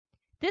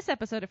This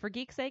episode of For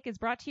Geek's Sake is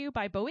brought to you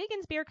by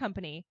Boegan's Beer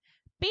Company.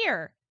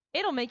 Beer!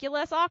 It'll make you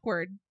less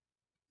awkward.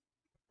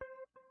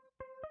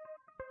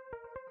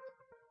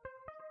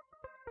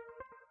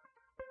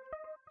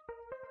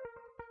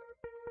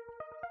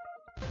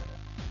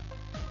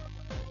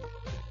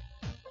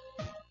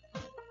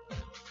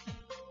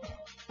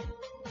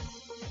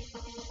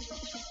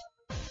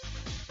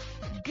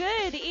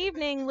 Good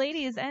evening,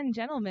 ladies and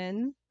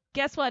gentlemen.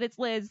 Guess what? It's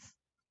Liz.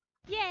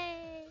 Yay!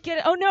 Get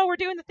it? Oh no, we're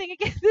doing the thing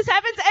again. This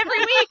happens every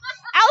week.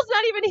 Al's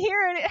not even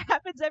here, and it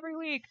happens every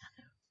week.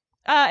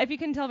 If you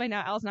can tell by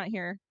now, Al's not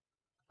here.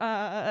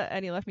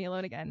 And he left me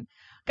alone again.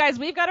 Guys,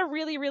 we've got a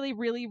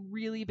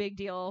really big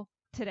deal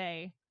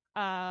today.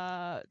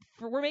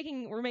 We're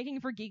making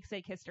For Geek's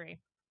Sake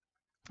history.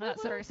 For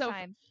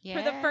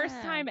the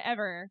first time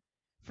ever,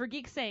 For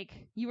Geek's Sake,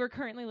 you are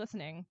currently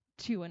listening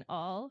to an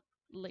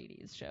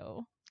all-ladies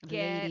show.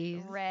 Get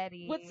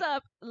ready. What's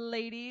up,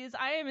 ladies?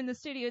 I am in the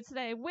studio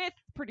today with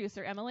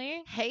producer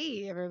Emily.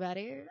 Hey,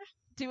 everybody.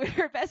 Doing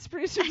her best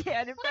producer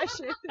Dan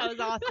impression. That was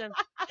awesome.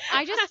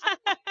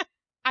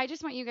 I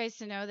just want you guys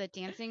to know that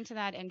dancing to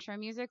that intro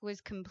music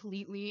was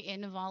completely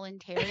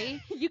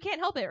involuntary. You can't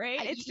help it,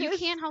 right? You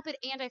can't help it,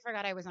 and I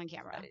forgot I was on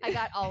camera. I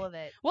got all of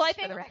it. Well, I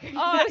think. For the record. Oh,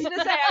 I was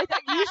gonna say.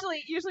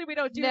 Usually we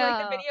don't do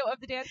like the video of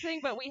the dancing,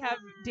 but we have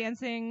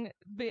dancing.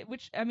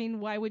 Which I mean,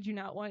 why would you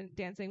not want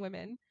dancing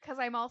women? Because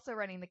I'm also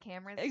running the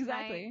cameras.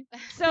 Exactly.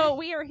 So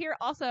we are here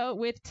also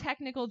with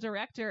technical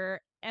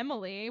director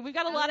Emily. We've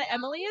got a lot of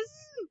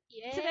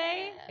Emilys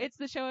today. It's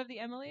the show of the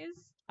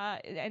Emilys.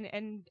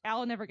 And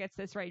Al never gets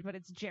this right, but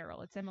it's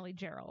Gerald. It's Emily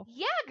Gerald.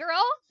 Yeah,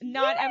 girl.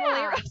 Not yeah.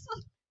 Emily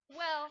Russell.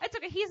 Well, it's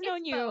okay. He's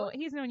known you. both.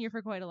 He's known you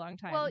for quite a long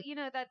time. Well, you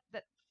know that.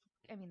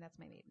 I mean, that's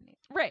my maiden name.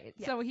 Right.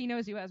 Yes. So he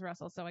knows you as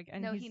Russell. So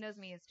no, he knows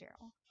me as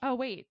Gerald. Oh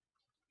wait.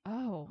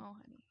 Oh. Oh,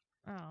 honey.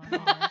 Oh.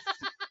 Nice.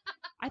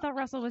 I thought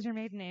Russell was your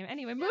maiden name.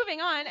 Anyway, moving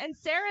on. And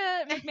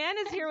Sarah McMahon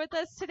is here with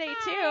us today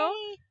too.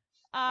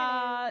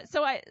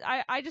 So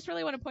I just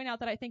really want to point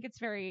out that I think it's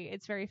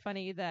very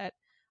funny that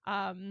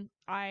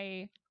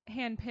I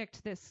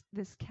handpicked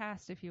this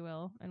cast, if you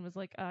will, and was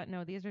like,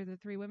 no, these are the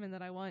three women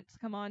that I want to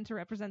come on to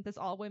represent this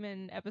all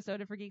women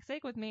episode of For Geek's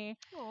Sake with me.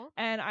 Aww.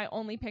 And I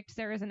only picked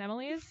Sarah's and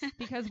Emily's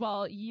because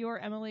while you're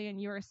Emily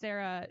and you're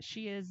Sarah,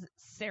 she is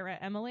Sarah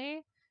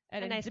Emily.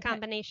 And a nice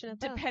combination of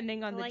both.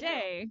 Depending on the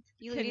day.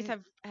 You ladies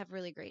have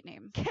really great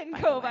names. Can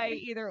go by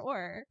either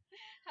or.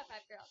 High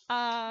five,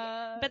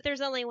 girl. But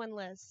there's only one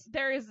Liz.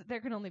 There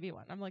can only be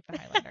one. I'm like the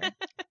Highlander.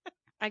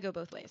 I go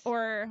both ways.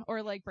 Or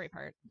like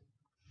Braveheart.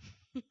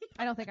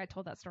 I don't think I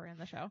told that story on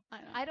the show.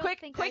 I don't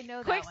think I know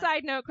that Quick one.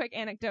 side note, quick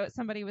anecdote.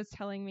 Somebody was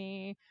telling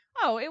me,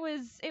 oh, it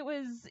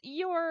was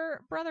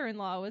your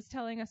brother-in-law was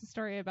telling us a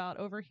story about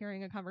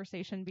overhearing a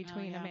conversation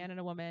between a man and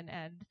a woman,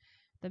 and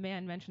the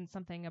man mentioned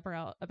something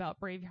about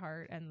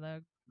Braveheart, and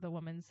the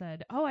woman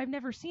said, oh, I've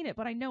never seen it,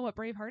 but I know what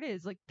Braveheart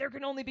is. Like, there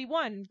can only be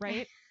one,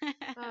 right?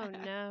 Oh,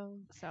 no.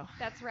 So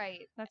That's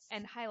right.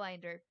 And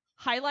Highlander.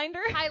 Highlander?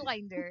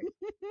 Highlander.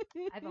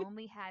 I've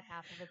only had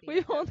half of a beer.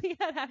 We've only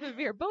had half a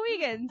beer.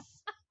 Boegans.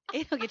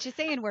 It'll get you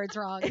saying words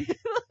wrong.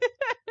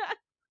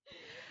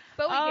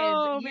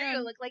 Boegans, you're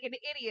gonna look like an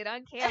idiot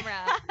on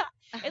camera.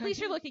 At least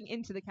you're looking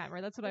into the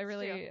camera. That's what I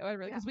really,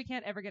 true. because we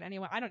can't ever get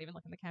anyone. I don't even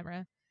look in the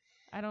camera.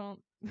 I don't.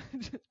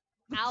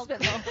 I'll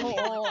spend the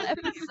whole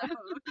episode.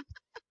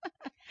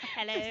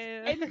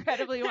 Hello.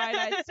 Incredibly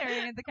wide-eyed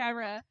staring at the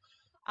camera.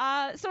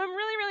 So I'm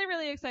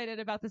really excited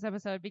about this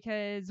episode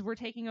because we're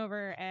taking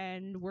over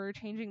and we're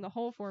changing the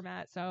whole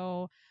format.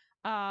 So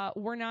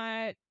we're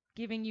not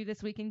giving you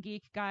This Week in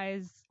Geek,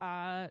 guys.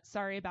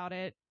 Sorry about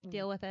it.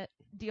 Deal with it.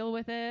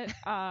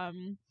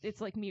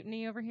 It's like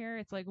mutiny over here.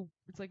 It's like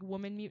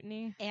woman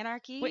mutiny.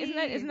 Anarchy. Wait,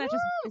 isn't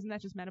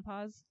that just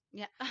menopause?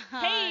 Yeah.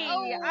 Hey,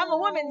 I'm a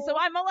woman, so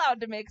I'm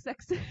allowed to make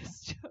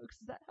sexist jokes.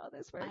 Is that how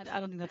this works?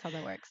 I don't think that's how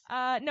that works.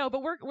 No,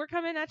 but we're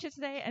coming at you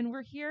today, and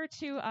we're here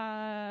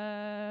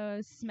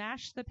to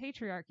smash the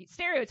patriarchy.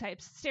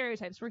 Stereotypes.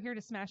 We're here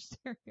to smash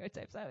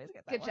stereotypes. I always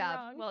get that Good one job.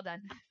 wrong. Well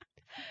done.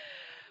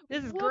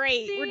 This is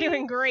great. We're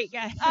doing great,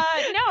 guys.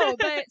 No,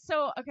 but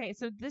so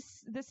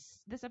this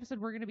episode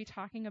we're going to be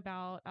talking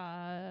about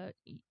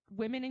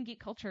women in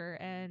geek culture,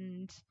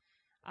 and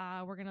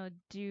we're going to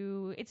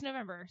do, it's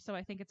November, so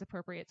I think it's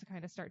appropriate to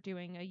kind of start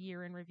doing a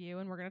year in review,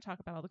 and we're going to talk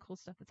about all the cool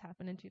stuff that's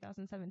happened in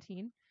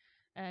 2017,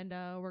 and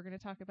we're going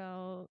to talk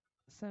about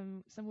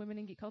some women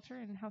in geek culture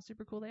and how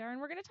super cool they are, and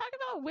we're going to talk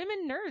about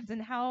women nerds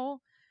and how,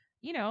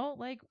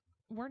 like,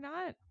 we're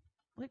not,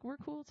 like, we're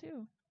cool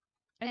too.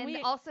 And we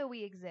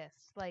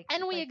exist.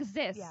 We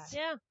exist.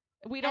 Yeah.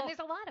 We don't. And there's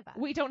a lot of us.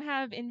 We don't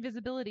have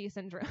invisibility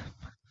syndrome.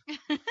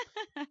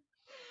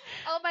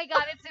 Oh my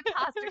God, it's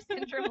imposter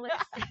syndrome, Liz.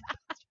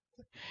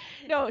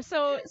 No,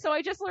 so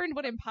I just learned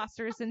what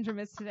imposter syndrome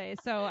is today.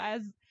 So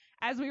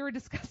as we were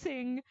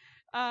discussing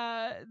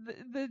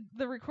the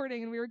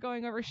recording and we were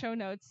going over show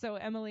notes, so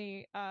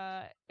Emily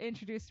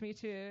introduced me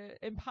to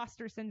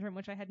imposter syndrome,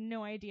 which I had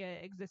no idea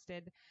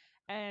existed.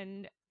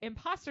 And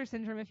imposter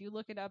syndrome, if you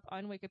look it up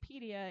on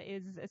Wikipedia,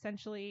 is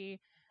essentially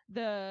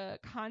the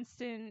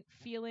constant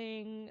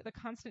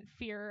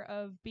fear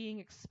of being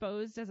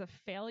exposed as a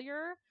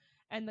failure,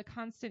 and the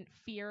constant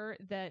fear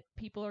that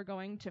people are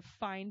going to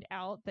find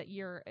out that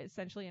you're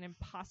essentially an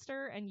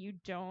imposter and you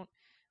don't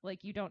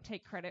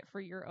take credit for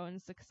your own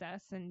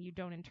success and you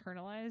don't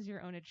internalize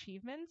your own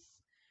achievements.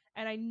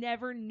 And I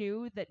never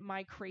knew that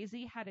my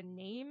crazy had a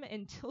name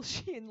until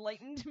she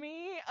enlightened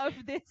me of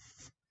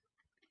this.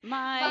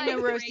 My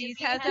neuroses neuroses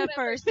has a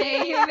first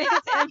name. name.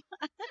 It's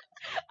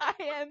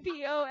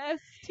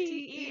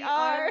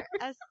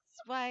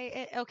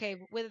IMPOSTER. Okay,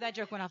 well, that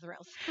joke went off the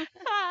rails.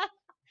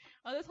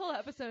 Oh,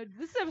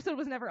 this episode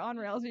was never on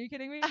rails. Are you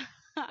kidding me?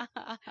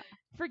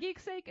 For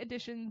Geek's Sake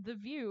edition, The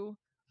View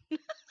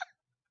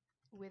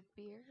With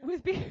beer.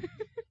 with beer.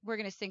 We're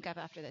gonna sync up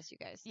after this, you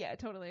guys. Yeah,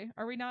 totally.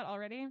 Are we not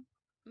already?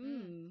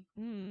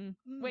 Mm.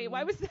 Wait,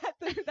 why was that?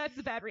 That's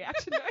a bad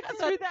reaction noise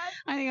for that.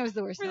 I think it was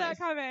the worst For noise. that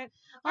comment.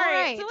 All All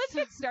right, right. so let's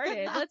get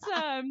started.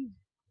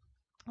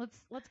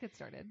 Let's get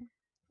started.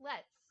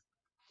 Let's.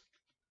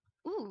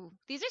 Ooh,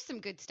 these are some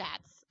good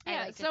stats.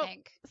 Yeah, I like to so-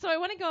 think. So I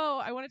want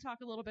to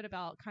talk a little bit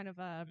about kind of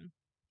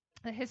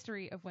the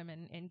history of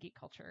women in geek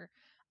culture,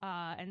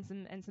 and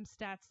some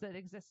stats that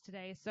exist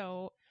today.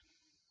 So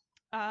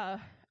I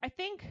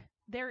think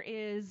there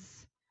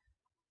is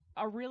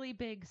a really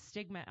big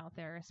stigma out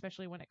there,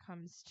 especially when it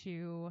comes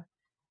to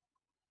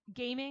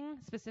gaming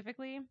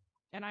specifically.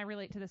 And I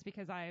relate to this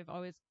because I've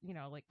always,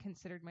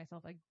 considered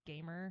myself a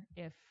gamer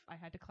if I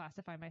had to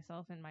classify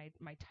myself in my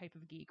type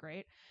of geek,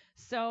 right?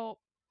 So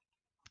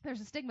there's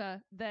a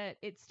stigma that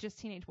it's just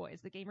teenage boys.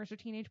 The gamers are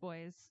teenage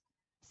boys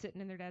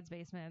sitting in their dad's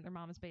basement, their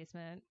mom's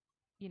basement,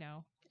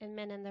 And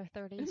men in their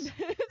 30s.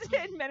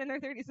 and men in their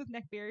 30s with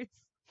neck beards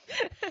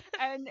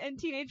and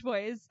teenage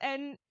boys.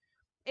 And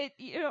it,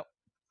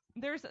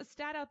 there's a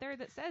stat out there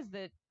that says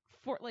that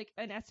for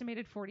an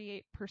estimated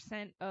 48%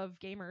 of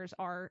gamers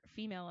are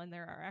female, and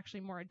there are actually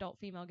more adult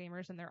female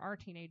gamers than there are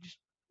teenage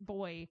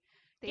boy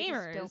They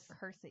gamers. just don't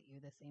curse at you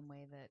the same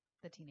way that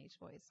the teenage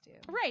boys do.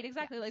 Right,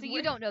 exactly. Yeah. Like So you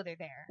we're- don't know they're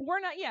there. we're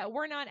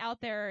not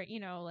out there,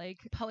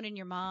 Poning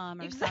your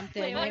mom or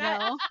Exactly, something, we're you not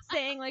know?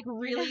 saying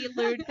really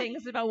lewd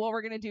things about what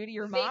we're gonna do to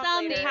your mom.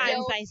 later. Sometimes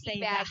Don't I say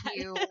teabag that.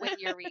 you when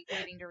you're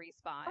waiting to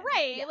respawn.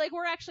 Right, Yeah.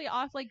 we're actually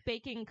off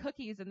baking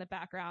cookies in the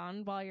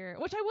background while you're.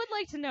 Which I would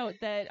like to note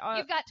that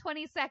You've got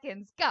 20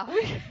 seconds. Go.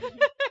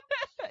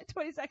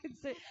 20 seconds.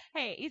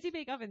 Hey, easy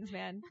bake ovens,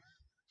 man.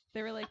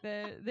 They were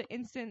the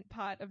instant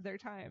pot of their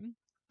time.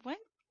 What?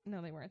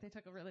 No, they weren't. They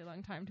took a really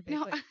long time to bake.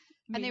 No,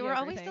 and they were mediocre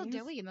always so things.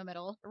 doughy in the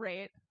middle.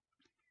 Right.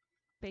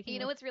 Baking. You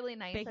know with- what's really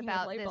nice baking with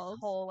about light this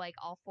bulbs. whole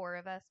all four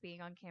of us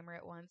being on camera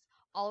at once?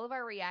 All of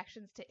our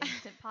reactions to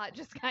Instant Pot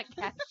just got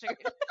captured.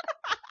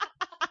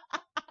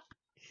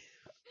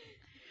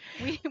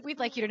 We'd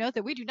like you to note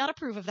that we do not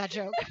approve of that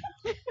joke.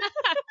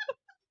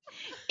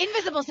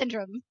 Invisible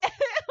syndrome.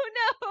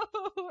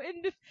 Oh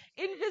no!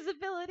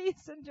 Invisibility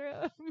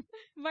syndrome.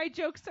 My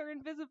jokes are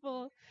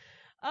invisible.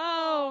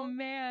 Oh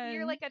man.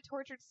 You're like a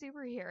tortured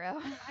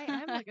superhero. I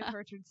am like a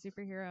tortured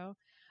superhero.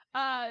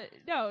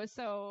 No,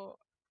 so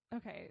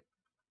okay,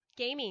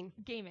 Gaming.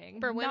 gaming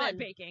For not women.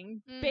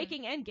 baking, Mm.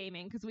 baking and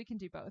gaming because we can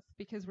do both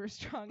because we're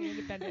strong and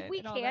independent. We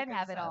and all that can kind of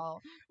have it stuff.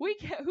 all. We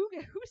can. Who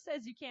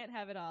says you can't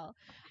have it all?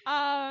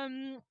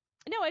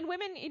 No, and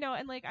women, and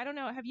I don't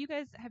know. Have you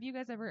guys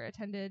ever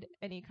attended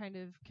any kind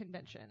of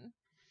convention?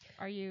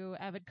 Are you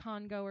avid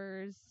con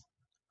goers?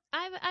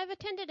 I've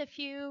attended a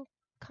few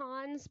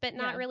cons, but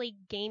not Yeah. really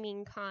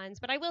gaming cons.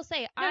 But I will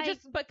say, No,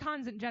 but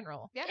cons in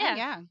general. Yeah.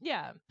 Yeah.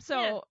 Yeah.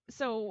 So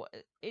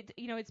it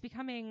it's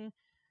becoming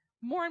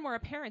more and more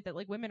apparent that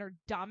women are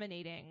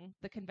dominating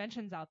the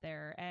conventions out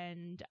there,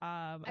 and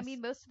I mean,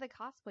 most of the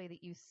cosplay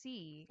that you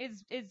see.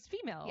 is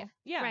female. Yeah.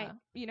 Yeah.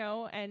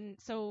 Right. And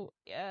so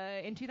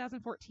in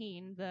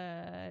 2014,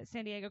 the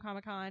San Diego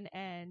Comic-Con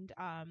and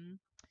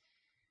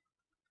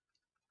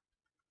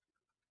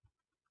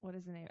what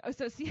is the name? Oh,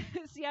 so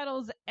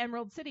Seattle's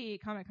Emerald City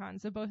Comic-Con.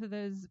 So both of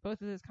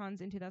those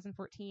cons in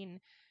 2014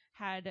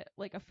 had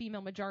a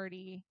female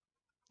majority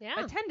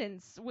Yeah.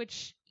 attendance,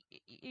 which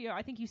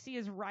I think you see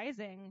is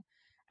rising,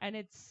 and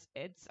it's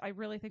I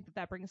really think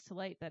that brings to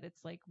light that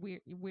it's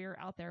we're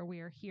out there, we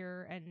are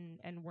here,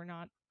 and we're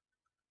not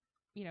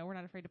we're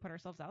not afraid to put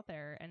ourselves out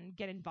there and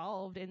get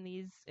involved in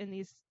these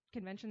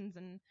conventions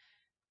and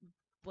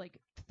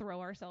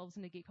throw ourselves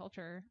into geek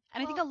culture.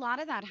 And I think a lot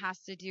of that has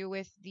to do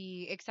with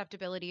the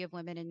acceptability of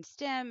women in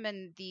STEM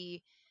and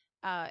the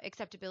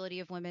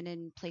acceptability of women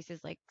in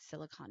places like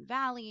Silicon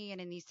Valley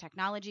and in these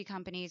technology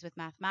companies with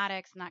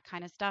mathematics and that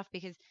kind of stuff.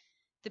 Because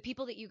the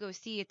people that you go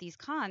see at these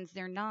cons,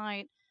 they're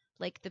not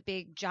like the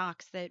big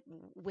jocks that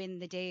win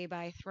the day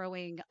by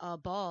throwing a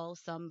ball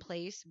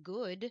someplace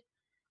good.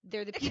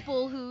 They're the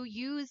people who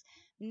use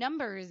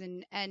numbers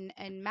and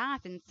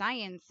math and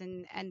science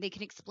and they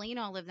can explain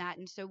all of that.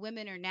 And so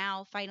women are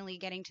now finally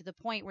getting to the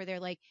point where they're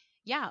like,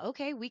 yeah,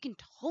 okay, we can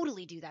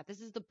totally do that. This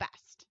is the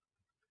best.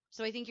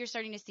 So I think you're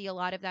starting to see a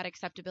lot of that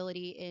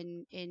acceptability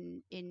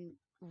in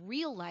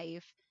real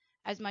life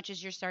as much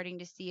as you're starting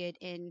to see it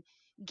in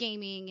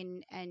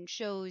gaming and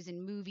shows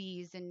and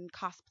movies and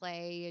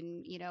cosplay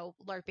and,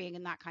 LARPing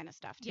and that kind of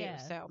stuff too. Yeah.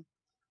 So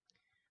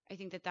I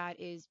think that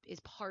is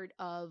part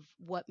of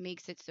what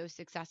makes it so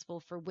successful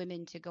for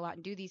women to go out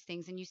and do these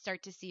things. And you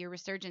start to see a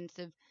resurgence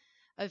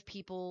of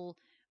people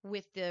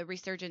with the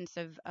resurgence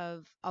of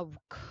a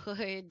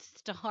good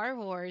Star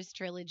Wars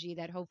trilogy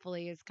that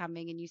hopefully is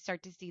coming, and you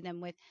start to see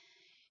them with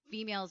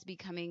females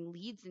becoming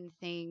leads in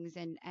things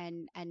and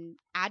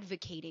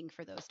advocating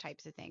for those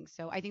types of things.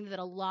 So I think that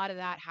a lot of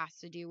that has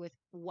to do with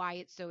why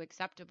it's so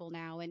acceptable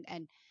now,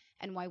 and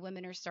why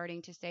women are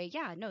starting to say,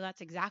 yeah, no,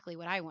 that's exactly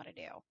what I want to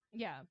do.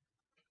 Yeah.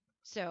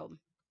 So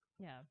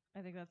Yeah,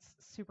 I think that's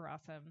super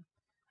awesome.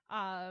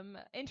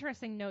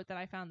 Interesting note that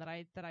I found that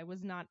I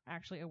was not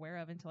actually aware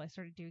of until I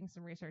started doing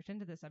some research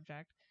into the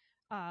subject.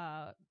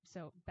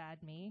 So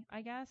bad me,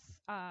 I guess.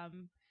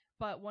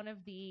 But one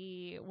of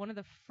the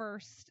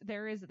first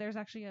there's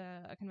actually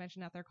a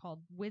convention out there called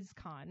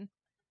WizCon.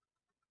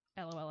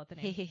 LOL at the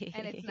name.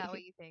 And it's not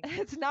what you think.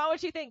 It's not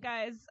what you think,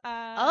 guys.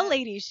 a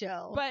lady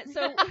show. But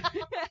so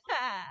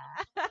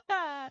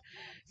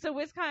so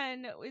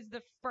WizCon is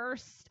the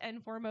first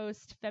and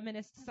foremost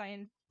feminist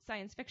science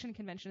fiction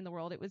convention in the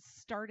world. It was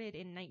started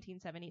in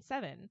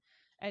 1977,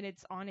 and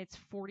it's on its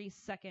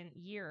 42nd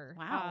year.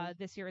 Wow.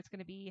 This year it's going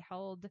to be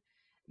held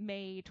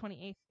May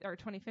 28th or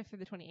 25th through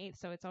the 28th,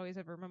 so it's always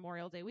over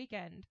Memorial Day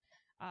weekend.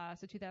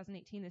 So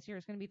 2018 this year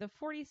is going to be the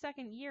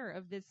 42nd year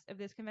of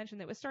this convention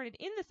that was started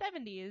in the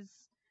 70s,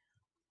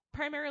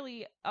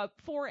 primarily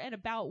for and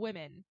about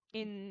women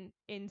in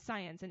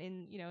science and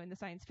in the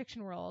science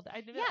fiction world.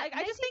 I just think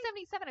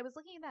 1977. I was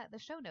looking at the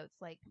show notes.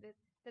 Like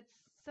that's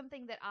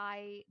something that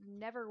I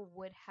never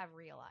would have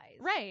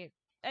realized. Right.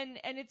 And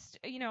it's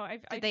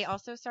Did they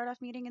also start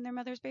off meeting in their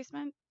mother's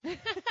basement?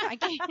 I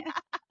can't.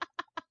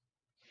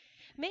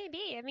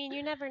 Maybe. I mean,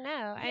 you never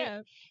know.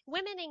 Yeah.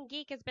 Women in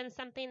geek has been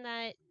something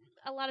that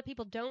a lot of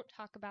people don't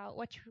talk about,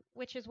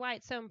 which is why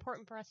it's so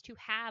important for us to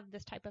have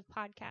this type of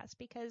podcast,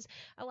 because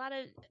a lot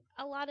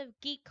of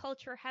geek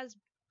culture has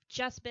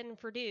just been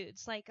for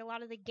dudes. Like a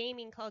lot of the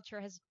gaming culture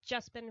has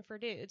just been for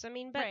dudes. I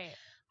mean, but right.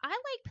 I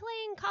like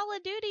playing Call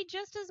of Duty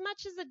just as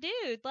much as a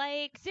dude.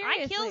 Like,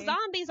 Seriously. I kill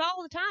zombies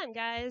all the time,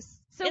 guys.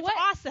 So it's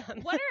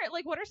awesome. what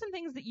are some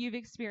things that you've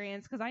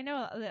experienced? Because I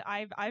know that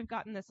I've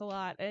gotten this a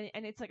lot,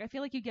 and it's like I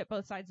feel like you get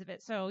both sides of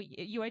it. So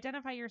you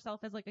identify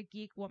yourself as like a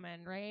geek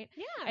woman, right?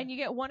 Yeah. And you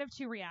get one of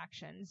two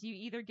reactions. You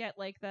either get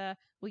like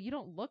well, you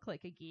don't look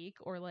like a geek,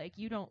 or like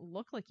you don't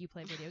look like you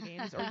play video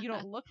games, or you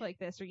don't look like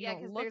this, or you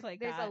don't look like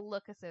there's that. a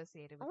look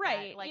associated with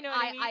Right. that. Like, You know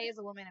what I mean? I as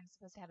a woman, I'm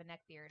supposed to have a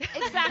neck beard.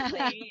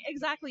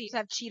 Exactly. Just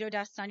have Cheeto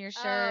dust on your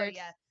shirt. Oh,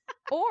 yes.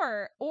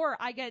 Or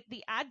I get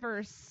the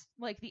adverse,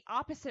 like the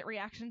opposite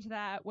reaction to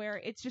that, where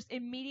it's just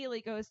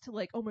immediately goes to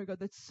like, oh my god,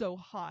 that's so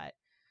hot.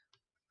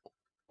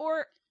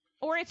 Or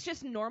it's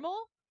just normal.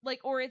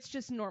 Or it's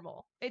just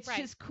normal. It's Right.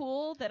 just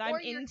cool that I'm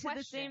Or you're into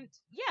the same. questioned.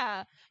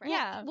 Yeah. Right.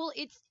 Yeah. Well,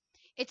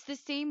 it's the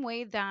same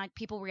way that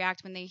people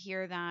react when they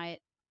hear that.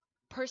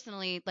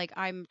 Personally, like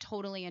I'm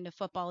totally into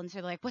football, and so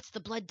they're like, "What's the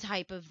blood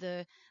type of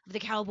the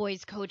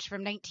Cowboys coach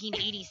from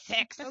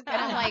 1986?" Oh, And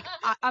I'm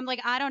God.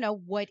 like, I don't know,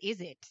 what is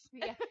it?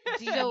 Yeah.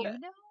 Do you you know?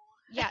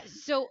 Yeah.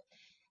 So,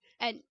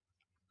 and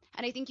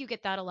I think you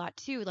get that a lot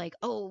too. Like,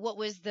 oh, what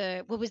was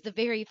the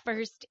very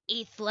first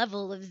 8th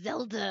level of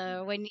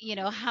Zelda? When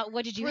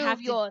what did you Prove have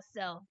to?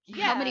 yourself.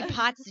 How many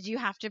pots did you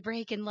have to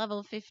break in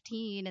level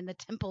 15 in the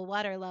temple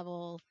water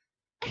level?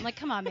 I'm like,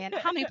 come on, man.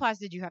 How many pots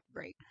did you have to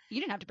break?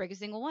 You didn't have to break a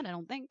single one, I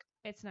don't think.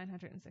 It's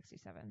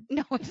 967.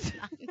 No, it's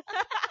not.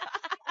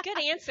 Good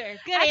answer.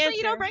 Good Actually, answer.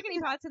 you don't break any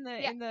pots in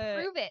the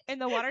Prove it. in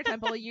the water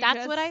temple.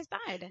 That's what I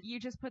said.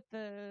 You just put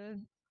the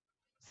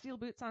steel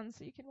boots on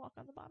so you can walk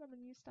on the bottom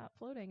and you stop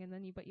floating, and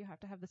then you have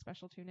to have the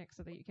special tunic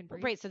so that you can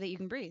breathe. Right, so that you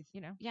can breathe.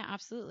 Yeah,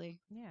 absolutely.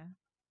 Yeah.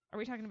 Are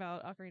we talking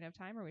about Ocarina of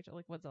Time, or are we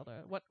like what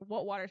Zelda? What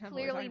water temple?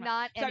 are we Clearly talking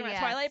not. about? Talking about NES.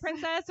 Twilight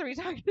Princess? Are we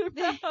talking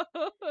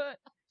about?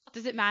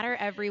 Does it matter?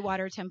 Every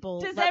water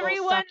temple. Does level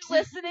everyone sucks.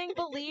 listening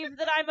believe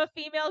that I'm a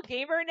female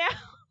gamer now?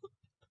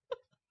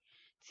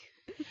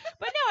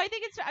 But no,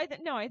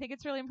 I think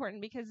it's really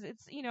important, because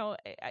it's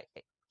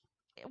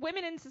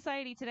women in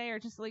society today are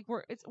just like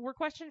we're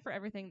questioned for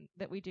everything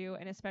that we do,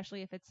 and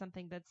especially if it's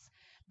something that's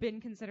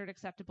been considered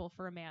acceptable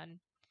for a man.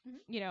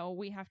 Mhm.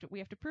 We have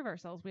to prove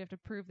ourselves. We have to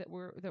prove that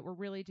we're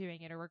really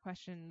doing it, or we're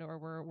questioned, or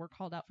we're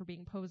called out for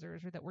being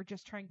posers, or that we're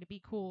just trying to be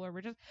cool, or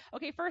we're just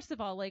okay. First of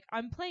all, like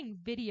I'm playing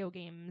video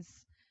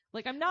games.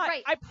 Like I'm not.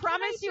 Right. I Can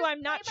promise I you, just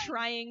I'm not play my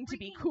trying to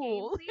be freaking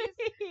cool. game,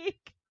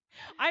 Like,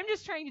 I'm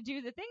just trying to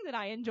do the thing that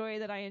I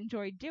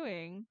enjoy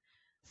doing.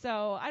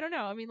 So I don't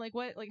know. I mean, like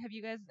have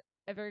you guys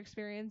ever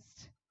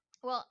experienced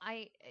Well,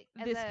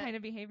 this kind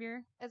of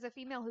behavior? as a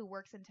female who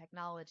works in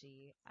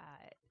technology,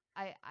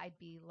 I'd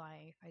be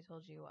lying if I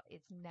told you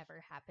it's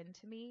never happened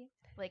to me.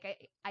 Like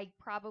I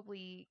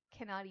probably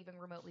cannot even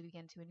remotely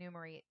begin to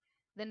enumerate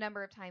the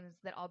number of times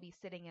that I'll be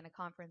sitting in a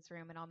conference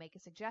room and I'll make a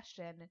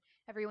suggestion,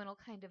 everyone will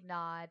kind of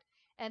nod,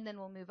 and then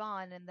we'll move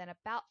on, and then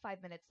about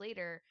 5 minutes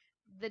later,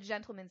 the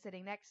gentleman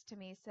sitting next to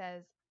me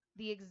says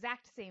the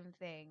exact same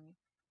thing,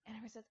 And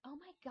everyone says, "Oh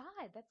my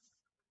God, that's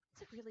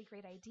a really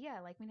great idea.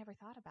 Like we never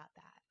thought about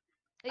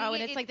that." Oh,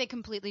 and it's like they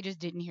completely just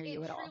didn't hear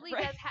you it at all. truly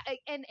Right. does.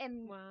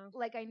 And Wow.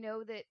 like I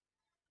know that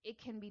it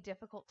can be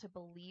difficult to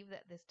believe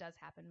that this does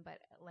happen, but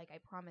like I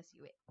promise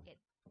you, it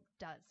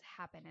does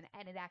happen,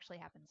 and it actually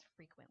happens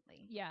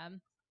frequently. Yeah.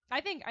 I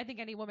think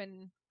any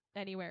woman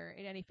anywhere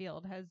in any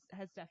field has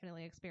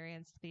definitely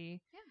experienced the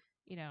Yeah.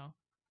 you know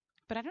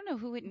But I don't know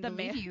who wouldn't The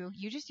believe man- you.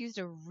 You just used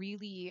a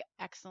really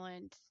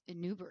excellent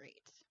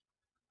enuberate.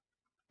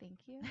 Thank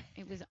you.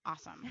 It was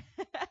awesome.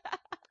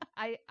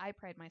 I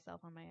pride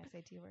myself on my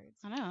SAT words.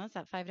 I know, that's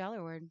that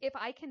 $5 word. If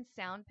I can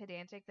sound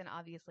pedantic, then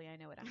obviously I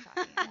know what I'm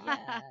talking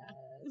about.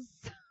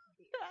 yes.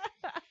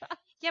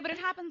 Yeah, but it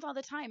happens all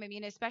the time. I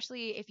mean,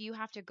 especially if you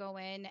have to go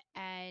in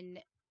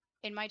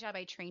my job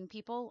I train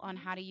people on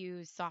how to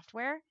use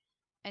software.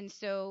 And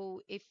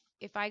so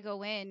if I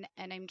go in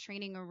and I'm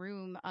training a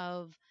room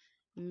of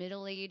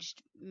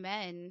middle-aged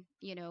men,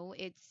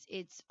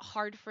 it's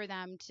hard for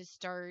them to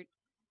start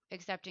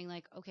accepting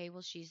like, okay,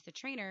 well, she's the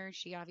trainer.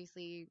 She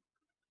obviously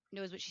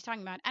knows what she's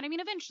talking about. And I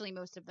mean, eventually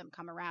most of them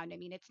come around. I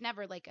mean, it's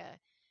never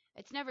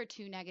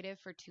too negative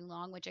for too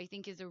long, which I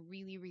think is a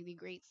really, really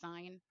great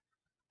sign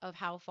of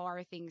how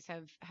far things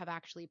have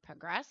actually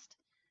progressed.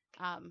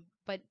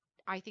 But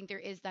I think there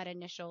is that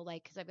initial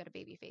like, because I've got a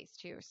baby face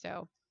too,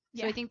 so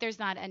Yeah. I think there's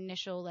that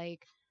initial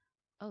like,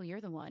 oh,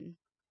 you're the one.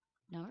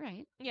 All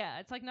right. Yeah,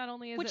 it's like not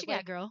only is What it you got,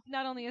 like, girl?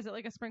 not only is it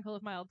like a sprinkle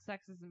of mild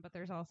sexism, but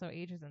there's also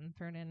ageism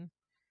thrown in.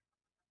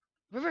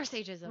 Reverse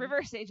ageism.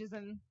 Reverse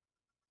ageism.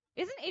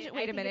 Isn't ageism? I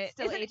Wait a think minute. it's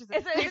still Isn't, ageism.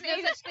 isn't, There's isn't, no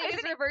ageism- such thing as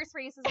isn't it- reverse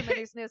racism, and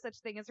there's no such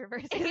thing as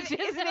reverse ageism.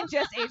 isn't it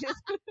just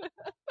ageism?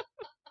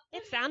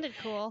 It sounded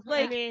cool.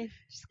 Like, I mean,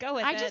 just go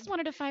with I it. just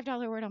wanted a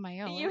 $5 word on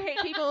my own. You hate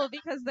people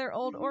because they're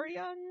old or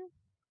young.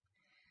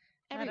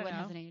 I don't Everyone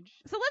has know. an age.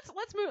 So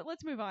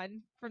let's move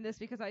on from this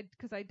because I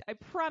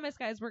promise,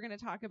 guys, we're gonna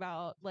talk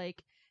about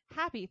like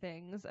happy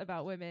things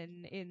about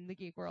women in the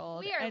geek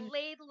world. We are and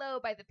laid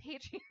low by the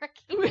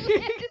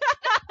patriarchy.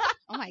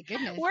 Oh my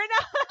goodness. we're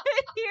not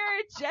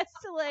here just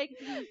to like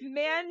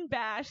man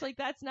bash. Like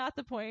that's not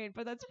the point,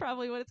 but that's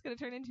probably what it's gonna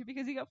turn into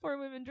because you got 4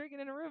 women drinking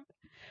in a room.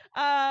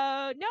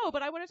 No,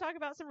 but I want to talk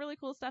about some really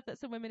cool stuff that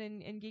some women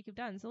in geek have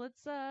done. So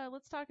let's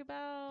talk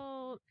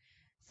about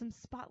some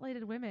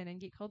spotlighted women in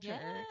geek culture.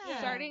 Yeah.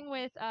 Starting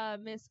with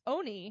Miss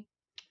Oni.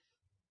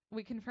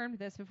 We confirmed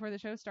this before the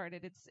show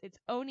started. It's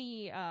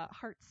Oni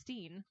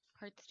Hartstein.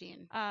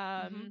 Hartstein.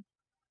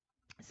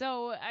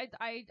 So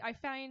I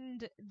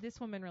find this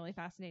woman really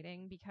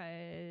fascinating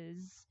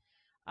because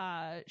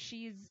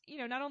she's,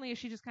 not only is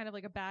she just kind of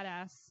like a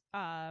badass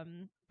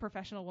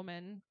professional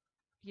woman,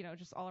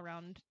 just all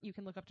around, you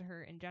can look up to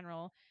her in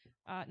general.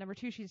 Number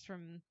 2, she's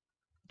from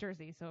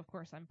Jersey, so of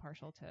course I'm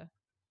partial to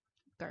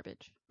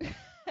Garbage.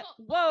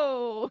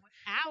 Whoa!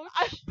 I'm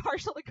Ouch.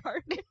 partial to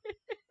garbage.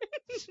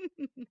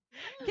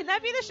 Can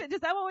that be the show?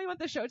 Is that what we want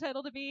the show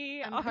title to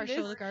be? I'm on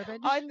partial this, to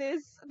garbage. on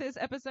this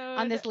episode,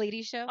 On this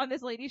lady show. on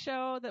this lady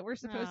show that we're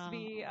supposed to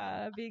be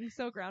being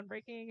so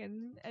groundbreaking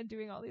and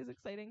doing all these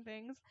exciting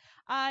things.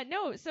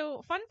 No,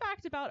 so fun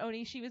fact about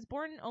Oni, she was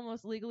born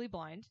almost legally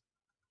blind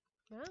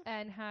Oh.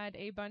 and had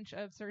a bunch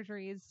of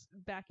surgeries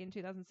back in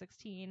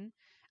 2016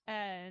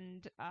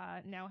 and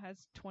now has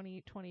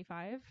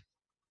 20/25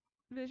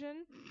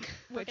 vision.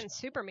 Fucking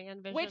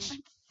Superman vision. Which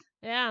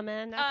yeah,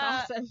 man,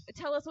 that's awesome.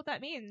 tell us what that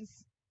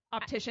means,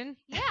 optician.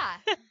 Yeah.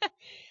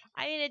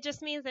 I mean, it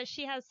just means that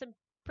she has some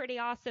pretty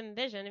awesome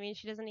vision. I mean,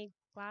 she doesn't need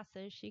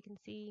glasses. She can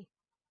see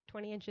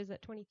 20 inches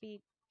at 20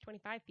 feet,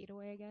 25 feet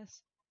away, I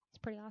guess. It's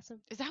pretty awesome.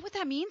 Is that what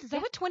that means? Is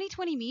that what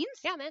 20/20 means?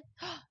 Yeah, man.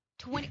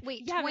 20.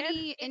 Wait, Yeah, man.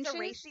 20 It's inches. a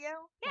ratio.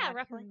 Yeah, God,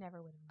 roughly. who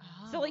never would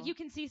have known. So like you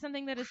can see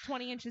something that is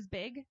 20 inches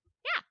big.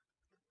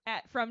 Yeah.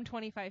 From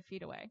 25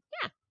 feet away.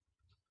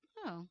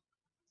 Oh.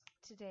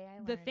 Today I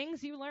learned. The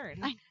things you learn.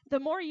 I- The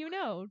more you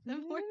know. The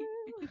more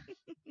you-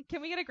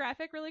 Can we get a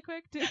graphic really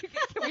quick? Can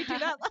we do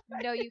that?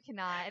 No, you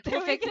cannot. Can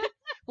we get,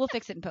 We'll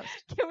fix it in post.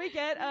 can we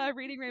get a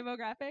Reading Rainbow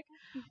graphic?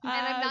 And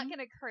I'm not Um, going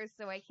to curse,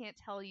 so I can't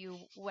tell you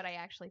what I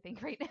actually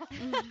think right now.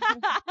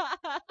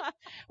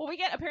 well,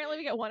 apparently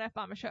we get one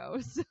F-bomb a show,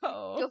 so.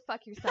 Go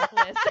fuck yourself,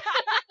 Liz.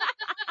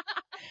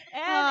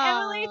 And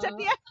Emily took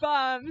the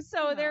F-bomb,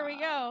 so there we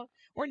go.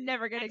 We're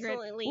never getting rid.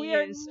 Excellently We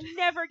are used.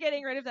 never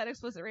getting rid of that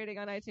explicit rating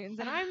on iTunes,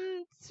 and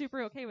I'm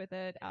super okay with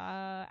it.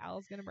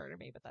 Al's gonna murder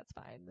me, but that's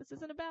fine. This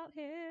isn't about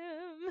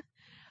him.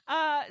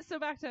 So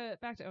back to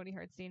Oni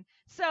Hartstein.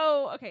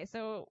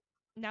 So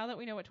now that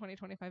we know what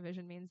 20/25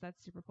 vision means,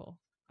 that's super cool.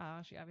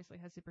 She obviously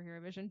has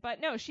superhero vision,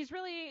 but no, she's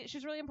really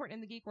important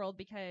in the geek world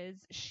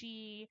because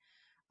she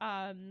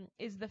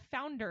is the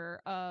founder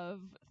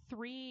of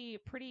 3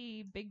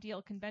 pretty big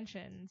deal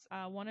conventions.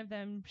 One of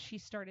them she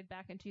started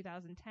back in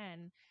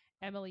 2010.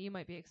 Emily, you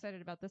might be excited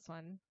about this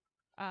one.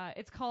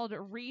 It's called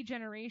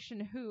Regeneration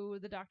Who,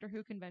 the Doctor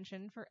Who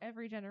convention for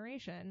every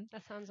generation.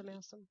 That sounds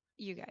awesome.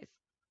 You guys,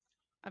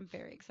 I'm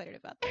very excited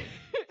about this.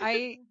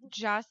 I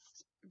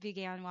just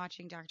began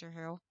watching Doctor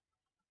Who,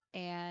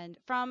 and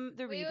from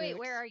the reboot. Wait,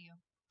 where are you?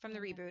 From the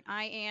Okay. reboot.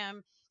 I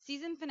am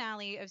season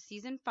finale of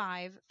season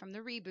 5 from the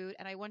reboot,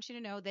 and I want you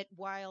to know that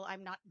while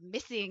I'm not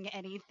missing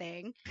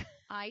anything,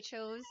 I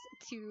chose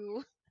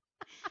to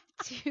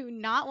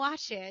not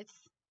watch it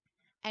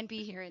and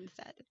be here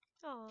instead.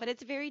 Aw. But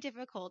it's very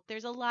difficult.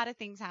 There's a lot of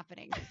things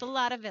happening. There's a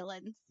lot of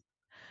villains.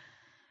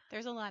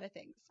 There's a lot of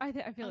things. I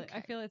feel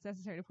Okay. it's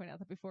necessary to point out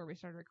that before we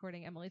started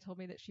recording, Emily told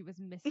me that she was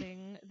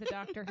missing the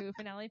Doctor Who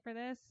finale for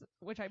this,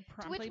 which I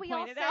promptly we all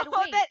pointed said, out.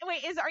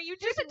 "Wait, Are you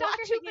There's just a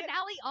Doctor Who watching it?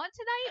 finale on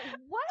tonight?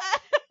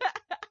 What?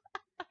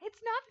 It's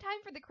not time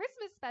for the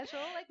Christmas special.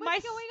 Like, My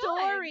what's going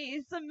on?"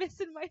 stories. I'm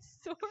missing my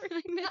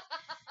stories.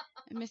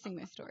 I'm missing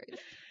my stories.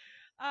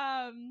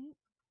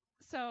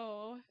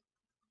 So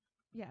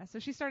yeah, so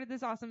she started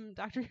this awesome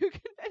Doctor Who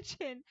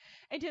convention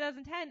in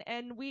 2010,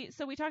 and we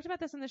talked about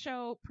this in the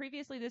show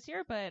previously this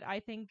year, but I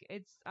think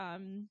it's a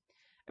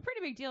pretty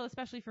big deal,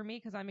 especially for me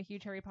because I'm a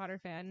huge Harry Potter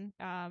fan.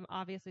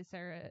 Obviously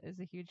Sarah is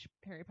a huge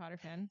Harry Potter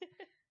fan.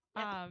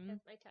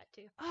 That's my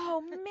tattoo.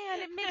 Oh man,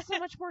 it makes so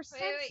much more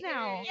sense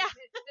now. Here.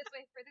 This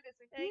way, further this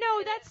way.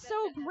 No, that's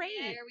so great.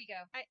 There we go.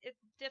 It's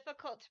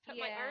difficult to put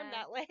my arm Yeah.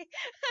 that way.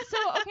 So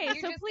okay, You're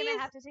so just please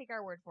gonna have to take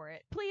our word for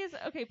it. please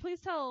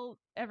tell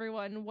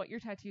everyone what your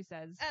tattoo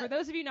says. For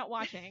those of you not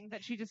watching,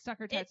 that she just stuck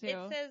her It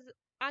tattoo. says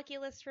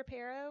Oculus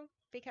Reparo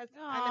because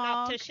I'm an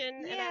Aw,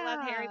 optician and I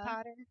love Harry yeah.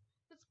 Potter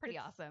That's pretty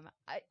awesome.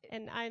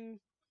 and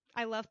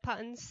I love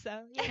puns,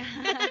 so yeah.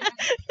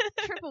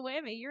 Triple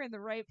whammy, you're in the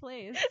right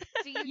place.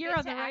 Do you You're get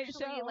on the to right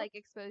actually show. like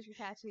expose your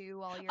tattoo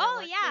while you're? Oh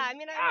working? yeah, I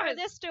mean I wear Yes.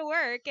 this to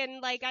work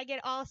and like I get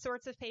all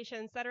sorts of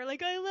patients that are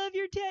like, I love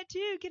your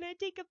tattoo. Can I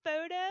take a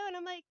photo? And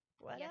I'm like,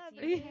 whatever.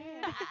 Yes, you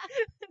can.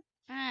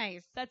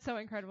 Nice. That's so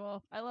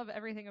incredible. I love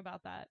everything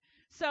about that.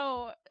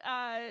 So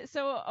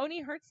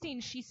Oni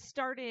Hertzstein, she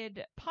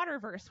started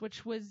Potterverse,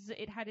 which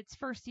it had its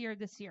first year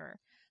this year.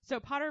 So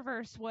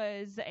Potterverse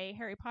was a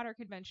Harry Potter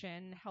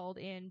convention held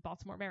in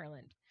Baltimore,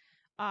 Maryland.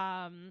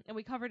 And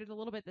we covered it a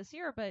little bit this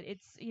year, but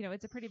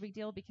it's a pretty big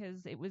deal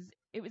because it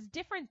was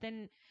different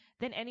than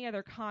any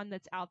other con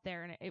that's out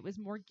there, and it was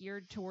more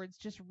geared towards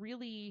just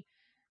really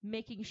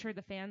making sure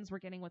the fans were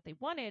getting what they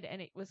wanted,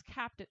 and it was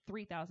capped at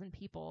 3,000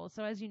 people.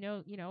 So as you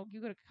know, you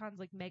go to cons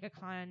like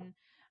MegaCon,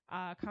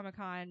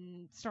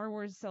 Comic-Con, Star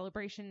Wars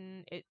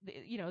Celebration,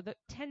 the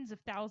tens of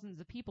thousands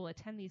of people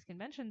attend these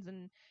conventions,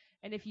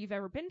 and if you've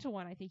ever been to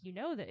one, I think you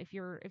know that if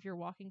you're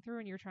walking through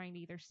and you're trying to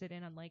either sit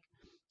in on like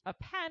a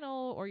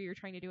panel or you're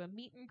trying to do a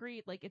meet and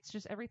greet, like it's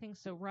just everything's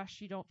so rushed.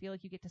 You don't feel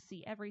like you get to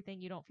see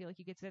everything. You don't feel like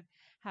you get to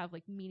have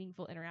like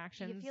meaningful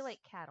interactions. You feel like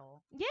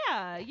cattle.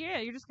 Yeah,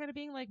 you're just kind of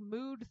being like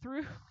mooed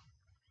through.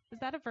 Is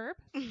that a verb?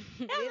 It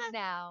is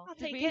now. I'll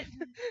take me? it.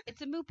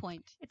 It's a moo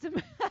point. It's a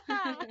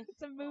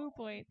it's a moo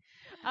point.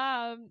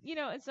 And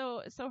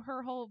so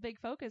her whole big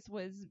focus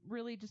was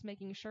really just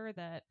making sure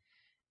that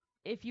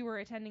if you were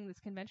attending this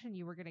convention,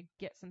 you were going to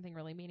get something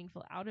really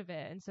meaningful out of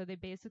it. And so they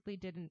basically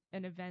did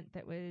an event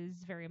that was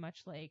very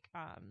much like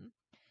kind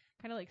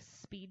of like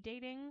speed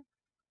dating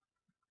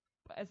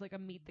as like a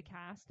meet the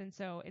cast. And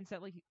so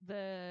instead, like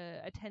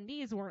the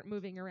attendees weren't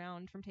moving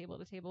around from table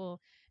to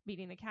table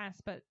meeting the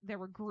cast, but there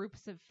were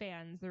groups of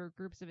fans, there were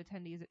groups of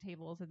attendees at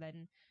tables, and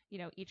then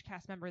each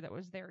cast member that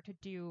was there to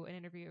do an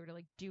interview or to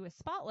like do a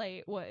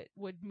spotlight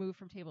would move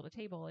from table to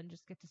table and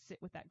just get to sit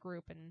with that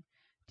group and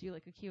do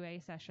like a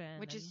QA session,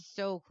 Which and- is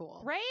so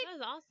cool. right. That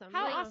was awesome.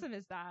 How Yeah. awesome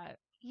is that?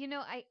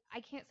 I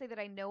can't say that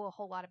I know a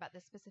whole lot about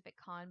this specific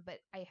con, but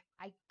I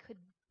could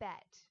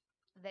bet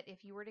that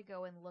if you were to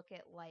go and look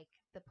at like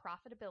the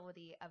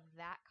profitability of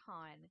that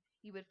con,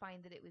 you would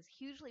find that it was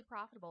hugely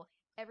profitable.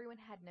 Everyone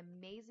had an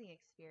amazing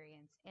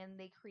experience, and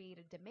they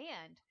created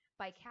demand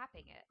by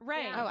capping it.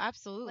 Right. Oh,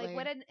 absolutely. Like,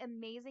 what an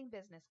amazing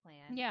business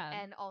plan. Yeah.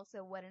 And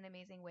also, what an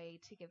amazing way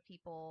to give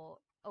people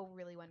a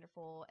really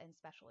wonderful and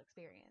special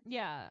experience.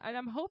 Yeah, and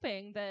I'm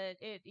hoping that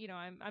it,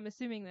 I'm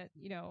assuming that,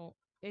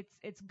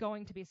 it's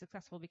going to be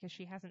successful because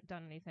she hasn't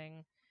done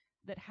anything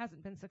that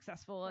hasn't been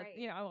successful. Right.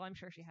 Well, I'm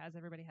sure she has.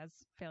 Everybody has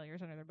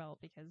failures under their belt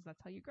because that's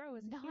how you grow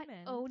as a Not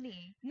human.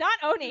 Oni. Not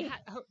Oni. Not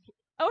Oni.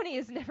 Oni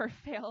has never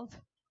failed.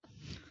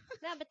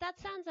 No, but that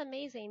sounds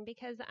amazing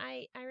because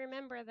I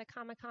remember the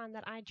Comic-Con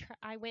that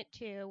I went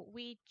to.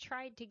 We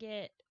tried to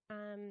get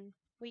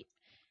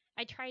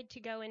I tried to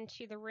go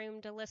into the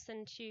room to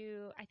listen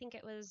to, I think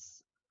it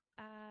was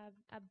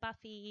a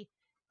Buffy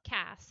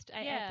cast.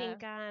 I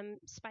think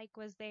Spike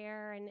was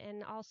there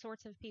and all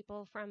sorts of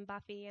people from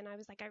Buffy, and I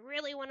was like, I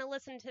really want to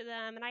listen to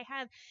them, and I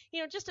have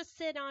just to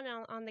sit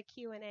on the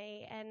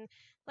Q&A, and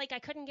like I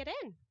couldn't get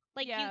in.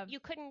 Like Yeah. you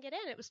couldn't get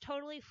in. It was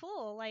totally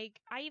full. Like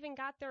I even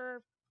got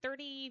there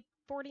 30-40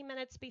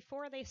 minutes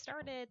before they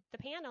started the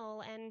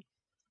panel, and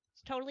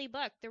it's totally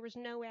booked. There was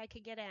no way I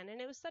could get in, and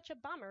it was such a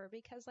bummer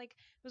because like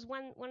it was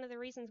one of the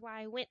reasons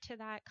why I went to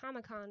that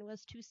Comic-Con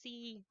was to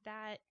see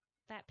that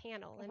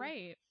panel. And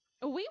Right.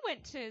 We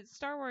went to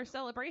Star Wars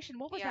Celebration.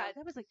 What was Yeah. that?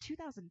 That was like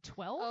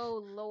 2012.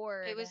 Oh,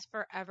 Lord. It was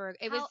forever.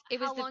 It How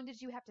was long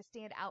did you have to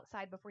stand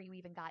outside before you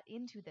even got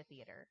into the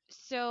theater?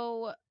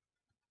 so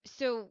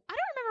I don't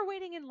remember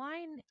waiting in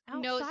line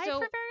outside No, so-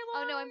 for very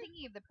long. Oh, no, I'm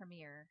thinking of the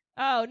premiere.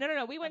 Oh,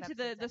 no. We went that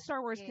to was the insane.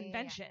 Star Wars Yeah, yeah, yeah.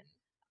 convention.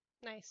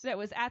 Nice. that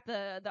was at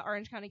the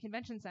Orange County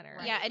Convention Center.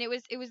 Yeah, and it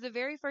was the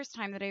very first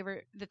time that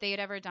they had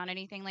ever done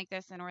anything like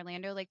this in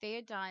Orlando. Like they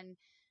had done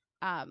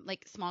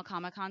like small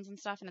Comic Cons and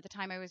stuff, and at the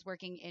time I was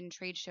working in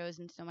trade shows,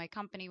 and so my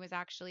company was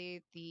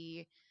actually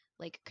the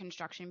like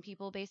construction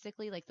people,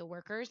 basically like the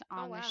workers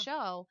on wow. the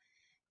show.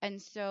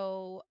 And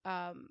so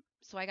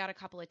so I got a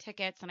couple of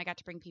tickets and I got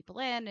to bring people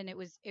in, and it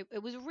was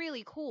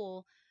really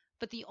cool,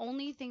 but the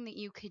only thing that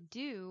you could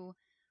do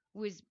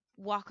was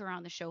walk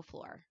around the show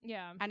floor.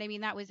 Yeah. And I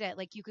mean, that was it.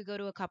 Like you could go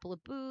to a couple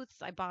of booths.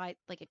 I bought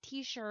like a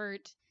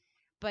t-shirt,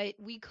 but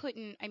we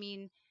couldn't, I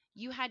mean,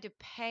 you had to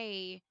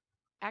pay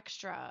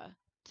extra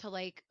to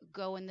like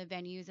go in the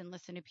venues and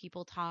listen to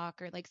people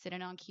talk, or like sit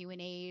in on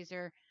Q&As,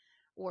 or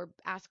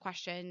ask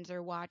questions,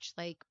 or watch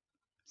like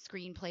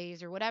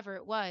screenplays or whatever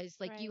it was.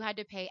 Like you Right. had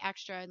to pay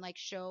extra and like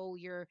show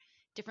your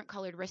different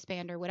colored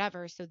wristband or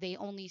whatever. So they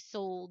only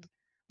sold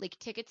like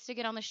tickets to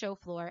get on the show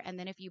floor, and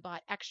then if you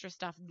bought extra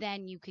stuff,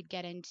 then you could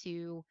get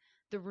into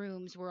the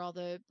rooms where all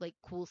the like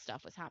cool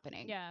stuff was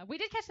happening. Yeah, we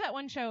did catch that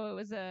one show. It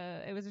was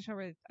a show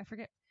where I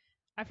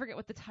forget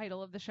what the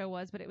title of the show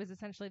was, but it was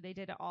essentially they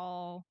did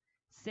all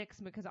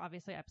 6, because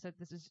obviously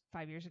this is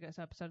 5 years ago,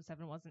 so episode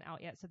 7 wasn't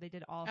out yet, so they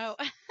did all Oh,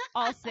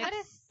 all 6 What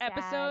a sad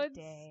episodes.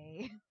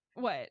 day.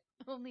 What?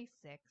 Only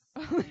 6.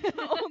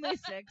 Only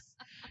 6.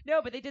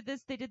 No, but they did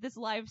this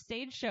live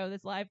stage show,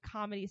 this live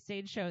comedy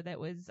stage show that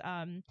was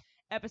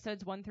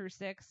episodes 1 through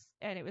 6,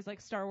 and it was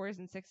like Star Wars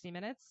in 60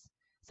 minutes.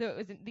 So it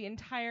was the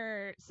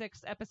entire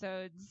 6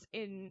 episodes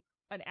in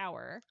an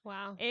hour.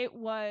 Wow. It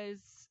was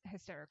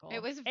hysterical.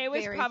 It was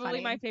probably very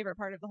funny. my favorite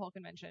part of the whole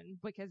convention,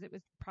 because it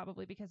was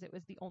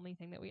the only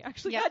thing that we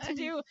actually Yeah. got to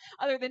do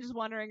other than just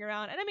wandering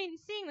around. And I mean,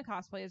 seeing the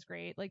cosplay is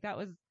great. Like that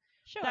was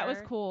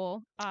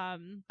cool. But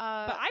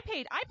I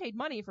paid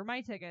money for my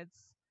tickets,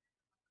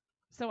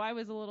 so I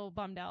was a little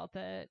bummed out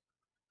that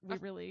we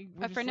really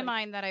were a just friend of like-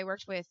 mine that I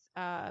worked with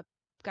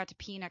got to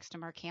pee next to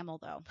Mark Hamill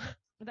though.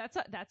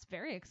 That's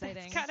very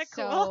exciting. kinda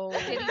So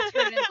Did he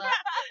turn in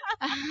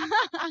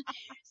love?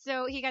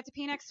 so he got to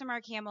pee next to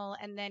Mark Hamill,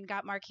 and then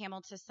got Mark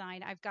Hamill to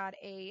sign. I've got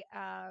a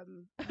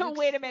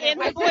Wait a minute. In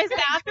the wait. boys'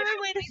 bathroom.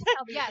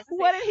 Yes.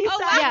 What did he Oh,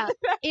 say? yeah,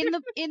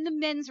 in the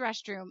men's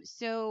restroom.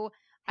 So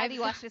Have I've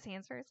you washed his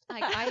hands first?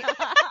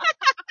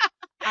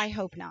 I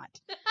hope not.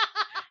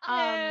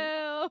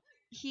 No.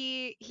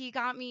 He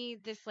got me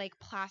this like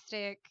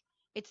plastic.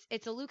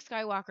 It's a Luke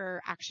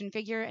Skywalker action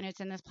figure, and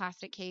it's in this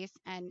plastic case,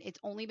 and it's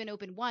only been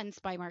opened once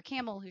by Mark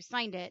Hamill, who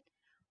signed it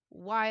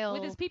while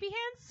With his pee-pee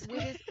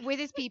hands? with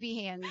his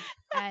pee hands.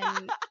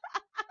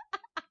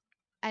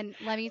 And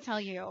let me tell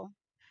you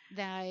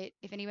that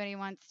if anybody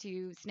wants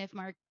to sniff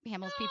Mark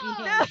Hamill's pee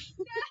hands,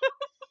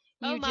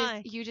 Oh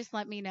my. you just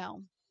let me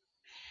know.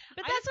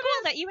 But I that's just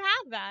cool that you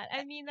have that.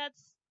 I mean,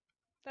 that's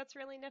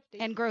really nifty.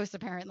 And gross,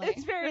 apparently.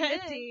 It's very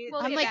nifty.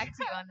 We'll I'm get like- back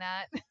to you on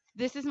that.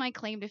 This is my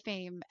claim to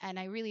fame, and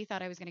I really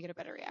thought I was going to get a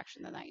better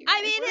reaction than that. You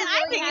I guys. mean, We're I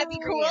really think it'd be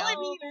happy for cool. you. I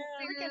mean, Super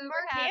freaking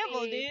Mark happy.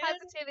 Hamill, dude.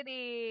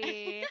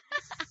 Positivity.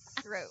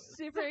 Gross.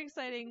 Super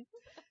exciting.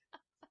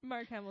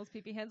 Mark Hamill's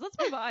pee-pee hands. Let's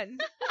move on.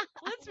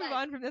 Let's move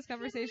on from this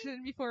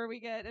conversation before we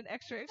get an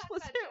extra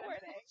explicit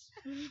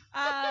warning.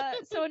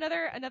 So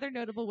another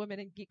notable woman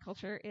in geek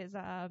culture is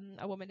a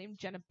woman named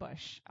Jenna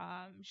Bush.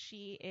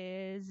 She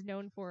is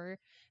known for,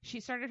 she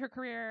started her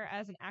career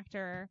as an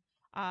actor.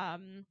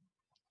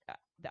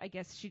 I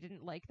guess she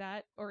didn't like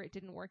that, or it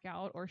didn't work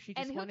out, or she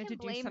just And who wanted can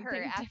to do blame something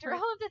her after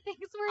different. all of the things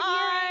we're hearing?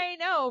 I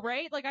know,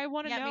 right? Like I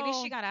want to yeah, know. maybe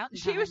she got out. In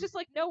She was time. just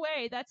like, no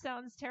way, that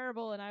sounds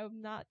terrible, and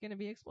I'm not going to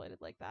be exploited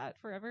like that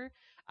forever.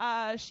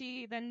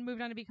 She then moved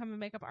on to become a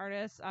makeup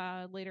artist,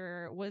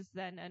 later was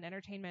then an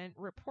entertainment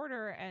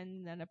reporter,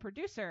 and then a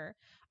producer.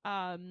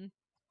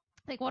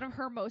 Like one of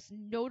her most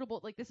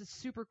notable, like this is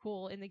super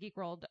cool in the geek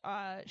world,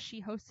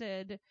 she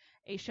hosted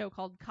a show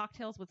called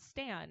Cocktails with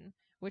Stan,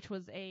 which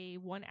was a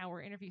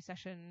 1-hour interview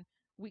session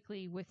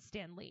weekly with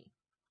Stan Lee.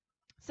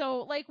 So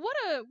like what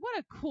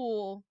a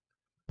cool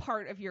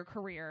part of your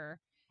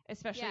career,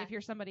 especially Yeah. if you're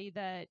somebody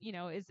that, you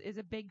know, is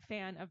a big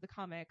fan of the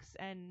comics,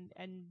 and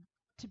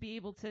to be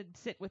able to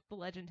sit with the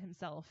legend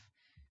himself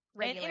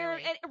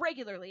Regularly. and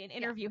regularly and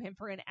interview him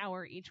for an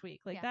hour each week.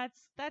 Like Yeah.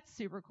 that's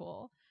super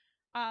cool.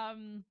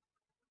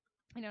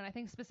 You know, and I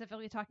think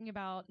specifically talking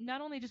about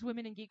not only just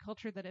women in geek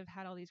culture that have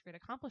had all these great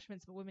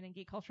accomplishments, but women in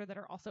geek culture that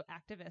are also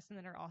activists and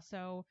that are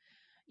also,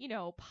 you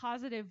know,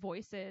 positive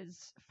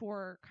voices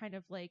for kind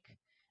of like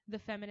the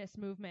feminist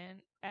movement,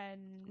 and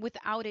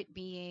without it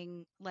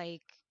being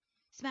like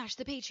smash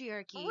the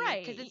patriarchy,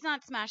 Right. Because it's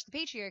not smash the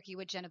patriarchy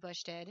what Jenna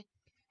Bush did.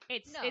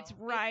 it's No, it's it's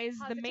rise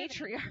the positivity.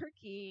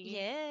 matriarchy.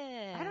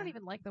 Yeah, I don't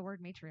even like the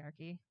word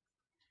matriarchy.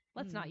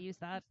 Let's not use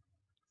that.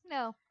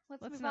 No.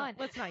 Let's move on.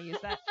 Let's not use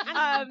that.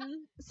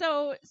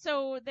 So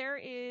there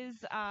is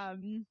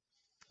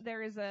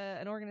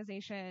an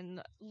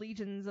organization,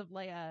 Legions of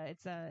Leia.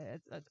 It's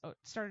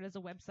started as a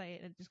website,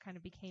 and it just kind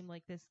of became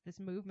like this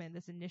movement,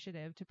 this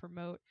initiative to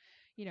promote,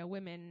 you know,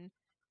 women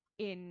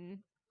in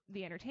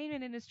the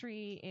entertainment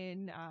industry,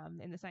 in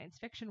the science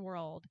fiction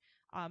world.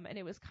 And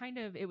it was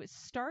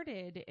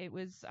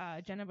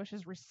Jenna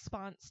Bush's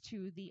response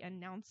to the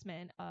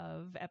announcement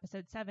of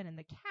episode 7 and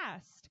the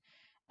cast,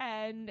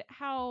 and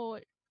how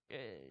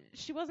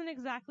she wasn't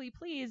exactly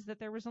pleased that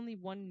there was only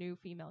one new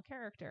female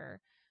character,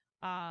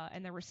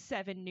 and there were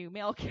 7 new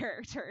male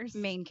characters.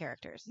 Main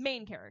characters.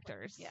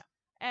 Yeah.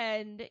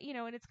 And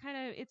and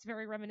it's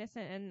very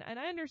reminiscent, and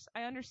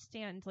I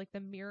understand like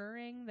the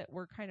mirroring that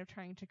we're kind of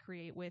trying to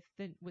create with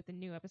the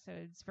new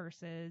episodes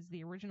versus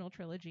the original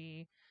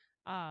trilogy.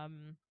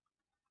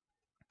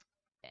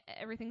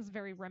 Everything's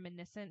very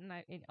reminiscent,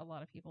 and a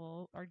lot of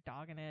people are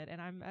dogging it,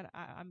 and I'm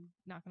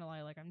not gonna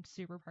lie, like I'm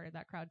super part of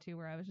that crowd too,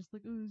 where I was just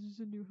like, oh, this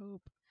is a New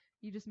Hope.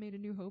 You just made a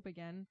New Hope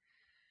again,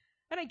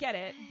 and I get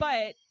it,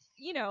 but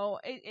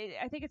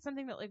I think it's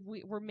something that like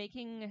we're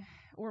making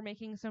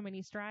so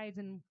many strides,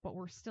 and but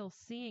we're still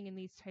seeing in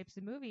these types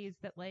of movies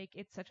that like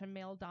it's such a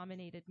male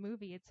dominated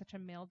movie, it's such a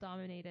male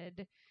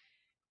dominated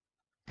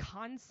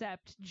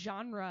concept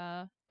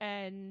genre,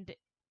 and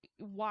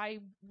why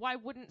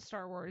wouldn't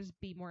Star Wars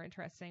be more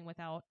interesting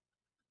without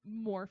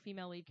more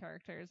female lead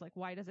characters? Like,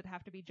 why does it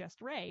have to be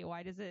just Rey?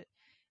 Why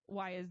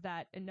is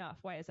that enough?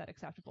 Why is that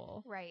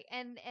acceptable? Right.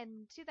 And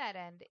to that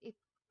end, if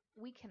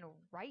we can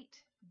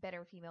write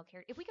better female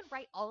characters, if we can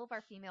write all of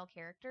our female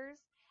characters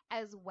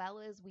as well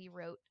as we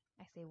wrote,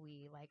 I say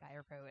we, like I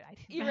wrote, I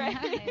didn't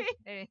write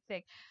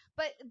anything,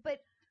 but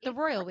the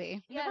royal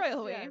we. Yes, the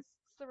royal we. Yes,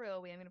 the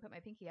royal we. I'm going to put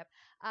my pinky up.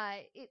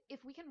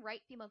 If we can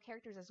write female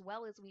characters as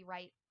well as we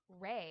write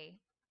Rey,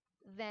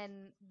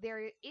 then there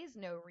is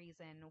no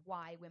reason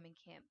why women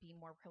can't be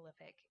more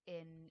prolific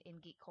in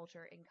geek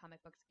culture, in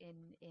comic books,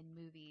 in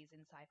movies,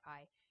 in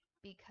sci-fi,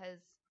 because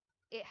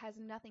it has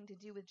nothing to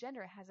do with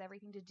gender. It has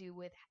everything to do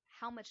with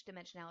how much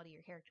dimensionality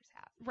your characters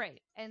have.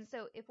 Right. And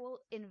so if we'll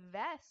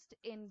invest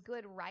in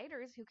good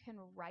writers who can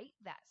write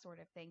that sort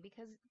of thing,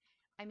 because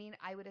I mean,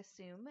 I would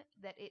assume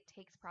that it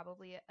takes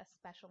probably a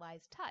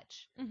specialized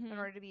touch in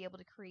order to be able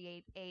to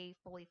create a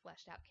fully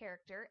fleshed out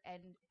character,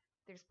 and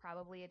there's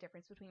probably a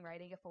difference between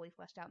writing a fully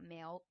fleshed out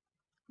male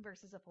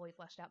versus a fully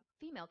fleshed out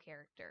female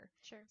character.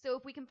 Sure. So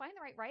if we can find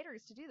the right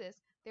writers to do this,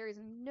 there is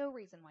no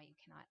reason why you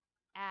cannot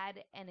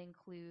add and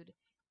include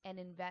and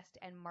invest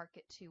and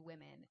market to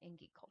women in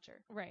geek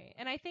culture. Right.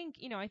 And I think,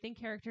 I think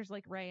characters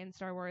like Rey in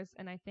Star Wars,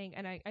 and I think,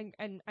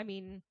 I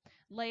mean,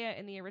 Leia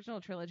in the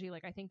original trilogy,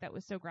 like, I think that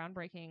was so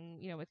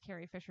groundbreaking, with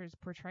Carrie Fisher's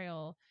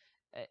portrayal.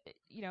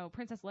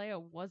 Princess Leia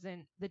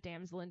wasn't the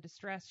damsel in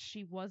distress.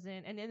 She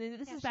wasn't, and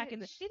this is back in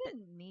the. She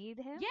didn't need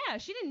him. Yeah,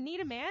 she didn't need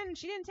a man.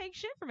 She didn't take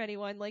shit from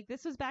anyone. Like,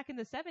 this was back in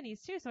the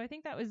 70s too. So I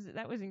think that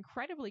was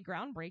incredibly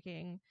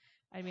groundbreaking.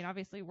 I mean,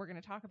 obviously we're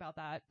going to talk about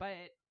that, but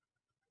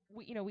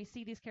we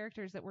see these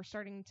characters that we're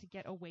starting to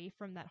get away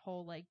from that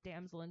whole like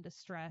damsel in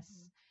distress,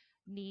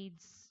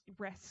 needs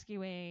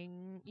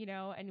rescuing,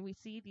 and we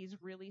see these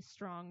really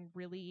strong,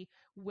 really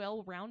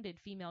well-rounded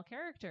female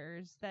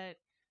characters that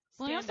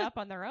stand up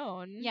on their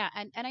own. Yeah,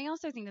 and I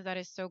also think that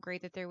is so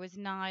great that there was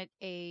not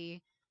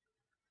a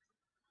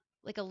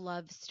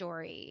love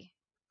story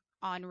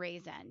on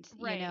Rey's end,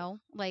 right.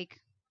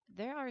 Like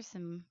there are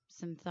some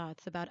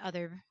thoughts about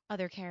other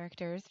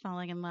characters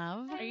falling in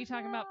love. Are you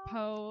talking about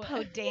Poe?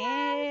 Poe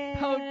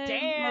Dameron.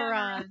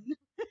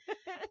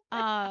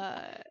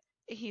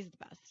 He's the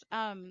best.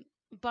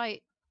 But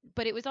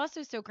it was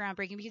also so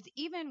groundbreaking because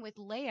even with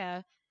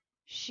Leia,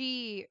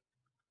 she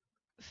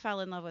fell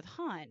in love with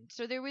Han.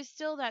 So there was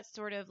still that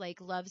sort of like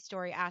love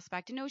story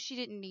aspect. And no, she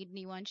didn't need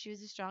anyone. She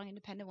was a strong,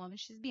 independent woman.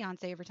 She's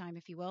Beyonce over time,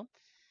 if you will.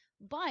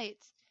 But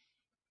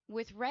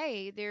with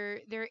Rey,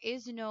 there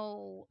is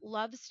no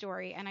love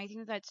story, and I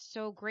think that's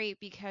so great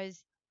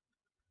because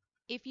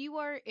if you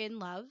are in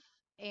love,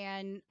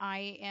 and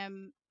I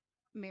am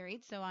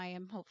married, so I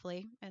am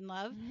hopefully in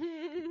love.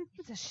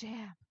 It's a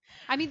sham.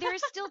 I mean, there are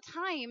still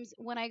times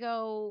when I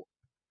go,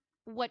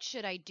 what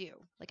should I do?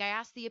 Like I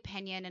ask the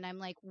opinion, and I'm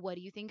like, what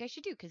do you think I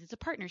should do? Because it's a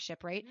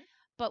partnership, right?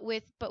 But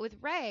with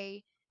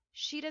Rey,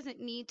 she doesn't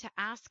need to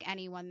ask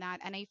anyone that.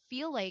 And I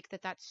feel like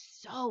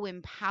that's so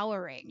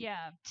empowering.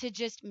 Yeah. To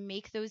just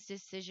make those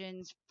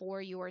decisions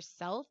for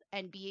yourself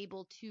and be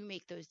able to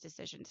make those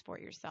decisions for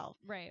yourself.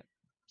 Right.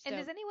 And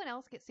does anyone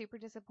else get super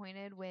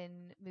disappointed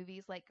when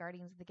movies like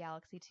Guardians of the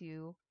Galaxy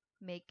 2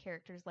 make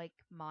characters like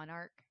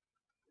Monarch,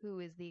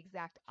 who is the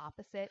exact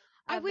opposite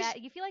of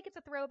that? You feel like it's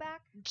a throwback?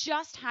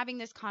 Just having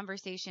this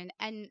conversation.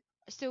 And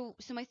so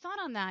my thought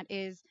on that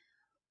is,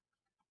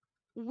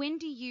 when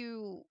do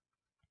you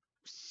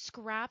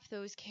scrap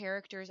those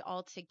characters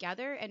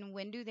altogether, and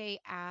when do they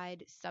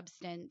add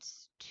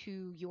substance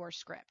to your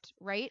script,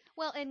 right?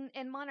 Well,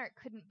 and Monarch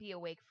couldn't be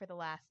awake for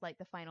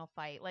the final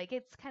fight. Like,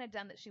 it's kind of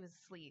dumb that she was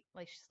asleep,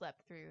 like she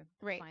slept through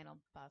the final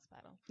boss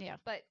battle. Yeah.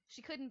 But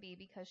she couldn't be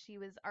because she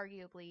was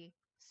arguably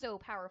so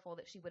powerful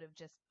that she would have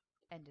just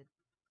ended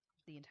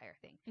the entire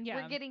thing. Yeah.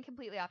 We're getting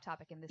completely off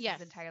topic, and this Yes.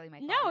 is entirely my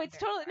fault. No, I'm it's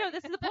very totally sorry. no.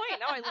 This is the point.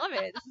 No, I love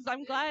it.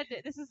 I'm glad.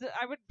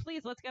 I would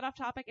please let's get off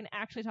topic and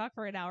actually talk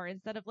for an hour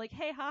instead of like,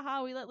 hey,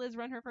 haha, we let Liz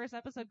run her first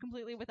episode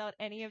completely without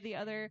any of the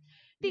other,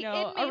 The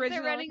inmates inmates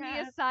original are running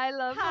cast. the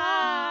asylum.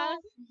 Ha!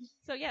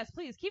 So yes,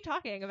 please keep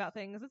talking about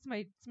things. It's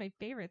my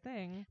favorite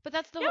thing. But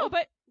that's the No, whole.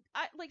 but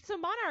so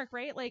Monarch,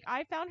 right? Like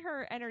I found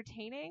her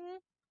entertaining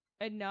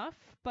enough,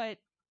 but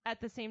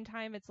at the same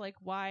time, it's like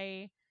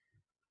why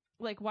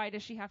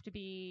does she have to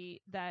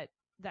be that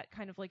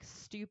kind of like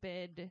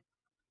stupid,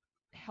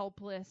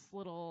 helpless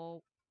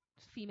little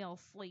female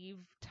slave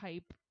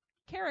type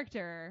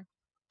character?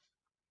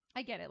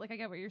 I get it. Like I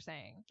get what you're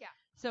saying. Yeah.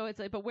 So it's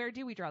like, but where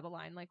do we draw the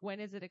line? Like when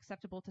is it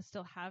acceptable to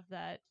still have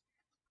that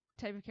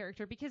type of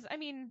character? Because I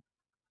mean,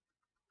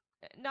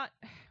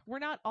 we're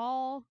not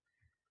all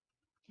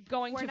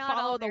going We're to not all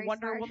follow the very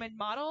Wonder smart. Woman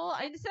model.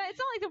 And it's not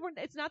like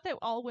it's not that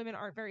all women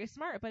aren't very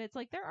smart, but it's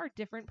like there are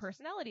different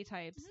personality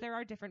types. Mhm. There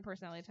are different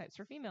personality types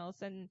for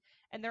females, and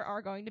there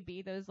are going to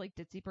be those like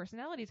ditzy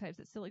personality types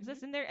that still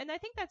exist in there. And I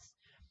think that's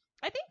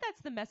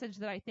the message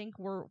that I think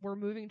we're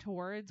moving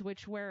towards.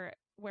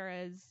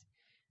 Whereas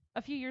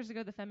a few years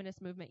ago, the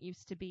feminist movement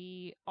used to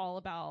be all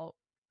about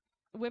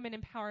women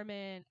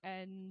empowerment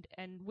and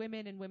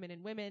women and women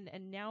and women,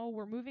 and now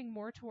we're moving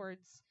more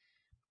towards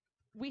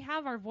we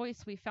have our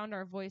voice, we found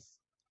our voice.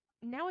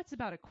 Now it's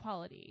about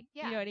equality.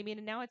 Yeah. You know what I mean?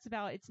 And now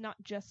it's not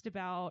just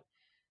about,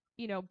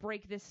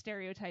 break this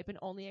stereotype and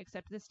only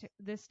accept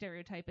this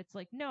stereotype. It's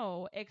like,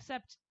 no,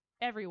 accept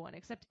everyone,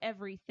 accept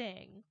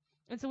everything.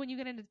 And so when you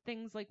get into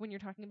things like when you're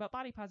talking about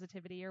body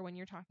positivity or when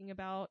you're talking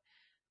about,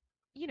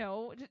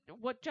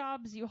 what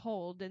jobs you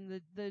hold and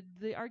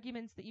the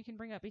arguments that you can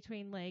bring up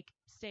between like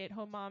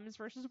stay-at-home moms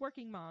versus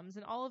working moms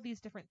and all of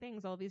these different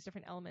things, all of these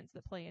different elements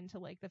that play into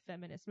like the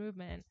feminist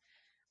movement.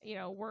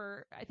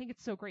 I think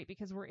it's so great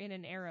because we're in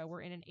an era,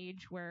 we're in an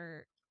age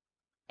where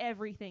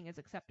everything is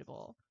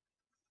acceptable.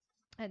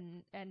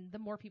 And the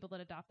more people that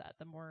adopt that,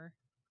 the more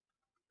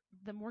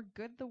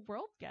good the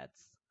world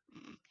gets.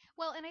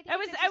 Well, and I think I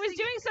was it's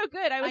doing so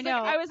good. I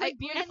was like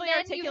beautifully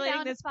and then you articulating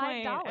found this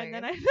point, and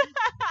then I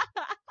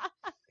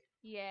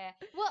Yeah.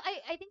 Well,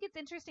 I think it's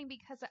interesting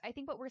because I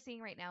think what we're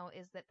seeing right now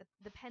is that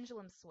the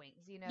pendulum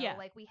swings, Yeah.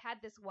 like we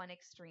had this one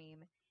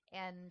extreme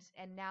and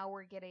now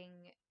we're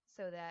getting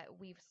so that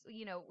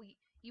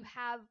you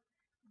have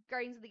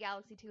Guardians of the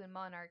Galaxy 2 and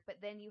Monarch, but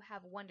then you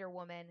have Wonder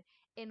Woman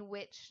in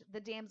which the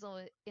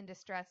damsel in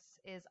distress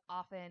is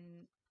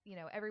often,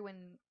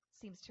 everyone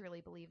seems to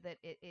really believe that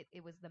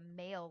it was the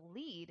male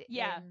lead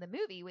Yeah. in the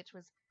movie, which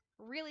was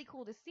really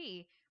cool to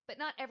see. But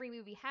not every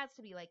movie has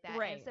to be like that.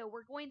 Right. And so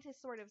we're going to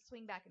sort of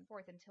swing back and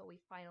forth until we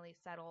finally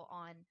settle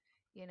on,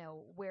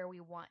 where we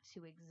want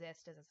to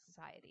exist as a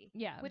society.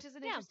 yeah, Which is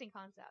an Yeah. interesting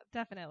concept.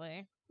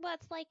 definitely. Well,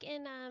 it's like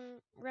in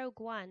Rogue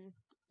One,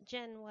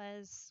 Jen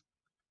was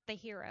the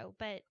hero,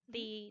 but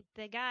the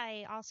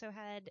guy also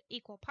had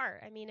equal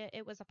part. I mean,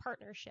 it was a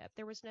partnership.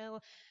 There was no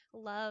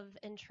love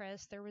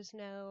interest. There was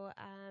no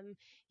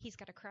he's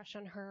got a crush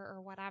on her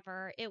or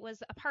whatever. It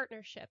was a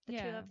partnership, the two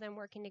Yeah. of them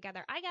working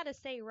together. I gotta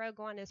say, Rogue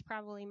One is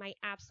probably my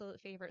absolute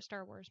favorite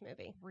Star Wars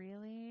movie.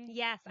 Really?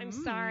 Yes, I'm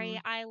sorry,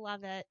 I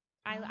love it.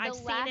 I've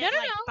seen last- it No, no,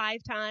 like no.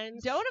 5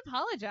 times. Don't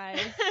apologize.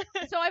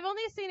 So I've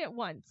only seen it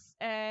once,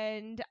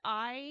 and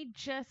I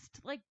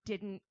just like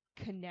didn't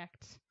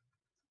connect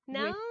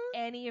No. with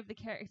any of the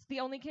characters. The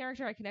only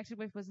character I connected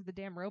with was the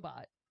damn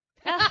robot.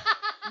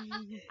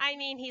 I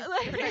mean, he's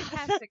Like- pretty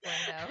Fantastic one,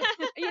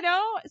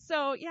 though.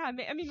 So yeah, I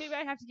mean, maybe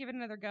I have to give it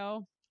another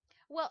go.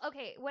 Well,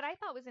 okay. What I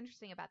thought was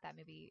interesting about that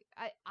movie,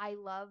 I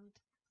loved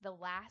the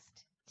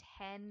last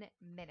 10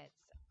 minutes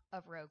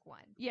of Rogue One.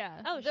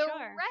 Yeah. Oh, The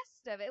sure.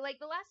 rest of it, like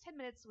the last 10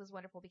 minutes was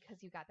wonderful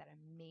because you got that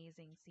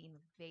amazing scene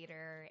with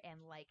Vader and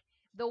like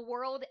the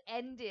world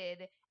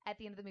ended at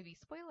the end of the movie.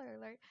 Spoiler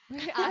alert.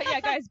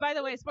 Yeah, guys, by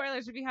the way,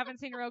 spoilers if you haven't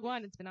seen Rogue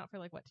One, it's been out for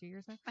like what, 2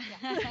 years now?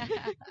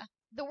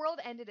 The world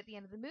ended at the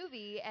end of the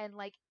movie and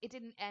like it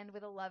didn't end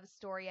with a love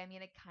story. I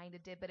mean, it kind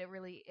of did, but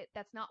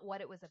that's not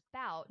what it was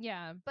about.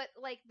 Yeah. But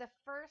like the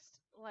first,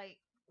 like,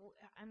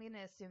 I'm going to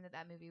assume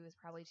that movie was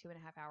probably 2.5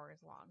 hours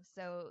long.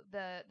 So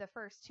the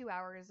first 2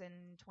 hours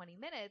and 20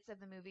 minutes of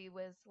the movie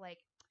was like,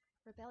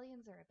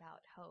 rebellions are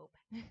about hope.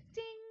 Ding.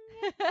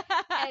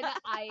 And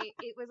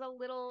it was a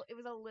little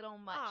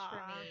much for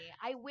Aw.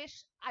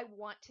 me. I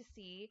want to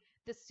see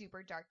the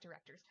super dark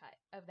director's cut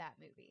of that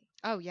movie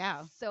Oh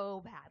yeah.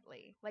 so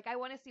badly. Like I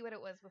want to see what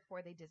it was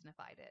before they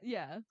Disneyfied it.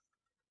 Yeah.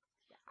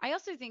 I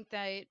also think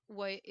that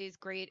what is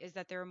great is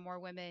that there are more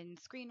women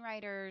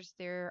screenwriters,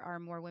 there are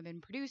more women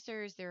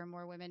producers, there are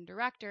more women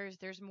directors,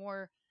 there's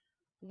more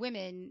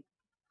women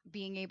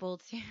being able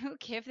to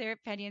give their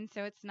opinion,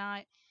 so it's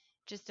not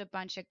just a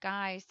bunch of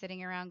guys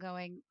sitting around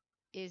going,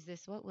 is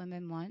this what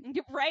women want?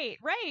 Right.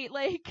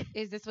 Like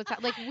Is this what's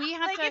like we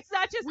have like to it's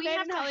not just we men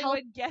have in to help-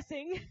 Hollywood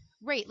guessing.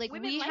 right, like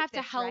Women we like have to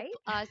this, help right?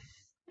 us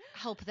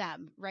help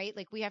them, right?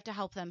 Like we have to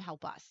help them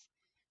help us.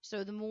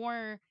 So the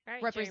more All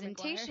right, Jerry Maguire.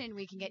 representation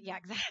we can get, yeah,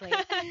 exactly.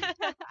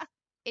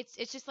 it's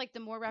just like the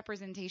more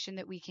representation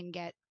that we can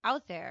get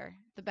out there,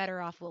 the better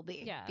off we'll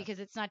be. Yeah. Because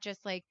it's not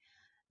just like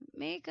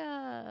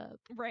makeup,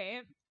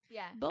 Right.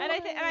 Yeah. boys. And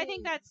I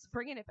think that's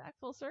bringing it back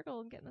full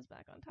circle and getting us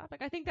back on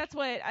topic. I think that's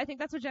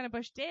what Jenna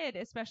Bush did,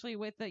 especially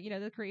with the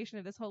the creation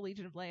of this whole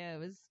Legion of Leia.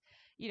 Was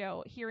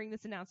hearing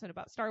this announcement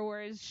about Star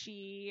Wars,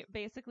 she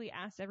basically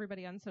asked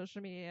everybody on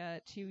social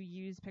media to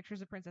use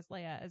pictures of Princess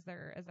Leia as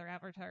their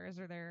avatars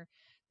or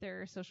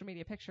their social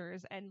media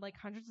pictures, and like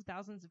hundreds of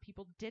thousands of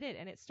people did it,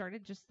 and it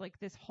started just like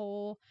this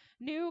whole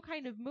new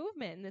kind of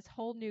movement and this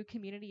whole new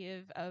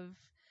community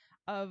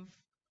of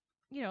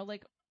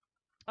like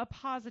a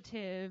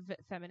positive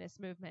feminist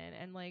movement,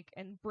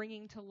 and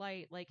bringing to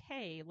light like,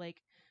 hey,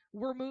 like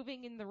we're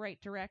moving in the right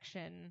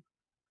direction,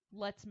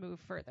 let's move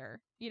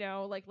further,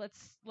 like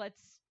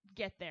let's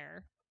get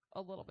there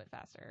a little bit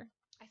faster.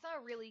 I saw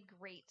a really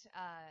great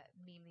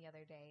meme the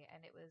other day,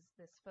 and it was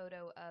this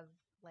photo of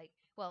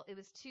it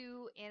was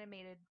two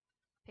animated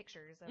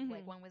pictures of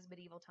Mhm. one was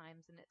medieval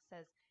times, and it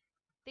says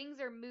things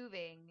are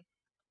moving,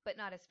 but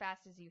not as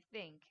fast as you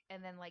think.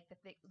 And then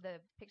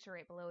the picture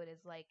right below it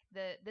is like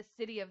the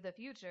city of the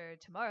future,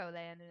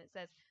 Tomorrowland, and it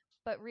says,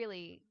 but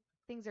really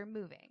things are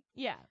moving.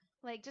 Yeah.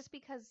 Like just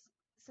because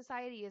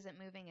society isn't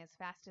moving as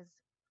fast as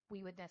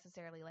we would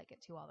necessarily like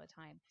it to all the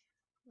time,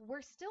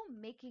 we're still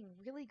making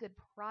really good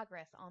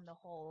progress on the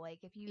whole.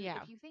 Like if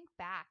you think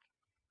back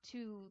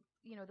to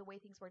the way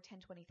things were 10,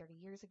 20, 30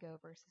 years ago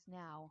versus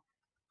now,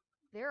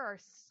 there are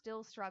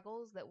still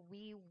struggles that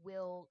we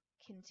will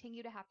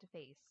continue to have to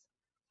face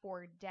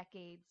for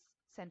decades,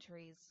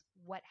 centuries,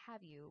 what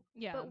have you.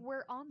 Yeah. But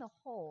we're on the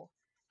whole,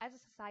 as a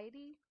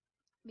society,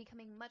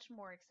 becoming much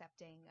more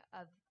accepting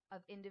of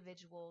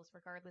individuals,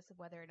 regardless of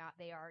whether or not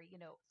they are,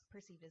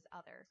 perceived as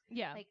other.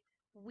 Yeah. Like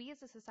we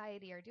as a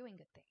society are doing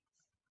good things.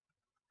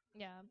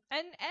 Yeah.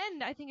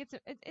 And I think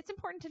it's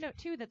important to note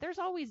too that there's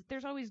always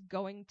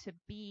going to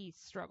be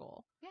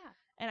struggle. Yeah.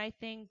 And I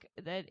think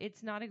that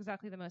it's not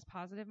exactly the most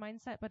positive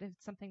mindset, but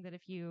it's something that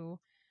if you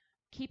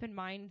keep in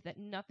mind that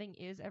nothing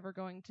is ever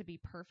going to be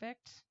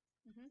perfect,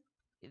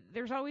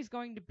 there's always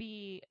going to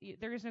be,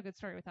 there is no good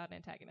story without an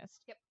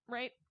antagonist. Yep.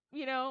 Right?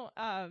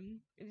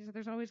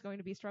 There's always going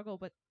to be struggle,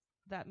 but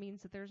that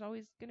means that there's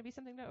always going to be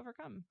something to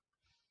overcome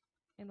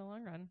in the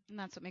long run. And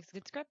that's what makes a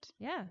good script.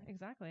 Yeah,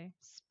 exactly.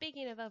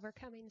 Speaking of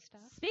overcoming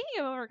stuff.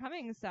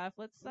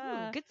 Let's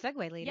Ooh, good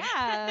segue, lady.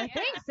 Yeah,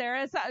 thanks,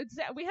 Sarah. So,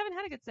 we haven't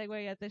had a good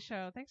segue yet this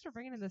show. Thanks for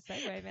bringing in the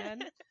segue,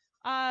 man.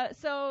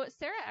 So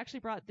Sarah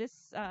actually brought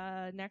this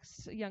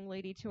next young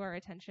lady to our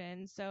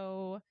attention.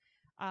 So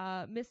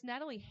Miss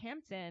Natalie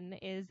Hampton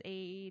is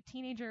a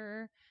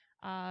teenager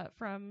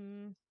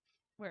from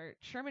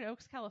Sherman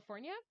Oaks,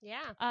 California.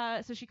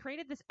 Yeah. So she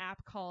created this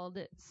app called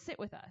Sit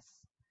With Us.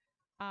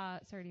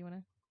 Sarah, do you want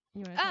to?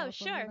 Oh,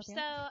 sure. So,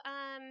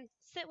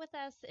 Sit With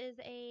Us is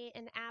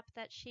an app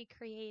that she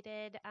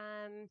created,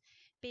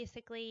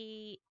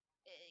 basically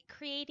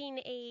creating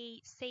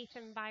a safe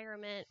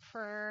environment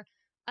for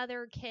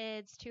other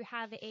kids to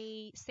have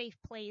a safe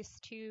place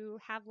to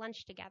have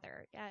lunch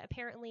together.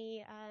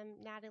 Apparently,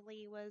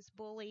 Natalie was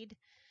bullied,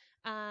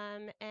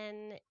 and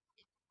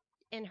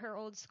in her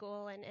old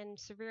school and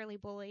severely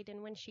bullied.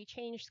 And when she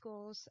changed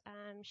schools,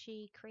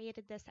 she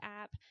created this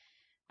app.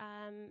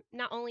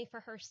 Not only for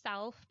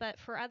herself, but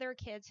for other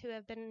kids who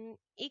have been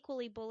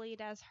equally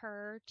bullied as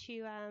her,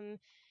 to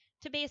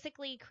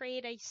basically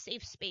create a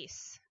safe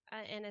space,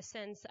 in a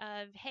sense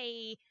of,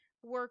 hey,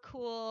 we're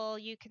cool,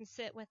 you can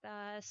sit with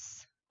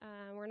us,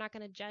 we're not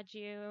going to judge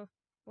you,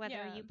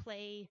 whether you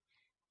play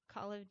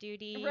Call of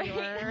Duty or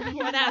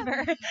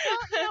whatever.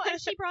 Well,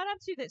 and she brought up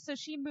too that so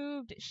she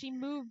moved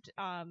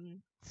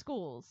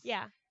schools.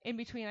 Yeah. In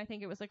between, I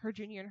think it was like her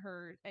junior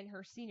and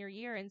her senior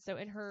year, and so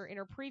in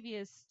her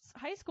previous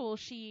high school,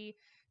 she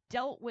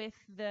dealt with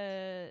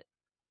the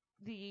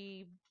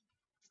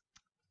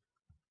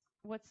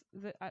what's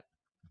the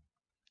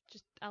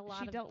just a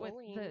lot she of dealt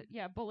bullying. with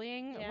the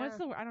bullying. Yeah. What's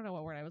the I don't know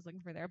what word I was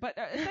looking for there, but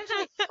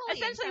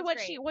essentially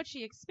what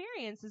she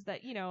experienced is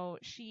that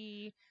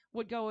she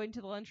would go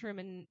into the lunchroom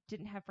and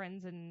didn't have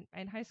friends in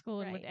high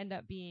school, and would end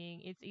up being,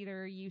 it's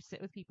either you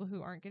sit with people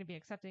who aren't going to be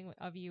accepting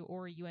of you,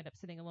 or you end up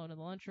sitting alone in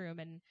the lunchroom.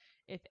 And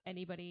if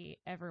anybody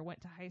ever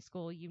went to high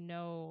school,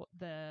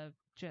 the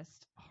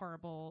just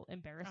horrible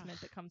embarrassment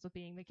that comes with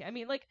being the kid. I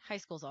mean, like, high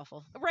school's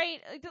awful,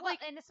 right?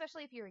 And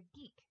especially if you're a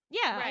geek.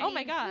 Yeah. Right? Oh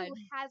my God. Who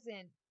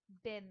hasn't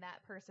been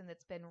that person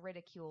that's been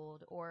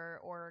ridiculed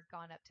or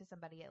gone up to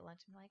somebody at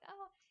lunch and like,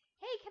 oh,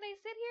 hey, can I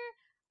sit here?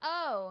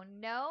 Oh,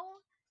 no.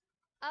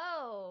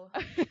 Oh.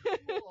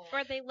 Cool.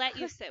 Or they let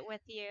you sit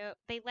with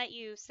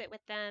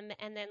them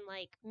and then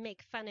like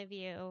make fun of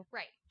you.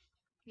 Right.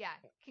 Yeah.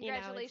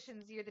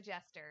 Congratulations, you're the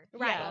jester.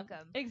 Right. You're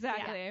welcome.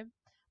 Exactly. Yeah.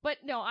 But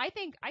no, I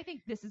think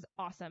this is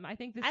awesome. I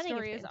think this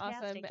story is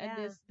awesome. Yeah.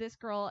 And this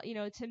girl,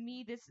 to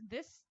me,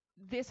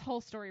 this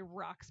whole story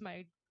rocks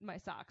my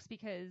socks,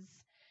 because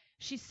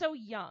she's so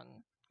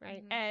young.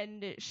 Right.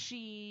 And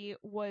she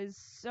was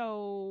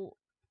so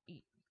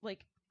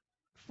like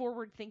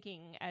forward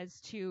thinking as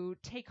to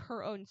take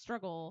her own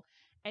struggle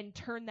and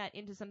turn that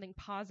into something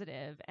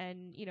positive.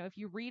 And, you know, if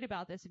you read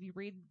about this, if you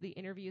read the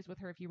interviews with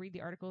her, if you read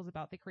the articles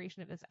about the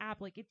creation of this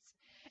app, like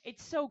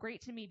it's so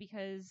great to me,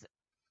 because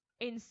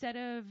instead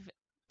of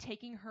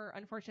taking her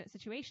unfortunate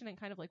situation and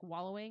kind of like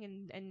wallowing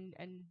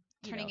and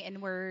Turning know,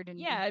 inward and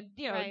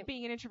Right.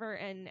 being an introvert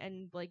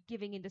and like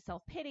giving into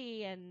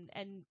self-pity and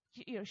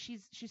you know,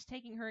 she's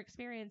taking her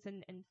experience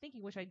and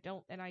thinking, which I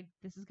don't, and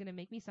this is going to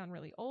make me sound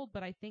really old,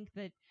 but I think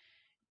that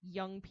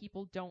young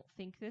people don't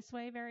think this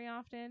way very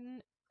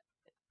often.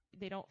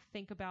 They don't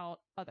think about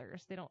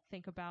others. They don't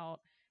think about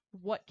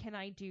what can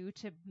I do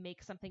to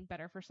make something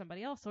better for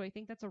somebody else. So I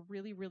think that's a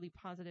really, really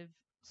positive,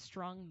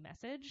 strong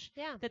message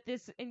Yeah. that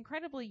this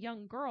incredibly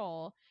young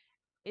girl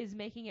is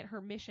making it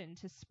her mission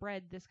to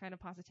spread this kind of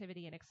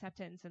positivity and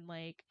acceptance. And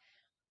like,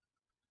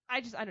 I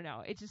don't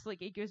know. It just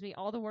like, it gives me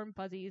all the warm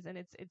fuzzies, and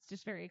it's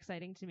just very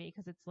exciting to me,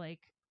 because it's like,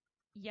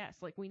 yes,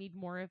 like we need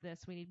more of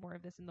this. We need more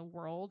of this in the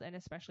world, and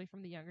especially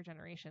from the younger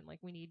generation. Like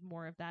we need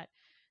more of that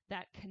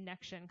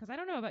connection. Because I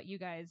don't know about you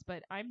guys,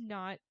 but I'm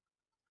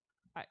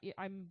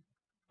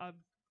a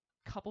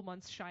couple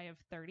months shy of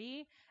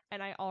 30,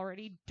 and I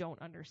already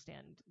don't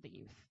understand the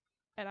youth.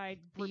 And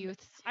the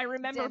youths. I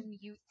remember, Dem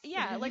youths.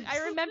 yeah, like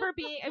I remember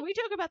being, and we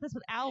joke about this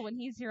with Al when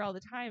he's here all the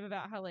time,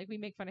 about how like we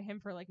make fun of him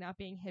for like not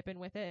being hip and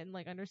with it and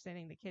like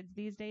understanding the kids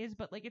these days.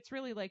 But like it's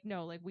really like,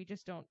 no, like we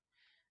just don't.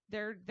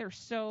 They're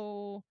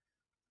so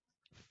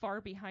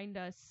far behind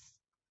us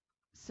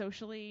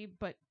socially,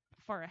 but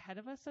far ahead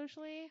of us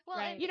socially. Well,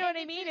 Right. and- You know what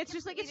and I mean? It's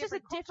just like, completely it's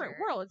just a different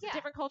culture. world. It's Yeah. a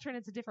different culture, and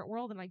it's a different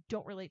world, and I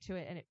don't relate to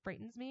it, and it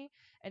frightens me,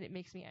 and it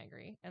makes me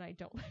angry, and I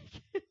don't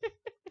like it.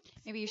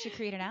 Maybe you should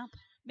create an app.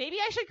 Maybe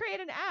I should create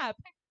an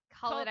app.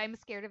 Call called- it I'm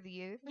Scared of the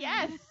Youth.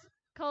 Yes.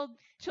 Called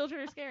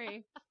Children Are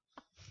Scary.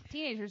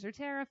 Teenagers are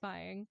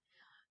terrifying.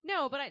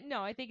 No, but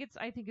I think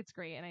it's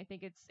great, and I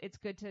think it's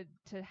good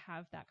to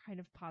have that kind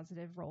of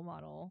positive role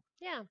model.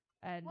 Yeah.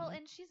 And Well,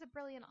 and she's a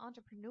brilliant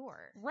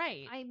entrepreneur.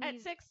 right. I mean,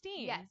 at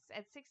 16. Yes,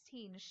 at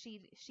 16,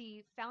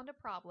 she found a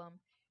problem.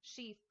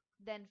 She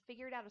then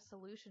figured out a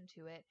solution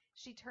to it.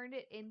 She turned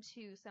it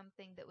into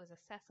something that was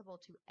accessible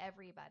to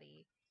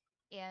everybody,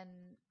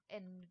 and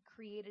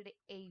created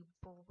a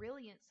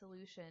brilliant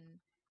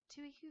solution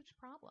to a huge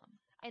problem,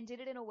 and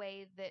did it in a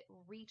way that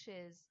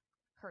reaches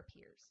her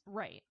peers.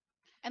 Right.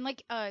 And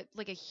like a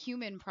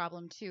human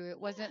problem too. It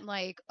wasn't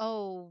like,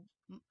 oh,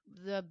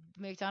 the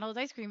McDonald's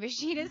ice cream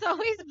machine is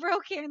always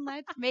broken.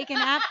 Let's make an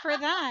app for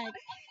that,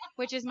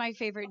 which is my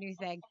favorite new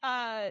thing.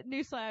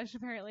 Newsflash,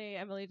 apparently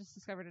Emily just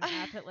discovered an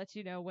app that lets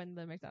you know when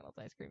the McDonald's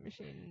ice cream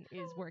machine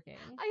is working.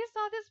 I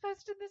saw this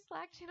post in the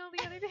Slack channel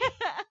the other day.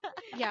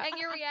 Yeah. And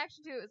your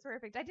reaction to it was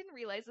perfect. I didn't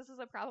realize this was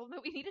a problem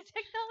that we needed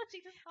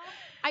technology to solve.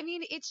 I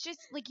mean, it's just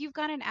like you've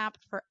got an app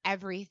for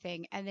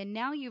everything, and then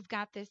now you've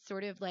got this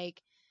sort of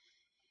like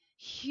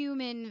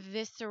human,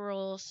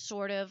 visceral,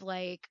 sort of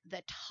like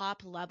the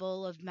top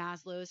level of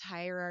Maslow's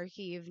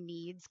hierarchy of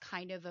needs,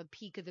 kind of a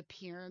peak of the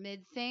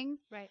pyramid thing.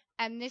 Right.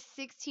 And this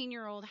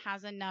 16-year-old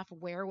has enough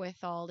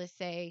wherewithal to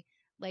say,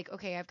 like,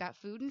 okay, I've got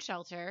food and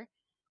shelter.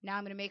 Now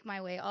I'm going to make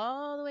my way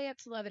all the way up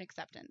to love and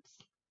acceptance.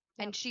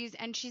 And she's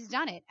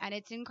done it, and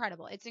it's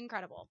incredible. It's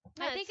incredible.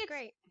 No, I think it's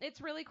great.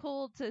 It's really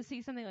cool to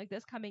see something like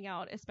this coming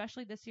out,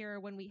 especially this year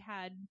when we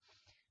had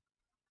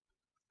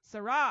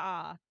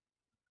Sarah.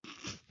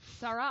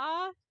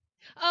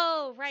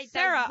 Oh, right.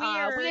 Sarah.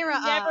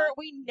 That weird.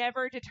 We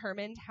never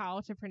determined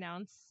how to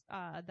pronounce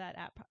that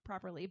app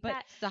properly, but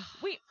That-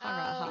 we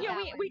Oh, yeah,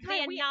 that we the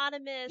kind of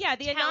anonymous.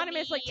 the tell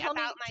anonymous like me tell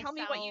me about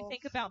what you myself.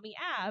 think about me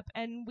app,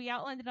 and we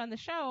outlined it on the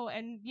show,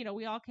 and you know,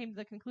 we all came to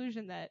the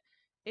conclusion that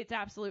it's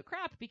absolute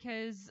crap,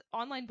 because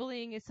online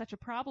bullying is such a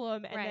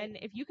problem, and Right. then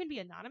if you can be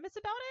anonymous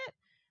about it,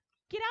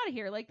 get out of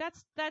here. Like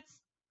that's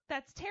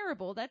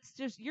terrible. That's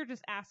just, you're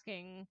just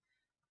asking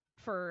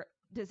for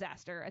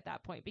disaster at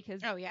that point,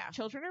 because Oh, yeah.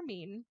 children are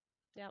mean.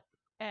 Yep.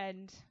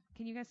 And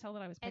can you guys tell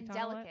that I was picked And on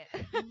a lot?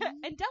 delicate.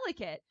 And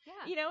delicate.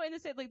 Yeah. You know, in the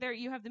sense, like, there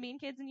you have the mean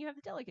kids and you have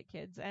the delicate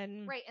kids,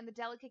 and Right, and the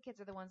delicate kids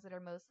are the ones that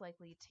are most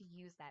likely to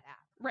use that app.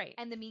 right.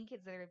 And the mean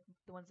kids are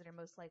the ones that are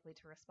most likely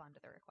to respond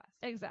to the request.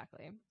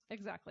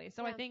 Exactly.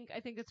 So I Yeah.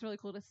 think it's really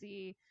cool to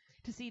see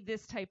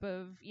this type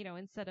of, you know,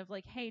 instead of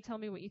like, hey, tell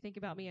me what you think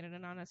about me in an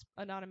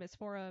anonymous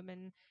forum,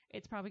 and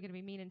it's probably going to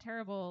be mean and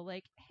terrible.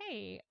 Like,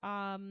 hey,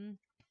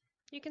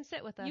 You can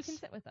sit with us. you can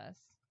sit with us.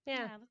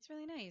 Yeah. That's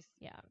really nice.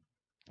 Yeah.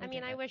 I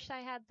mean, I wish I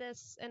had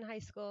this in high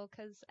school,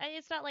 because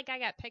it's not like I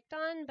got picked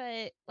on,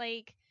 but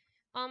like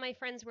all my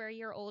friends were a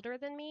year older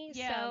than me,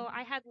 Yeah. so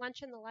I had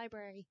lunch in the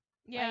library.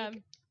 Yeah.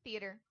 like-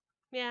 Theater.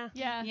 Yeah.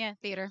 Yeah. Yeah,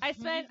 theater. I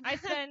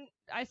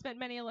spent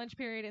many a lunch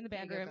period in the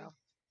band room.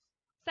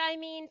 So I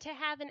mean, to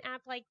have an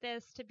app like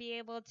this, to be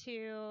able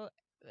to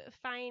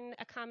find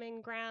a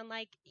common ground,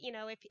 like, you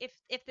know,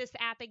 if this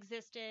app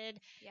existed,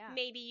 Yeah.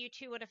 maybe you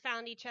two would have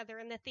found each other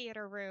in the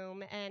theater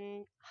room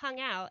and hung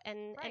out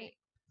and Right.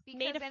 Because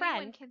made a anyone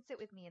friend. can sit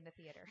with me in the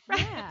theater.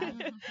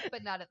 Yeah.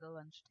 But not at the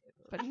lunch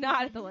table. But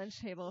not at the lunch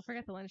table.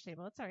 Forget the lunch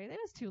table. It's alright. It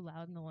was too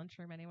loud in the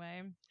lunchroom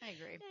anyway. I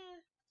agree.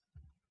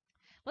 Yeah.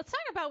 Let's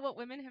talk about what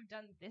women have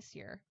done this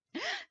year.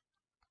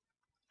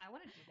 I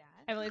want to do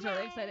that. Emily's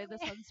really excited. This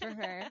one's for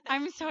her.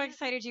 I'm so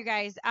excited, you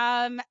guys.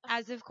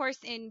 As of course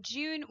in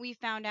June we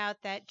found out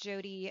that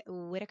Jodie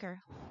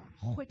Whittaker.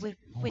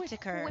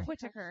 Whittaker.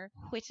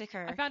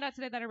 I found out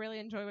today that I really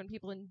enjoy when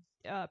people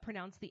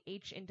pronounce the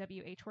H in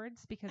WH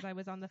words because I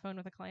was on the phone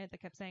with a client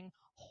that kept saying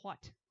what.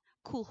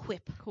 Cool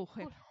whip. Cool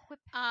whip.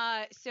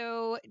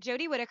 So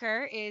Jodie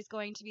Whittaker is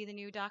going to be the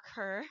new Doc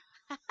Her.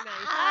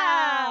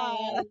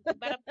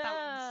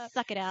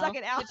 Suck it out. Suck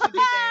it out.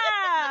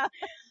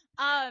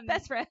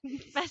 Best friends.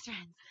 Best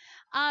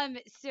friends.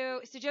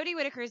 So Jodie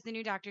Whittaker is the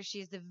new doctor.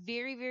 She's the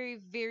very, very,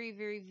 very,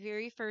 very,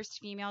 very first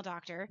female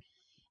doctor.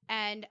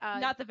 And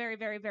not the very,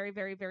 very, very,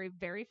 very, very,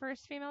 very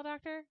first female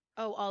doctor.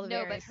 Oh, all the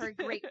no, berries. but her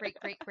great, great,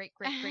 great, great,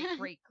 great, great,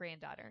 great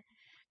granddaughter.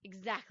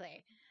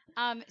 Exactly.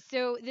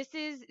 So this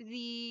is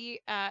the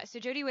so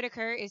Jodie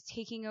Whittaker is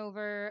taking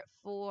over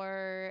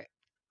for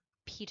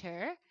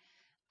Peter.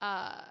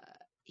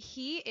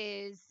 He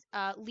is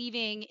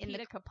leaving in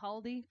Peter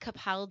Capaldi.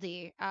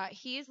 Capaldi.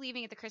 He is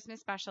leaving at the Christmas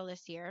special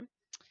this year.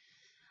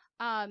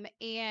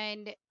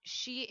 And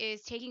she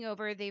is taking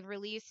over. They've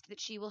released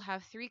that she will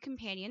have 3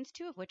 companions,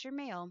 2 of which are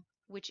male,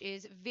 which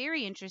is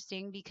very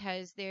interesting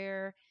because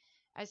they're,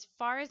 as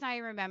far as I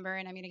remember,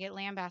 and I'm going to get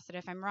lambasted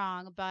if I'm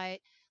wrong, but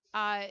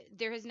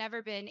there has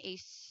never been a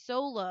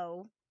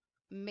solo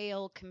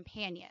male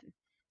companion.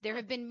 There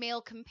have been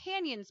male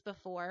companions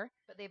before,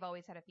 but they've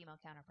always had a female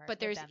counterpart. but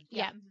there's them.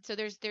 so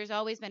there's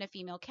always been a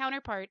female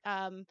counterpart,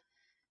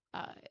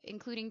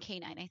 including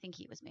K9. I think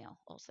he was male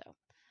also.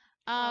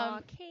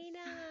 K9.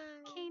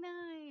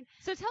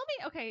 So tell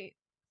me, okay,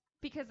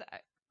 because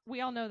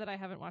we all know that I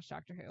haven't watched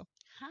Doctor Who.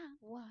 Huh?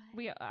 What?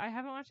 I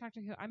haven't watched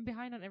Doctor Who. I'm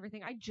behind on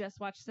everything. I just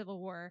watched Civil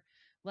War.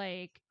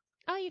 Like,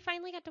 Oh, you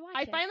finally got to watch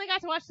I it. finally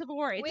got to watch Civil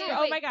War. It's Wait,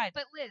 oh wait, my god.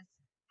 But Liz,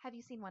 have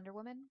you seen Wonder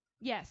Woman?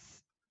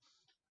 Yes.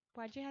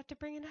 Why'd you have to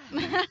bring it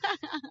up?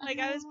 Like,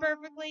 I was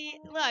perfectly...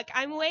 Look,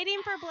 I'm waiting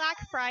for Black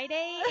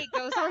Friday. It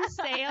goes on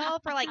sale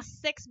for like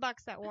 $6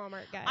 at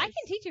Walmart, guys. I can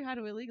teach you how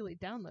to illegally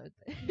download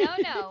things.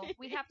 No,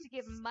 we have to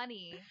give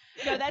money.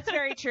 No, that's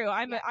very true.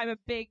 I'm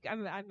very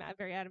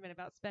adamant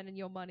about spending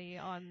your money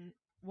on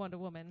Wonder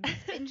Woman.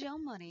 Spend your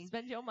money.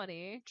 Spend your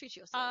money. Treat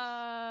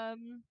yourself.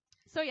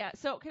 So yeah.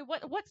 So okay.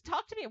 What's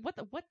talk to me?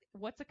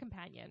 What's a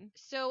companion?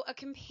 So a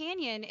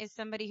companion is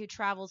somebody who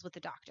travels with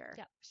the doctor.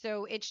 Yep.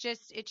 So it's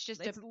just It's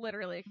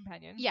literally a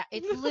companion. yeah,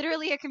 it's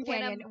literally a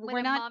companion.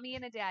 When a mommy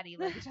and a daddy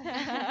love each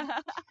other.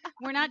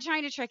 We're not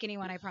trying to trick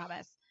anyone, I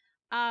promise.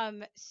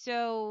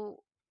 So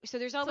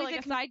there's So always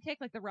like a sidekick,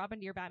 like the Robin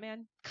to your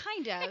Batman.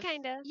 kind of.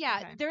 Kind of. Yeah,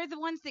 Okay. they're the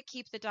ones that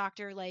keep the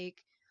doctor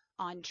like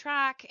on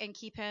track and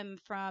keep him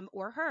from,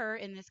 or her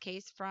in this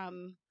case,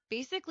 from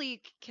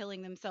basically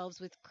killing themselves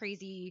with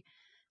crazy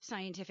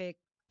scientific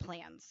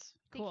plans.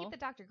 They Cool. keep the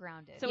doctor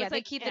grounded. So yeah, it's they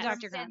like- keep yes. the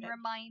doctor and grounded.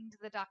 remind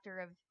the doctor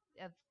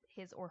of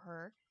his or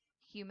her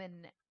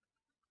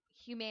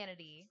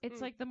humanity.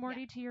 It's like the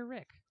Morty to your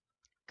Rick.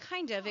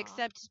 Kind of, Aw.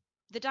 except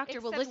the doctor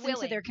will Except listen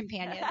to their willing.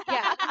 companion.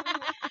 Yeah.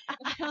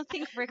 I don't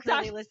think Rick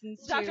really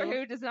listens to Doctor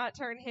Who does not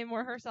turn him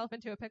or herself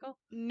into a pickle.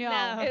 No.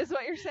 No. Is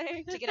what you're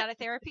saying? To get out of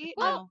therapy?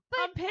 Well, No. but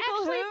On Pickle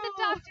actually, Who? the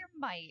doctor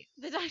might.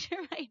 The doctor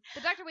might.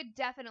 The doctor would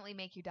definitely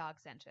make you dog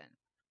sentient.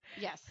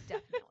 Yes.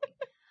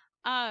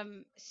 Definitely.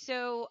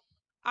 So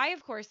I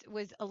of course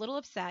was a little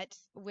upset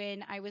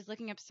when I was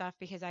looking up stuff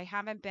because I've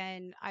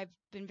been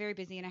very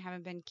busy and I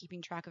haven't been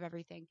keeping track of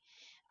everything.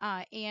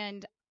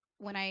 And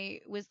when I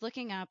was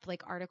looking up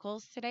like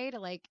articles today to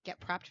like get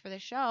prepped for the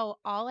show,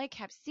 all I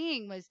kept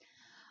seeing was,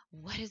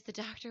 what is the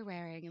doctor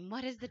wearing? And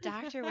what is the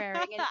doctor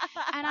wearing?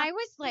 And I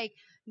was like,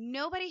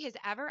 nobody has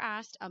ever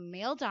asked a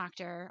male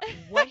doctor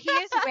what he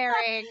is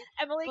wearing.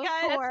 Emily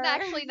Before-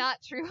 That's actually not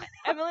true.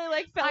 Emily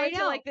like fell I into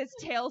know. like this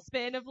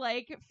tailspin of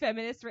like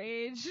feminist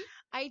rage.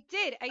 I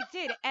did.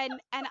 And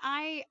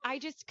I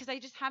just, cause I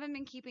just haven't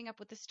been keeping up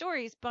with the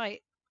stories, but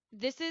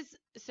this is,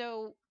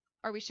 so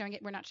are we showing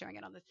it? We're not showing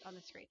it on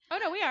the screen, Oh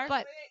no, we are.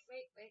 but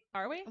Wait.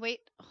 Are we? wait,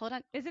 hold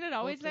on. Isn't it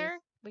always please. there?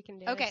 We can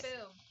do Okay. this.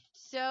 Boom.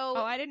 So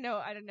Oh, I didn't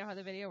know how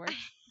the video works.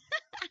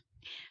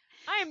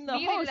 I'm the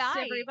Neither host, did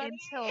I everybody.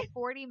 until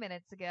 40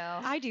 minutes ago.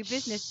 I do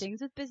business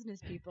things with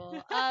business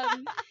people.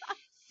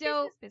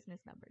 So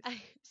business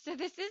numbers. so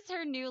this is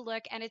her new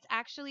look, and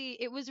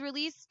it was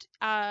released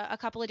a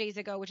couple of days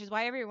ago, which is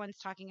why everyone's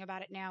talking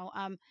about it now.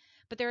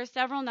 But there are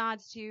several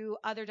nods to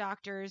other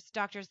doctors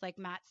like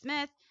Matt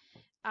Smith,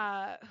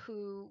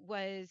 who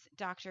was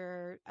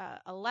Dr.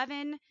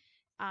 11,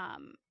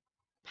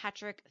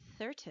 Patrick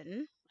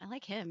Thurton, I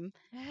like him,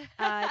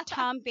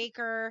 Tom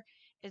Baker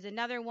is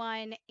another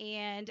one,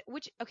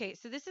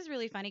 so this is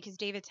really funny because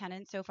David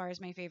Tennant so far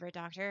is my favorite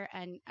doctor,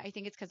 and I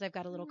think it's because I've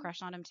got a little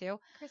crush on him too.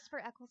 Christopher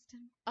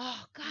Eccleston.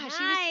 Oh gosh,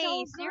 Nice. he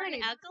was so You're an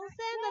good.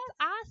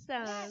 Eccleston?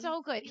 That's awesome.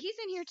 So good. He's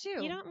in here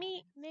too. You don't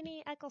meet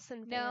many Eccleston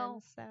fans,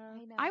 No. so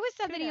I know. I was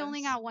sad that he only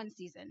Kudos. got one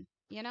season,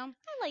 you know?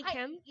 I like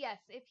him. Yes,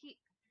 if he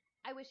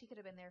I wish he could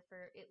have been there for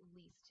at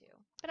least 2.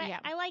 But Yeah.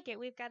 I like it.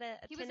 We've got a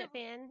He was Tennant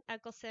fan,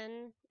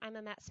 Eccleston. I'm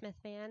a Matt Smith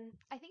fan.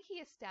 I think he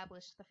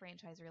established the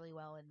franchise really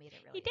well and made it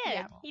really He did.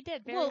 Yeah. He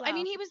did very Well, well. I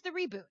mean, he was the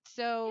reboot,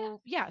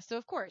 so yeah, so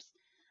of course.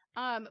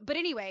 But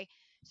anyway,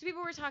 so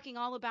people were talking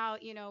all about,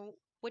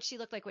 what she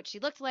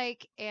looked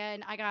like,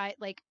 and I got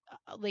like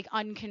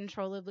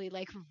uncontrollably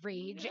like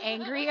rage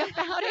angry about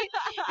it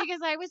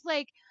because I was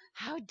like,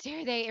 how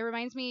dare they? It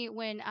reminds me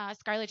when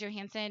Scarlett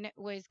Johansson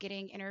was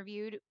getting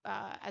interviewed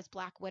as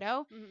Black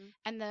Widow, Mhm.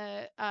 and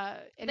the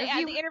The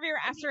interviewer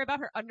asked her about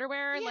her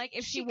underwear and Yeah, like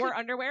if she she wore could-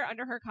 underwear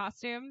under her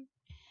costume.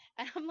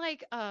 and I'm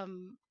like,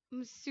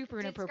 super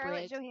Did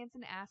inappropriate. Scarlett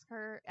Johansson ask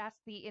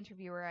the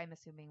interviewer? I'm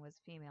assuming was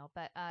female,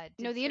 but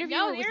No, the Scar- interviewer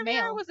No, the was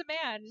interviewer male. was a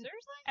man.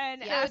 Seriously?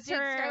 And So asked did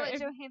her Scarlett if-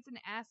 Johansson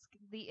ask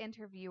the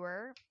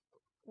interviewer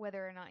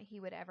whether or not he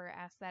would ever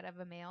ask that of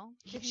a male?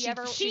 Did he She-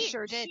 ever? she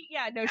sure did.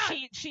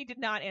 She did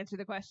not answer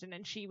the question,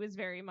 and she was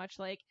very much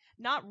like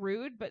not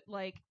rude, but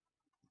like,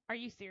 are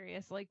you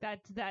serious? Like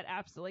that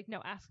absolutely like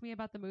no. Ask me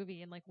about the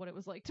movie and like what it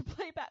was like to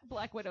play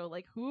Black Widow.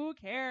 Like who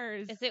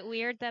cares Is it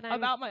weird that I'm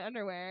about my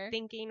underwear?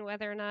 thinking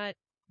whether or not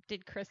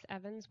did Chris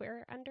Evans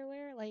wear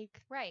underwear?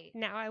 Like Right.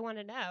 now I want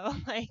to know.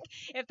 Like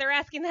if they're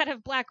asking that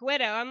of Black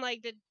Widow, I'm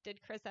like,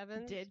 did Chris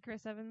Evans Did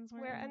Chris Evans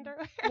wear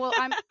underwear? Well,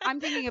 I'm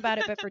thinking about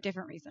it, but for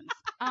different reasons.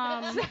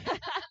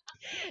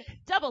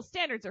 Double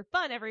standards are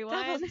fun,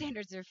 everyone. Double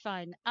standards are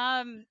fun.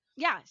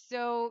 Yeah.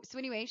 So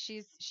anyway,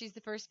 she's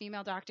the first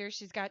female doctor.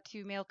 She's got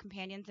 2 male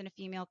companions and a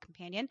female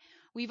companion.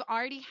 We've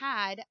already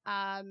had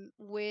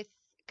with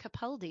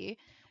Capaldi.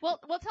 Well,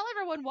 tell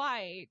everyone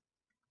why.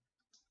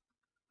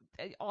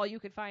 All you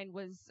could find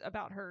was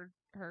about her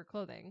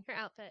clothing, Her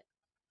outfit.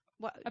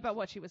 What about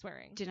what she was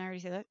wearing. didn't I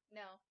already say that?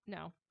 No.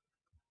 No,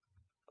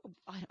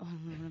 I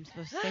don't know what I'm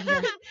supposed to say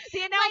here. the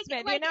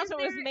announcement. like, the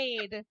announcement is was there-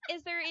 made.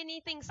 Is there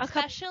anything A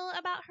couple- special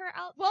about her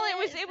outfit? Well,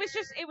 Is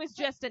it was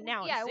just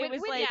announced. Yeah. it When,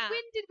 was when, like did,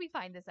 when did we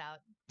find this out?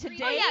 today.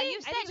 Oh, yeah, you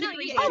I said think no, no,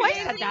 you you did. Oh, I You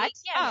said that.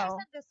 Yeah, Oh. you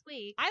said this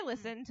week. I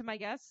listened to my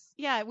guess.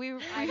 Yeah,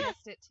 I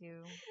missed it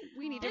too.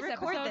 we need to This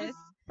record episode this. is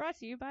brought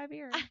to you by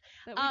beer. That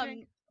we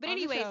drink But on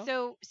the anyway,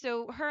 show.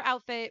 so her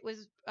outfit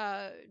was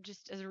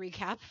just as a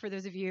recap for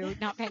those of you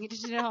not paying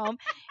attention at home,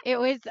 it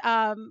was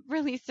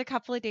released a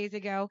couple of days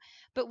ago.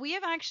 But we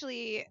have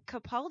actually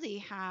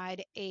Capaldi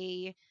had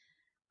a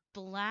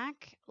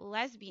black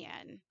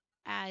lesbian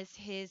as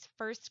his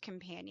first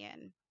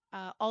companion.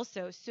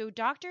 Also, so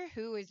Doctor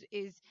Who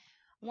is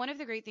one of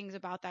the great things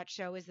about that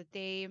show is that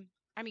the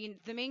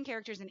main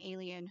character is an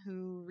alien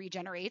who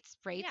regenerates,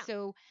 right? Yeah.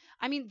 So,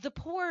 the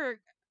poor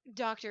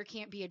doctor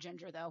can't be a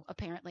ginger though,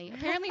 apparently.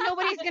 Apparently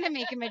nobody's going to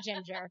make him a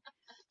ginger.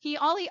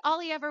 All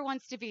he ever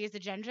wants to be is a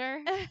ginger,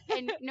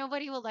 and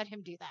nobody will let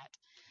him do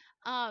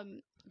that.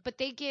 But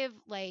they give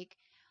like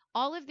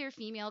all of their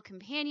female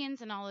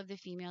companions and all of the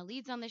female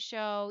leads on the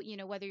show,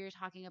 whether you're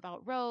talking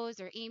about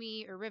Rose or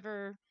Amy or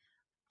River,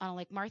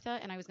 like Martha,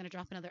 and I was going to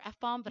drop another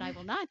F-bomb, but I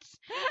will not.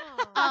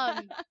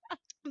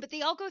 But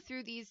they all go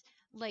through these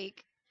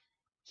like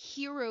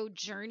hero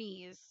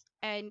journeys,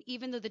 and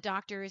even though the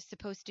doctor is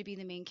supposed to be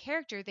the main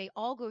character, they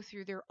all go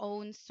through their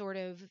own sort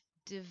of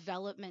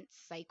development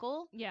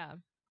cycle. yeah,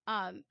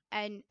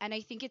 And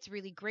I think it's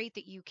really great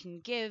that you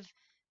can give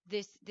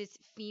this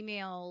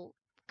female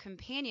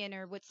companion,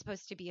 or what's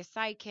supposed to be a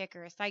sidekick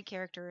or a side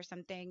character or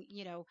something,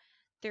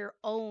 their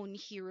own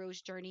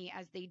hero's journey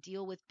as they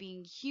deal with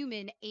being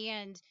human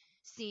and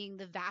seeing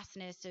the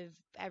vastness of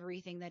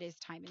everything that is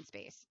time and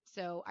space.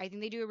 So I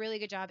think they do a really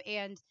good job,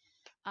 and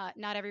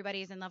not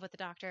everybody is in love with the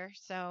doctor,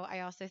 so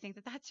I also think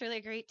that that's really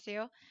great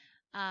too.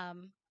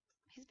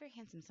 He's very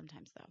handsome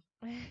sometimes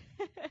though.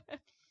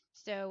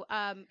 So,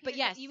 but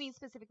yes, You mean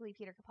specifically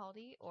Peter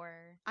Capaldi, or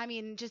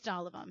just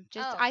all of them.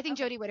 Oh, I think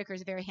okay. Jodie Whittaker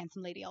is a very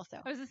handsome lady also.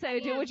 I was gonna say,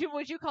 Yeah.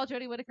 would you call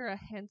Jodie Whittaker a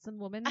handsome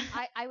woman?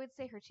 I would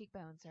say her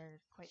cheekbones are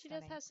quite. She does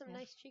stunning. have some Yeah.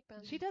 nice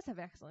cheekbones. She does have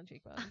excellent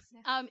cheekbones.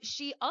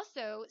 She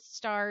also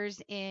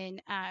stars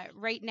in,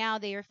 right now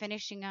they are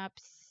finishing up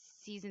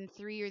season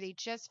 3, or they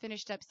just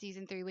finished up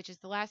season 3, which is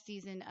the last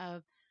season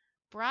of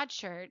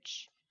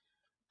Broadchurch.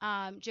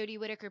 Jodie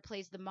Whittaker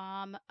plays the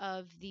mom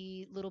of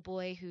the little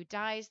boy who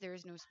dies. There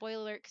is no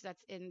spoiler alert because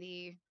that's in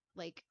the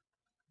like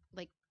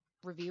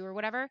review or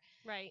whatever.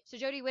 Right. So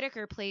Jodie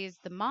Whittaker plays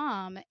the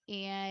mom,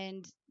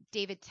 and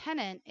David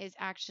Tennant is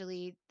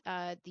actually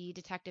the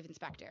detective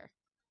inspector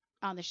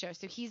on the show.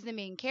 So he's the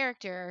main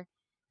character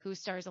who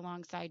stars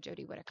alongside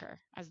Jodie Whittaker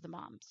as the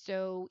mom.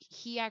 So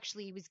he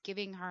actually was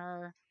giving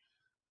her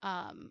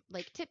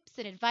like tips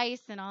and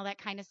advice and all that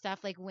kind of stuff,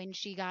 like when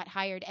she got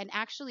hired. And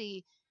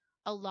actually,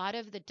 a lot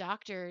of the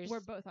doctors.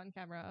 We're both on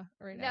camera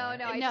right No, now.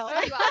 no, I No. just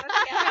threw you off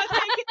of camera.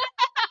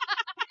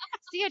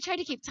 See, I tried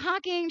to keep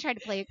talking, tried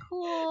to play it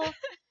cool.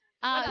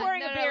 I'm Um,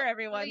 pouring a beer,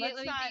 everyone. Let me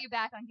Let's get you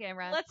back on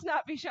camera.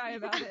 not be shy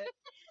about it.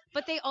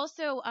 But they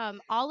also,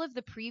 all of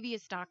the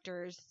previous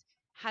doctors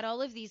had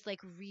all of these like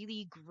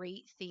really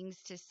great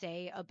things to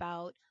say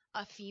about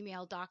a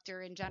female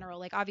doctor in general.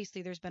 Like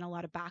obviously there's been a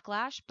lot of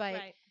backlash, but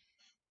Right.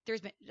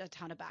 there's been a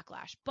ton of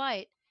backlash.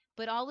 But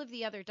But all of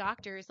the other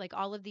doctors, like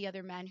all of the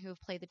other men who have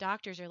played the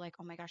doctors, are like,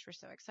 oh my gosh, we're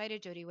so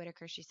excited. Jodie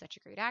Whittaker, she's such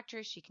a great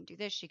actress. She can do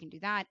this, she can do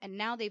that. And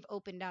now they've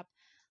opened up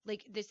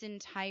like this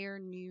entire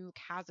new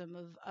chasm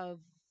of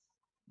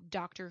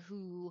Doctor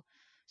Who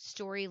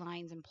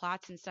storylines and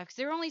plots and stuff. Because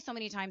there are only so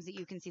many times that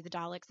you can see the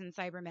Daleks and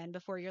Cybermen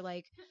before you're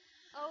like,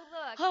 Oh,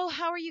 look. oh,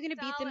 how are you going to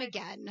beat them Daleks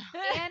again?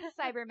 and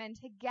Cybermen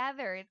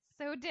together. It's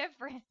so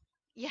different.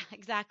 Yeah,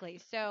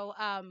 exactly. So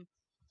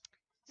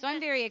I'm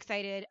very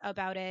excited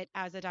about it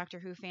as a Doctor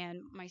Who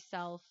fan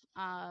myself.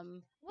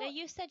 Now,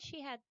 you said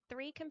she had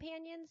 3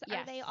 companions.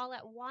 Yes. Are they all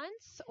at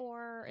once,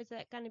 or is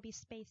it going to be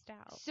spaced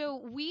out? So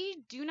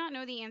we do not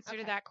know the answer to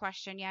Okay. that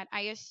question yet.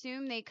 I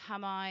assume they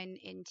come on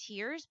in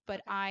tiers,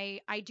 but I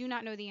do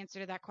not know the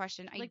answer to that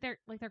question. Like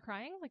they're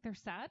crying, like they're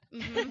sad.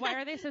 Mhm. Why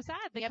are they so sad?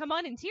 They Yep. come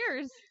on in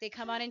tears. They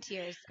come on in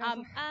tiers.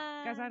 Guys,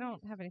 I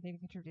don't have anything to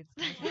contribute to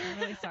this conversation. I'm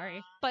really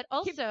sorry. But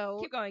also,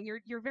 Keep going.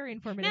 You're very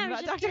informative No, I was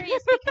about just Doctor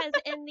curious Who.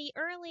 because in the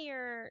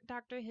earlier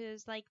Doctor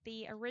Who's, like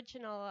the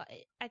original,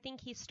 I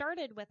think he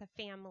started with a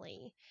family,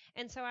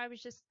 and so I was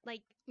just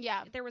like,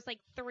 yeah, there was like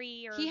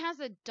 3 or he has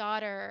a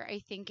daughter, I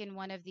think, in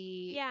one of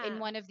the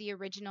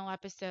original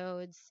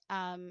episodes.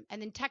 And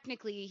then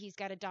technically he's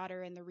got a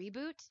daughter in the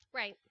reboot.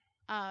 right.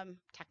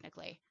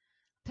 Technically.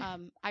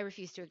 I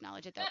refuse to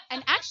acknowledge it though.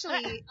 And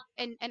actually,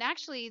 and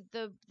actually,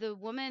 the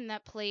woman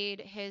that played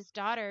his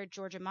daughter,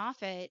 Georgia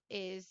Moffat,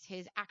 is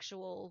his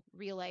actual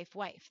real life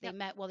wife. They Yep.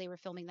 met while they were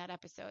filming that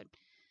episode.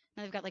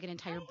 Now they've got like an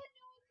entire.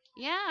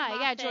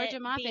 Yeah,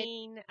 Georgia Moffat,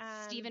 being,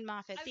 Stephen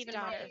Moffat's Stephen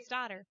daughter. Moffat's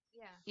daughter.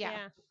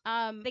 Yeah.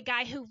 Yeah. The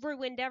guy who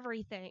ruined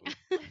everything.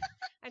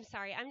 I'm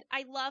sorry.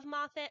 I love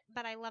Moffat,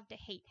 but I love to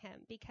hate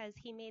him because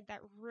he made that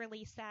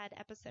really sad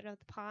episode of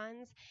The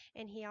Pawns,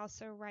 and he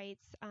also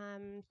writes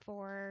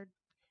for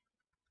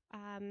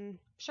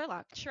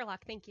Sherlock.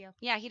 Sherlock. Thank you.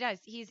 Yeah, he does.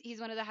 He's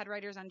one of the head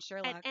writers on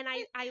Sherlock. And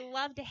I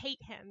love to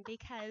hate him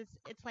because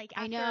it's like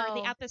I after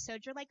know. the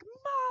episode, you're like,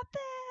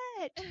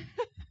 Moffat!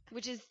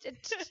 Which is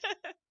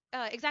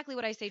exactly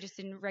what I say just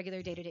in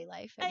regular day-to-day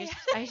life.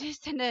 I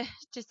just tend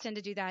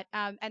to do that.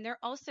 And they're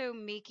also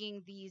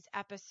making these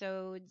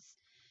episodes.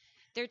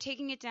 They're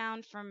taking it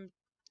down from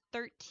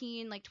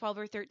 12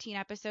 or 13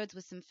 episodes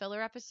with some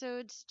filler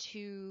episodes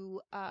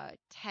to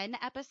 10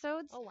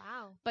 episodes. Oh,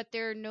 wow. But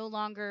they're no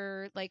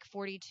longer like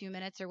 42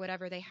 minutes or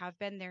whatever they have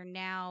been. They're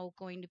now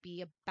going to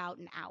be about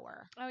an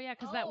hour. Oh yeah,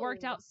 because that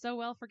worked Oh. out so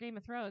well for Game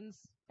of Thrones.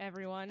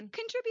 Everyone.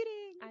 Contributing.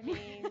 I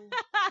mean,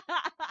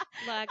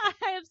 Look,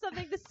 I have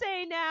something to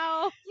say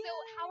now. So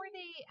how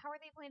are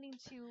they planning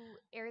to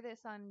air this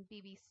on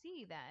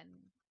BBC then?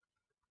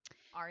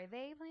 Are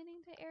they planning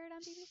to air it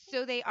on BBC?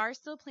 So they are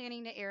still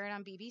planning to air it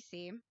on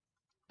BBC.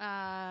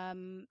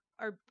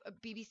 Or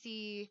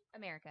BBC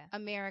America.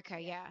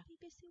 yeah.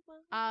 BBC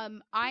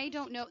One. I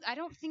don't know. I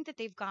don't think that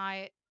they've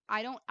got.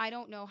 I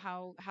don't know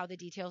how the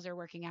details are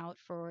working out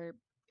for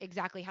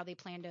exactly how they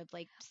plan to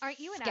like. Aren't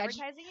you an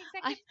schedule- advertising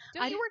executive?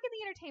 Don't I- you work in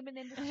the entertainment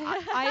industry?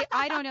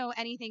 I don't know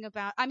anything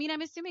about. I mean,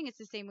 I'm assuming it's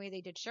the same way they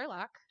did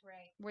Sherlock,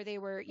 Right. where they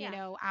were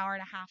Yeah. hour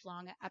and a half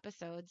long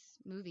episodes,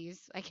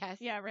 movies, I guess.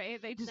 Yeah,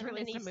 right. They just The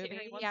released a movie.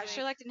 miniseries. once Yeah, a week.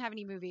 Sherlock didn't have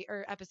any movie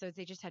or episodes.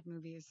 They just had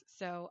movies.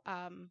 So,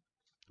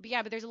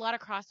 but there's a lot of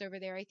crossover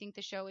there. I think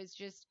the show is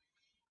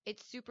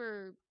it's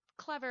super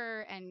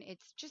clever and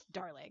it's just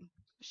darling.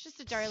 It's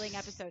just a darling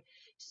episode.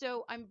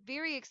 So I'm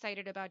very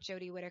excited about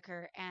Jodie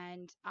Whittaker,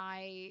 and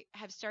I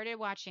have started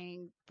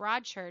watching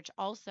Broadchurch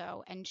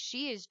also, and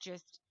she is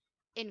just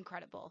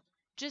incredible.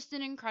 Just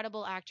an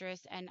incredible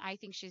actress, and I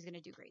think she's going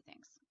to do great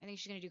things. I think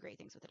she's going to do great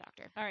things with the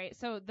Doctor. All right,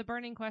 so the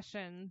burning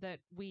question that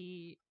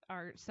we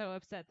are so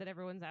upset that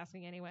everyone's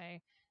asking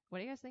anyway, what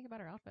do you guys think about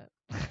her outfit?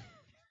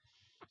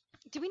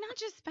 Do we not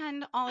just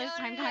spend all this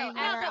time no, talking no.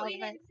 about No, her but we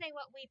outfit? didn't say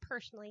what we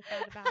personally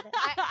thought about it.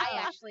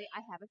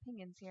 I have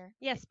opinions here.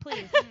 Yes,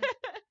 please.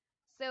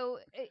 So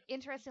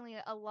interestingly,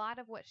 a lot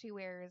of what she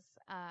wears,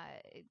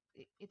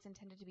 it's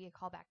intended to be a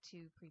callback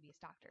to previous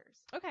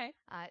Doctors. Okay.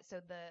 So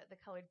the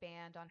colored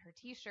band on her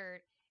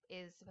T-shirt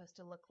is supposed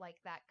to look like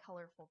that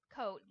colorful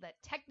coat, that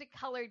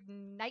Technicolored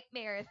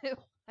nightmare that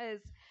was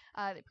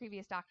the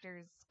previous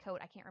Doctor's coat.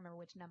 I can't remember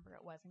which number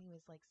it was, and he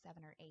was like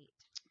 7 or 8.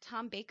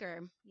 Tom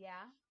Baker. Yeah,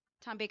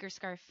 Tom Baker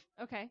scarf.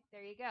 Okay.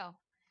 there you go.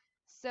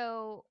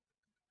 So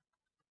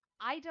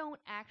I don't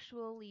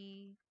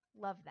actually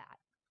love that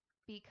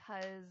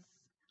because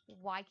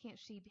why can't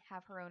she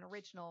have her own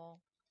original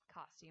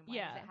costume? Why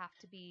Yeah. does it have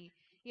to be,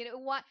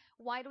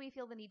 why do we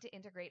feel the need to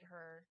integrate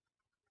her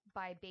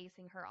by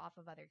basing her off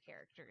of other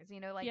characters?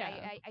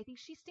 Yeah. I think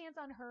she stands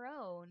on her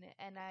own,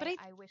 and But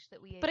I wish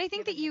that we had But I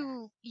think that given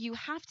her you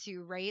have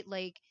to, right?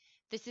 Like,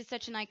 this is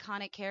such an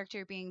iconic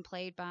character being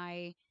played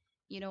by,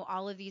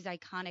 all of these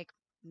iconic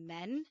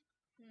men.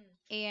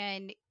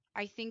 And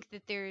I think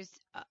that there's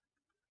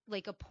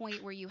like a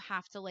point where you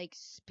have to like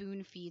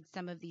spoon feed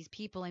some of these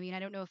people. I mean, I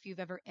don't know if you've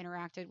ever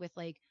interacted with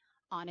like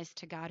honest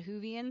to God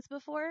Whovians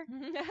before,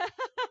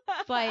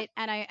 but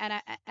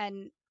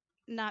and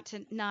not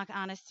to knock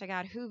honest to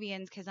God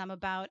Whovians, because I'm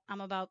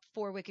about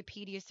 4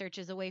 Wikipedia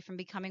searches away from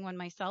becoming one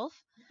myself.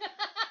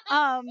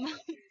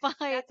 but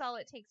That's all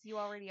it takes. You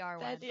already are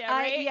one. that's, Yeah,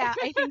 right?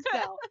 I think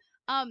so.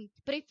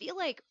 But I feel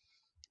like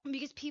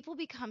because people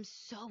become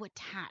so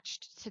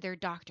attached to their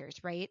doctors,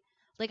 right?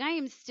 Like I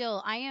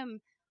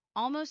am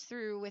almost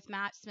through with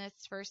Matt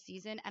Smith's first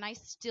season, and I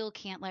still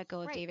can't let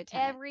go of Right. David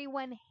Tennant.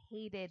 Everyone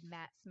hated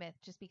Matt Smith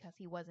just because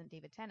he wasn't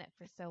David Tennant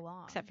for so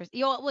long. Except for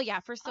well,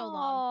 yeah, for so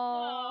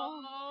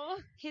long. Oh,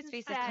 His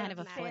face is sad kind of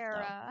a flick, though.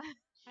 Sarah.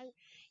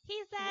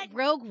 He's that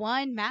Rogue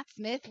One, Matt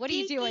Smith. What are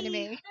you doing to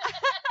geeky me?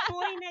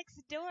 boy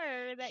next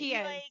door that He you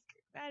is. like.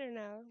 I don't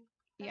know.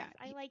 Yeah,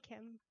 I like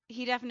him.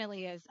 he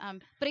definitely is.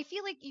 But I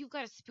feel like you've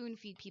got to spoon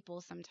feed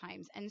people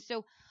sometimes, and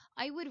so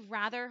I would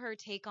rather her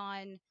take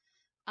on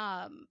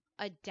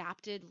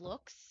adapted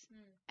looks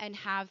and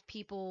have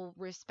people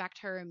respect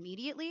her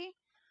immediately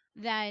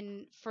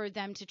than for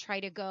them to try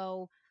to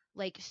go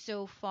like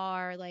so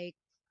far, like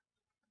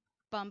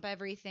bump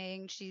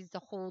everything. She's the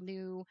whole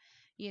new,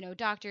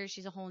 doctor.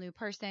 She's a whole new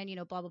person,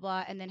 blah, blah,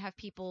 blah. And then have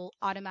people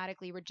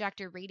automatically reject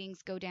her,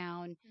 ratings go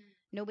down.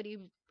 Nobody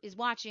is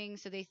watching.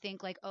 So they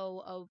think like,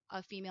 oh,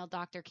 a female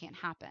doctor can't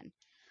happen.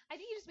 I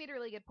think you just made a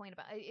really good point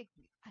about it.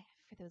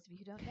 For those of you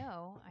who don't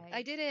know,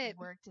 I did it.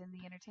 Worked in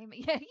the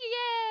entertainment. Yeah,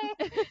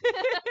 yay!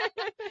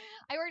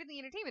 I worked in the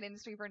entertainment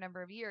industry for a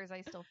number of years.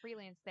 I still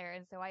freelance there,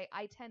 and so I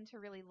tend to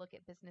really look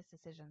at business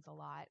decisions a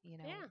lot.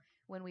 Yeah.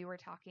 When we were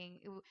talking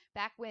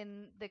back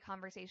when the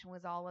conversation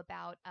was all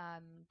about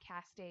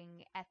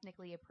casting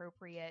ethnically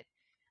appropriate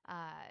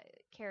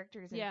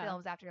characters in Yeah.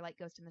 films after like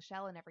Ghost in the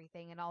Shell and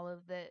everything, and all of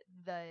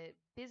the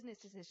business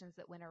decisions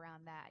that went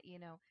around that.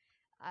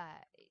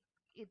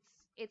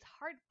 It's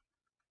hard.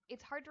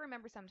 It's hard to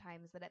remember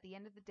sometimes that at the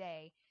end of the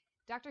day,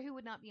 Doctor Who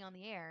would not be on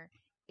the air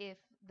if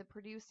the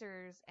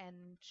producers and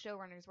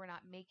showrunners were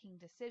not making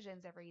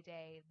decisions every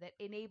day that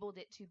enabled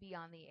it to be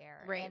on the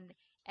air. Right.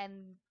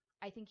 And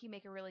I think you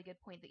make a really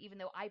good point that even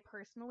though I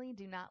personally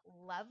do not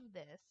love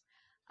this,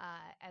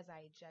 as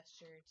I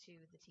gesture to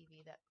the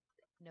TV that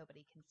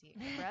nobody can see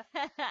except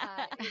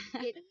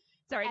it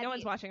Sorry, at no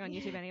one's the- watching on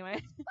YouTube anyway.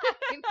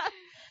 fine.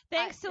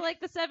 Thanks to like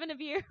the 7 of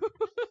you.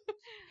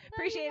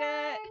 Appreciate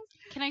it.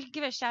 Can I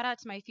give a shout out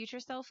to my future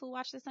self who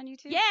watched this on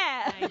YouTube?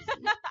 Yeah. Nice.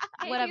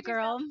 Hey, What up, future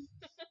girl?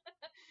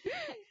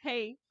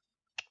 Hey,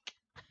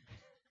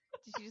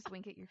 Did you just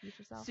wink at your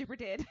future self? super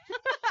did.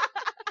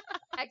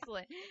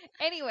 Excellent.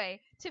 Anyway,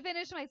 to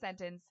finish my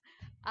sentence,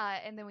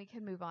 and then we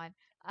can move on.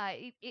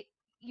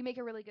 You make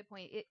a really good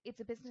point. It's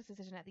a business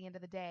decision at the end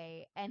of the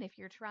day, and if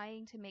you're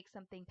trying to make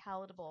something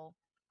palatable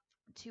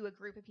to a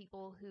group of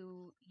people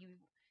who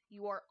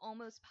you are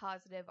almost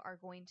positive are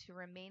going to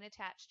remain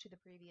attached to the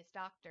previous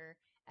doctor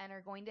and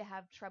are going to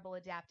have trouble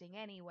adapting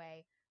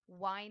anyway,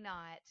 why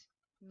not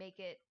make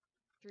it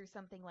through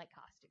something like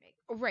costuming?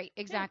 Right,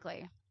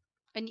 exactly.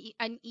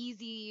 An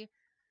easy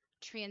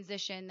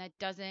transition that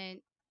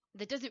doesn't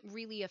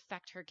really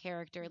affect her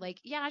character. Like,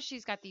 yeah,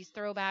 she's got these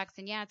throwbacks,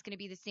 and yeah, it's going to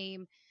be the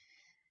same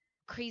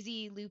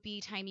crazy, loopy,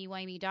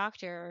 timey-wimey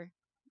doctor,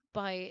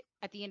 but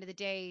at the end of the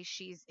day,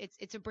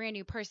 it's a brand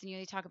new person.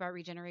 They talk about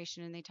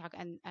regeneration, and they talk,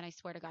 and I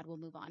swear to God, we'll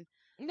move on.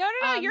 No,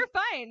 you're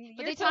fine.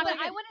 but You're they talk totally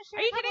about- I good. want to share.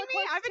 Are you a couple kidding of me?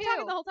 quotes I've been too.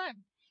 talking the whole time.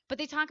 But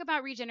they talk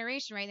about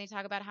regeneration, right? They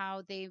talk about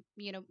how they,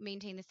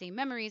 maintain the same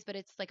memories, but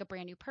it's like a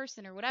brand new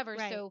person or whatever.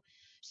 Right.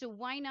 So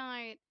why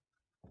not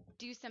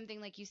do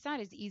something like you said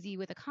is easy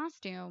with a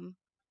costume,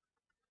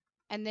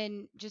 and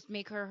then just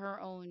make her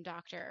own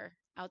doctor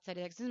outside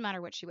of that. 'Cause it doesn't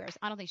matter what she wears.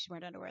 I don't think she's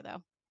wearing underwear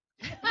though.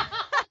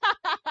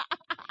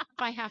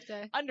 If I have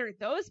to. Under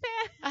those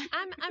pants?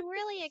 I'm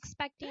really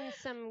expecting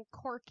some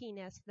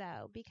quirkiness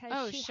though, because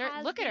Oh, she sure.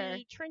 has Look at her.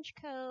 the trench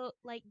coat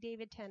like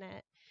David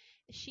Tennant.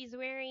 She's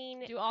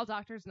wearing Do all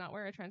doctors not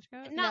wear a trench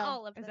coat? not No.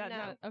 all of them. Is that no.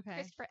 not okay?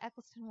 Christopher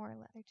Eccleston wore a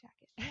leather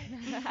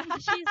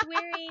jacket. She's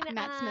wearing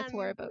Matt Smith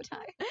wore a bow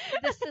tie.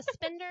 the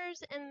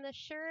suspenders and the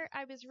shirt.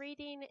 I was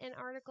reading an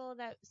article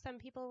that some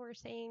people were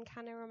saying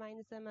kind of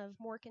reminds them of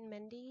Mork and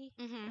Mindy.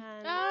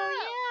 Mm-hmm.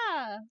 Oh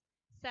yeah.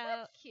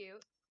 So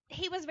Cute.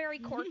 he was very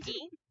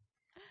quirky.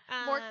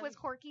 Mork was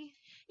quirky.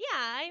 Yeah,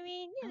 I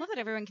mean, I love that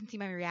everyone can see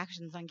my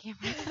reactions on camera.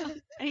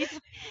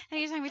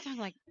 Anytime we talk,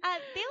 like, the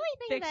only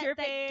thing Fix your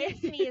that gets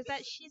face. me is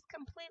that she's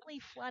completely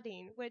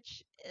flooding,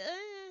 which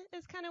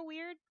is kind of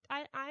weird.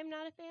 I'm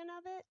not a fan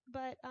of it,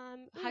 but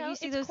How do you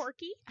see it's those-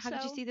 quirky. how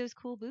could you so- see those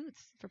cool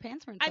boots? For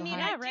pants weren't so I mean,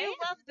 high. I right? do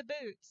love the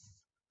boots.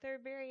 They're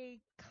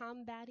very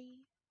combat-y.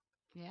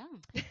 Yeah,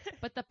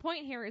 But the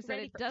point here is that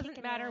Ready it for doesn't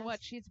kicking matter ass.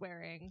 what she's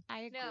wearing. I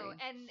agree. No,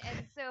 and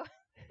so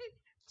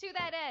to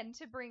that end,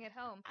 to bring it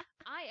home,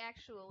 I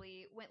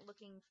actually went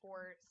looking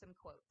for some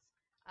quotes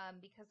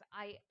because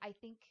I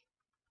think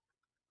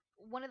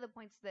one of the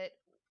points that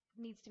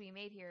needs to be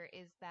made here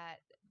is that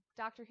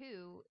Doctor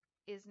Who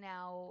is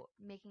now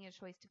making a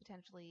choice to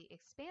potentially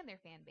expand their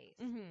fan base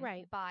Mm-hmm.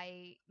 Right.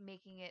 by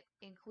making it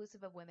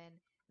inclusive of women.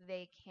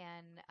 They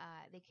can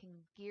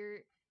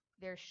gear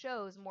their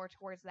shows more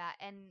towards that,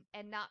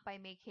 and not by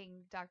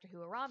making Doctor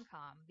Who a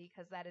rom-com,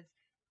 because that is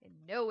in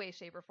no way,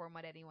 shape, or form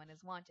what anyone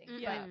is wanting.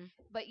 Yeah. Mm-mm.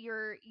 But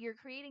you're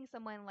creating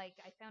someone like,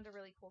 I found a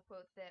really cool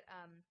quote that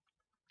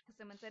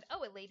someone said,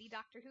 "Oh, a lady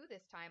Doctor Who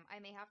this time. I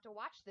may have to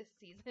watch this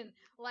season."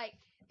 Like,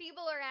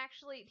 people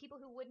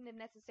who wouldn't have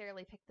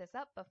necessarily picked this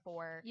up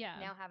before Yeah.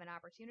 now have an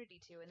opportunity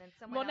to. And then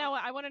someone Well, now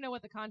else, I want to know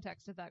what the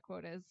context of that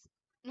quote is.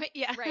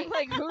 Yeah. Right.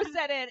 Like, who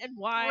said it and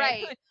why?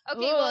 Right. Like, Okay,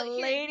 ooh, well, a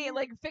here- lady,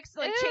 like, change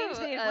the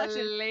Ooh, a inflection.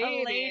 A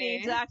lady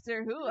lady.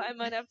 Doctor Who. I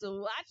might have to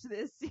watch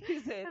this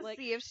season. Like,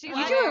 see if she You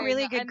wears do a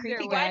really good underwear.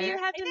 creepy Why guy. do you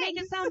have to It make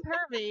it is. sound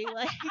pervy?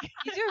 Like,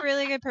 You do a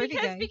really good pervy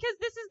guy. because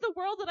this is the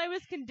world that I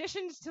was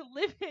conditioned to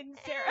live in,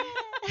 Sarah.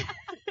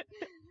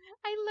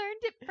 I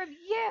learned it from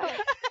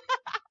you.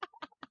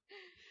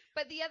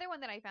 But the other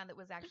one that I found that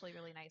was actually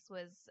really nice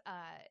was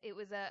it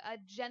was a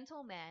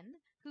gentleman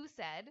who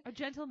said, A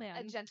gentleman.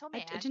 a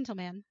gentleman, A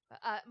gentleman.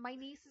 my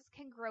nieces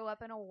can grow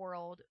up in a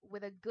world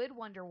with a good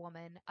Wonder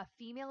Woman, a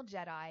female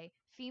Jedi,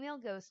 female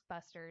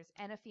Ghostbusters,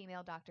 and a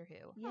female Doctor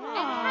Who. Yeah. And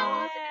how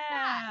awesome is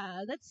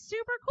that? That's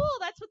super cool.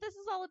 That's what this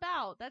is all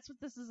about. That's what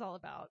this is all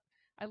about.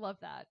 I love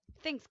that.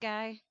 Thanks,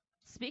 guy.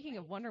 Speaking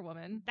of Wonder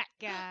Woman, that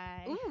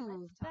guy.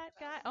 Ooh. that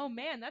guy. Oh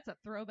man, that's a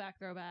throwback.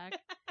 I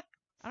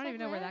don't So even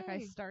know where that guy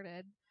great.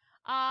 started.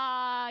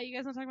 You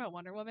guys want to talk about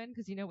Wonder Woman?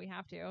 Because you know we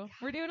have to.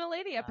 We're doing a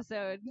lady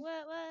episode.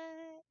 What?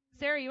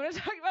 Sarah, you want to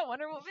talk about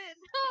Wonder Woman?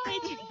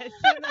 Hate you guys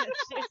so much.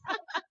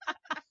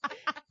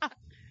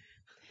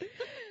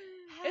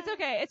 It's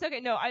okay. It's okay.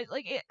 No,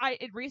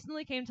 it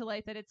recently came to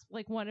light that it's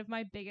like one of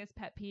my biggest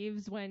pet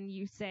peeves when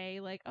you say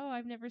like, "Oh,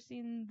 I've never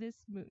seen this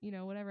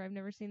whatever. I've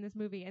never seen this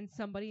movie." And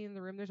somebody in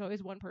the room, there's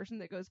always one person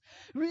that goes,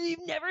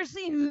 "You've never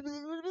seen."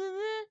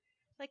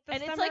 Like the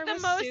And it's summer like the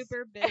was most-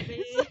 super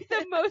busy. It's like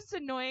the most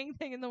annoying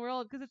thing in the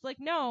world because it's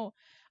like, no,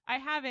 I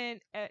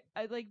haven't.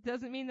 Like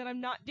doesn't mean that I'm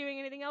not doing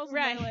anything else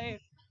Right. in my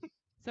life.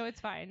 So it's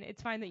fine.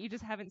 It's fine that you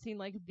just haven't seen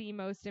like the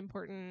most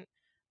important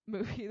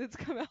movie that's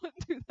come out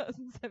in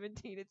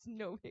 2017. It's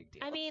no big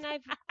deal. I mean,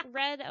 I've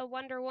read a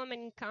Wonder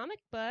Woman comic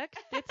book.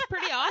 It's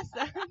pretty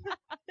awesome.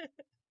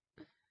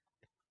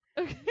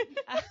 Okay.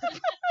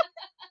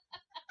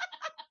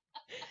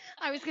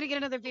 I was gonna get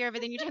another beer,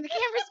 but then you turned the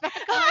cameras back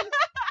on,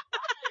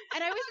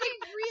 and I was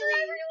like,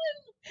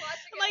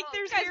 really? Like,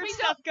 there's Guys, weird we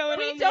stuff going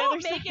on. we the don't other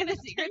make side it a of the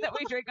secret that table.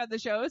 we drink on the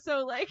show.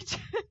 So like,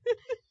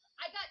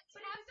 I got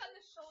tapped on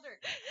the shoulder.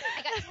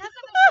 I got tapped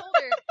on the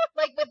shoulder,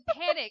 like with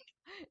panic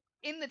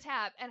in the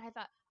tap, and I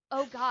thought,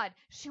 "Oh God,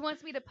 she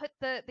wants me to put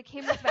the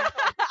cameras back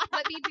on.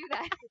 Let me do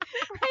that."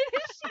 Right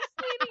as she's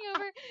leaning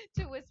over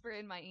to whisper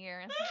in my ear,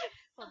 and I'm like,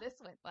 well, this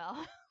went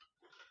well.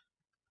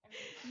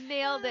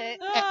 Nailed it.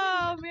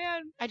 oh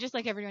man, I just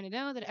like everyone to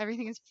know that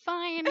everything is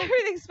fine.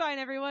 everything's fine,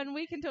 everyone.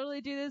 We can totally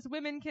do this.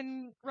 Women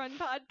can run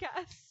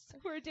podcasts.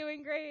 We're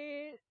doing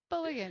great.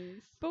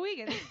 Bulligans. But we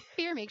can.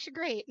 Beer makes you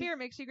great. Beer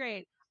makes you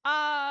great.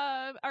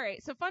 All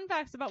right. So fun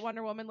facts about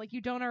Wonder Woman, like you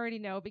don't already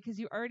know because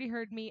you already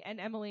heard me and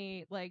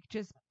Emily like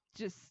just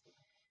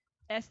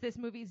S this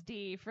movie's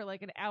D for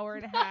like an hour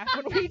and a half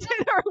when we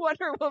did our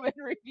Wonder Woman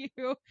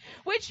review,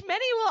 which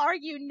many will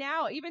argue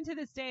now, even to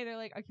this day, they're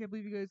like, I can't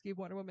believe you guys gave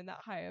Wonder Woman that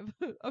high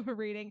of a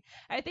rating.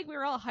 I think we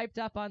were all hyped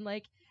up on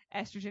like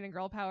estrogen and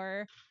girl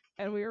power,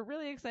 and we were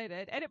really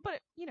excited. And but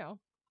you know,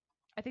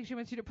 I think she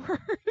wants you to pour.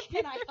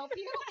 Can I help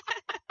you?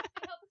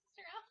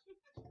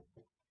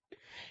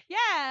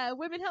 Yeah,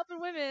 women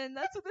helping women.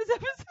 That's what this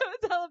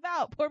episode's all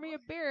about. Pour me a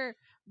beer,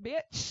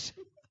 bitch.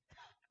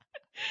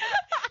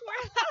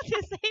 We're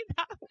allowed to say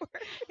that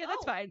word. Yeah,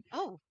 that's fine.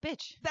 Oh,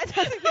 bitch. That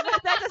doesn't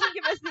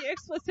give us the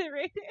explicit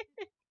rating.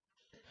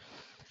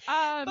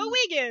 But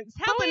Wiggins,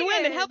 helping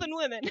women, helping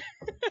women.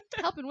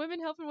 helping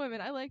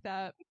women. I like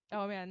that.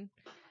 Oh man.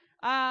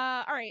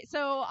 All right.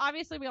 So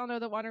obviously we all know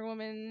that Wonder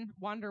Woman.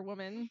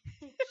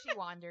 She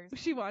wanders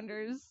She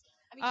wanders.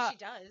 I mean, she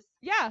does.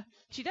 Yeah,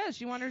 she does.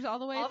 She wanders all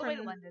the way all the from way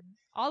to London.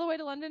 all the way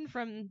to London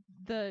from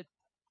the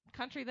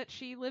country that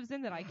she lives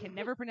in that I can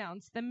never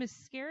pronounce. The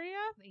Muscaria.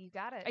 You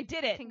got it. I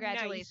did it.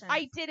 Congratulations.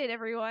 I did it,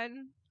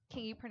 everyone.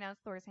 Can you pronounce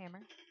Thor's hammer?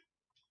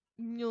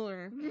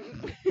 Mueller.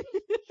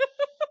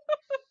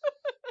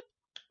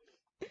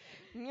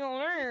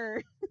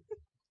 Mueller.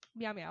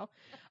 Meow meow.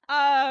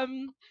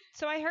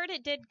 So I heard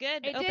it did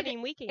good It did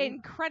opening weekend.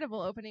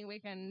 Incredible opening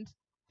weekend.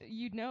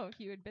 You'd know if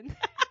you had been there.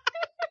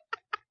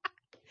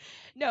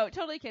 No,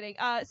 totally kidding.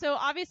 So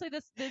obviously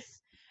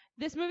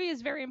this movie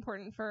is very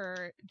important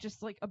for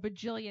just like a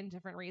bajillion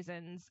different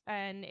reasons,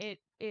 and it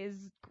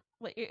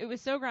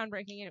was so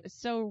groundbreaking and it was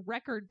so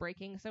record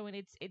breaking. So in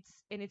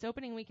its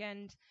opening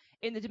weekend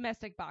in the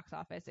domestic box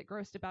office, it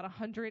grossed about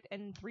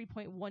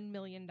 $103.1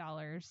 million.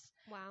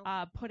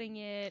 Wow. Putting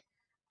it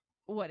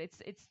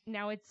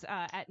it's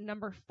at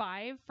number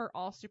 5 for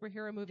all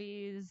superhero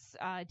movies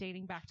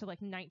dating back to like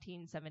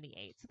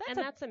 1978. So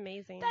that's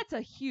amazing. that's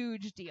a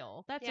huge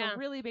deal. That's Yeah. a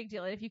really big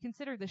deal. And if you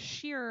consider the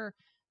sheer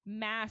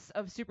mass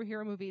of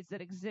superhero movies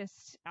that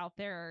exist out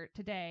there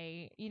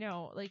today, you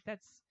know, like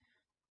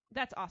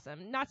that's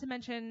awesome. Not to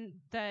mention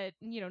that,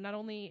 you know, not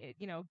only,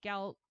 you know,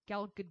 Gal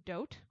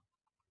Gadot.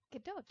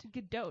 Get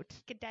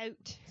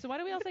out. So why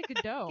do we all say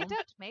Gadot? Get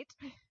out, mate.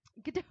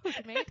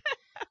 Gadot, mate.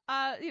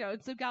 You know,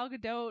 so Gal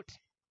Gadot.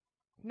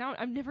 Now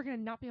I'm never gonna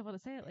not be able to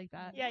say it like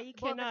that. Yeah, you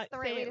Well, cannot that's the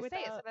right say way it to without.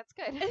 say it, so that's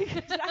good.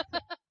 Exactly.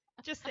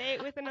 Just say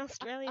it with an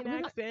Australian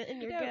accent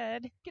and you're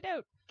Get good. Get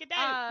out. Get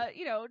out.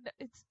 You know,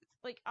 it's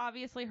like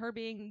obviously her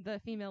being the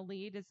female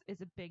lead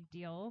is a big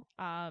deal.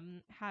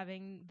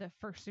 Having the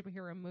first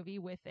superhero movie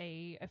with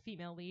a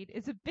female lead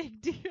is a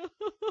big deal.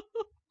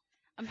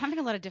 I'm having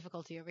a lot of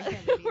difficulty over here.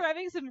 ladies. We're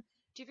having some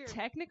Do you have your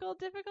technical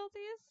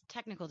difficulties.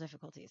 technical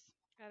difficulties?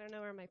 I don't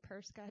know where my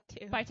purse got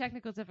to. By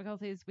technical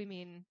difficulties, we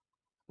mean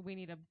we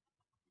need a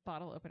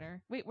bottle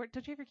opener. Wait,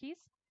 don't you have your keys?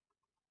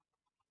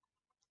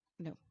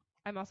 No.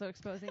 I'm also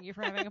exposing you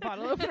for having a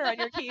bottle opener on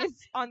your keys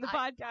on the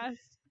podcast.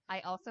 I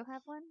also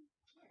have one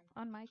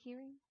on my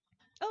keyring.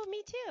 Oh,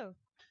 me too.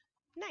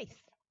 Nice.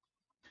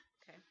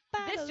 Okay.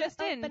 Bottle just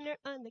in. opener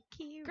on the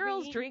key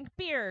Girls ring. drink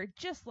beer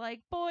just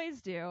like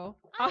boys do.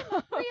 I'm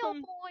a real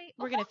Um, boy.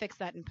 We're gonna fix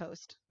that in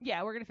post.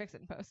 Yeah, we're gonna fix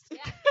it in post.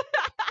 Yeah.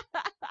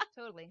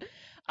 Totally.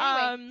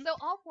 Anyway, Um, so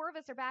all four of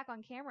us are back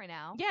on camera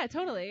now. Yeah,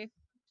 totally.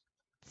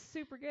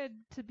 Super good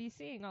to be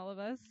seeing all of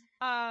us.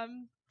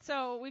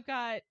 So we've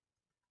got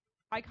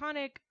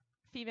iconic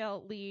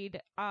female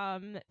lead,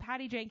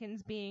 Patty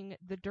Jenkins being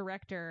the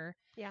director.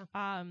 Yeah.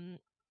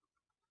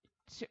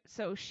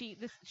 So she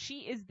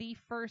is the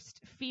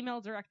first female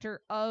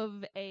director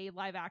of a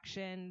live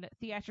action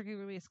theatrically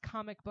released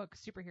comic book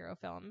superhero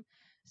film.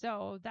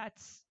 So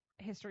that's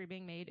history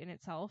being made in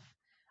itself.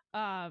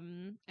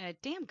 And a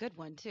damn good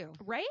one too.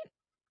 Right?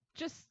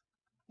 Just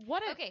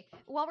what a Okay,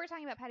 while we're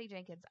talking about Patty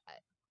Jenkins,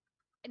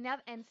 now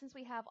and since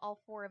we have all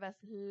four of us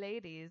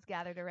ladies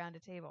gathered around a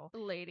table,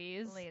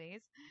 ladies.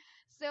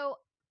 so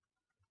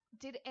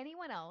did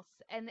anyone else?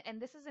 And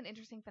this is an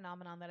interesting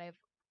phenomenon that I've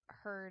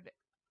heard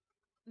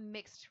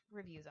mixed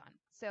reviews on.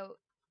 So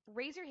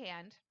raise your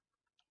hand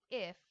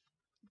if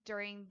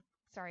during.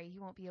 Sorry,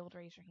 you won't be able to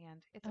raise your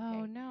hand. It's okay.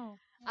 Oh no.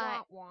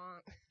 Wah, wah.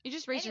 You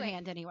just raise your Anyway,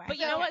 hand anyway. But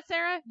you know what,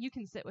 Sarah? You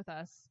can sit with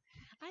us.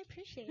 I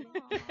appreciate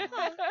it.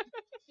 Aw.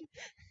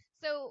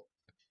 So,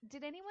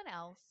 did anyone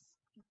else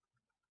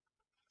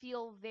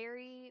feel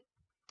very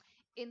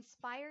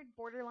inspired,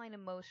 borderline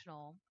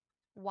emotional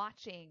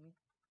watching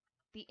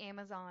the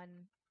Amazon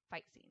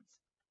fight scenes?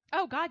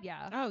 Oh God,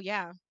 yeah. Oh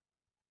yeah.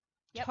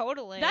 Yep.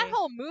 Totally. That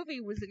whole movie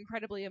was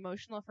incredibly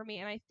emotional for me,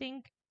 and I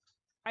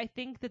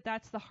think that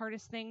that's the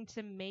hardest thing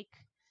to make.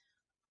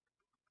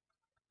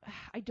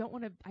 I don't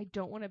want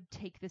to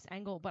take this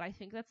angle, but I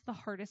think that's the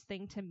hardest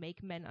thing to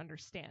make men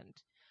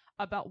understand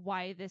about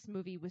why this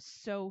movie was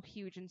so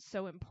huge and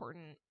so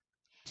important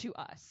to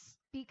us.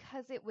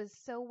 Because it was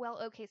so well.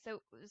 Okay,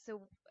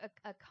 so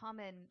a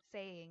common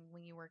saying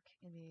when you work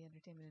in the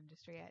entertainment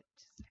industry, I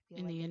feel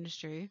In like the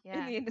industry.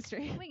 yeah, In the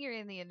industry. when you're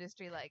in the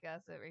industry like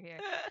us over here,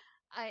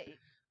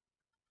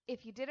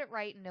 if you did it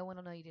right, no one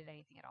will know you did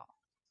anything at all.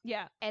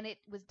 Yeah. And it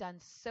was done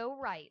so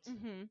right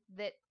Mm-hmm.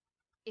 that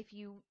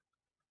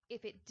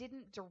if it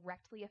didn't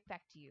directly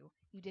affect you,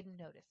 you didn't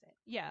notice it.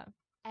 Yeah.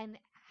 And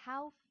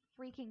how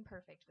freaking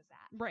perfect was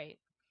that? Right.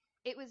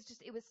 It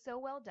was so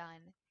well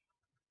done.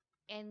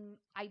 And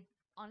I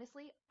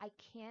honestly, I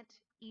can't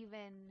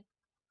even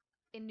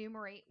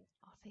enumerate,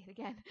 I'll say it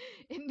again,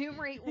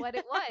 enumerate what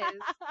it was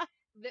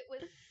that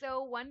was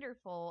so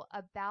wonderful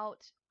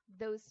about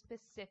those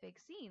specific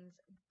scenes,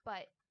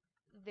 but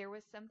there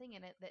was something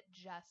in it that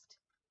just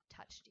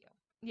touched you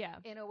Yeah.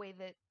 in a way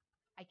that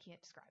I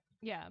can't describe.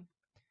 Yeah.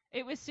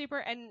 It was super,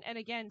 and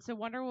again, so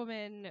Wonder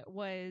Woman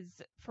was,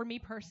 for me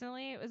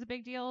personally, it was a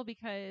big deal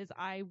because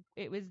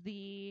it was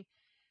the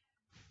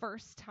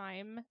first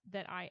time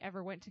that I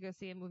ever went to go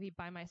see a movie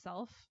by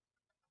myself,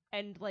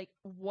 and like,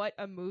 what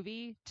a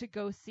movie to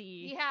go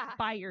see Yeah.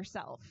 by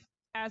yourself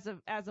as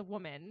a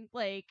woman.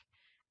 Like,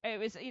 it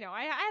was, I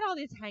had all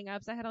these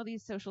hang-ups, I had all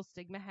these social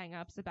stigma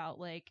hang-ups about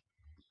like,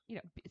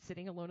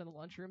 sitting alone in the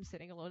lunchroom,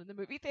 sitting alone in the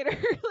movie theater,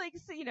 like,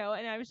 so,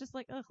 and I was just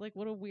like, ugh, like,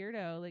 what a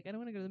weirdo. Like, I don't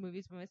want to go to the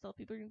movies by myself.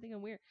 People are going to think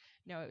I'm weird.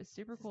 No, it was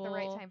super Is this cool. the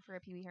right time for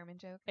a Pee Wee Herman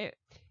joke?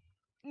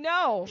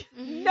 No,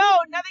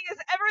 nothing is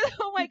ever,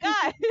 oh my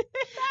God.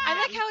 I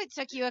like how it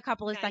took you a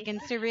couple of Nice.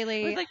 seconds to It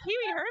really. was like Pee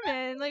Wee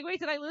Herman. Like, wait,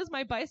 did I lose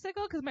my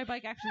bicycle? Because my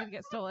bike actually did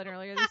get stolen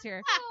earlier this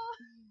year.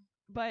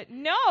 But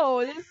no,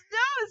 it's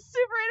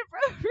super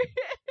inappropriate.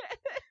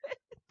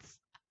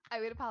 I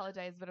would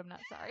apologize, but I'm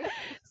not sorry.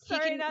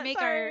 Sorry, can not make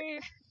sorry.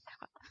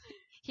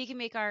 He can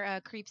make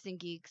our Creeps and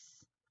Geeks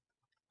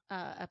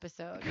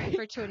episode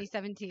for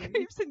 2017.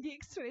 Creeps and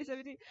Geeks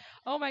 2017.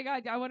 Oh my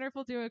God, I wonder if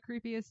we'll do a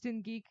creepiest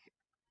in geek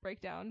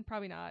breakdown.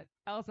 Probably not.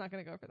 Elle's not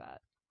gonna go for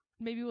that.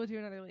 Maybe we'll do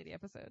another lady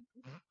episode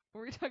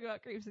where we talk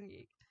about creeps and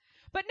geek.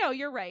 But no,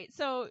 you're right.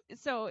 So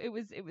it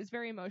was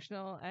very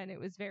emotional, and it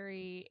was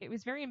very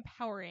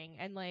empowering,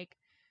 and like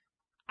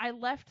I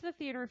left the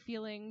theater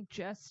feeling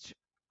just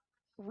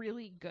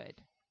really good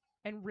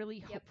and really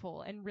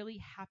hopeful and really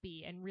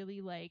happy and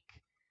really like,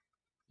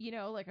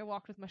 like I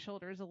walked with my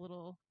shoulders a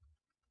little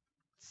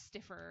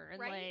stiffer, and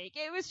Right. like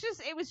it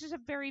was just a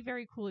very,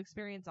 very cool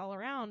experience all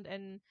around.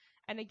 And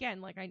again,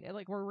 like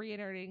we're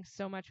reiterating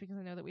so much because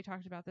I know that we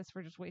talked about this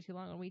for just way too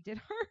long when we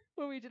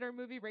did our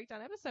movie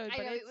breakdown episode. I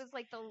But know it's, it was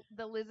like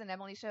the Liz and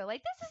Emily show.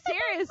 Like, this is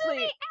seriously, the best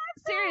movie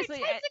ever! seriously,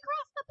 Takes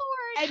across the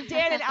board. And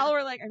Dan and Al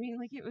were like, I mean,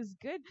 like, it was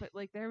good, but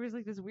like there was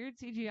like this weird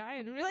CGI,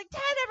 and we were like,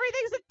 10,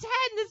 everything's a 10.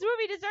 This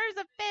movie deserves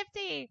a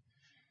 50.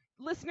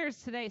 Listeners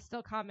today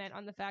still comment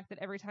on the fact that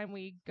every time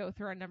we go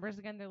through our numbers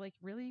again, they're like,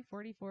 really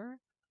 44?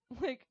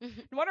 Like,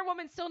 Wonder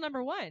Woman's still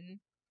number one.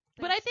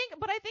 But I think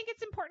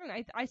it's important.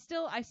 I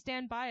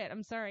stand by it.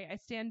 I'm sorry, I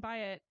stand by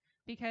it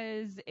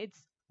because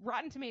it's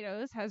Rotten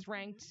Tomatoes has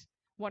ranked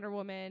Wonder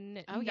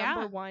Woman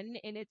number one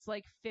in its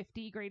like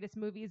 50 greatest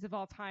movies of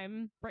all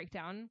time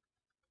breakdown.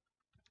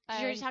 Did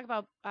you already talk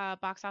about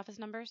box office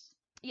numbers?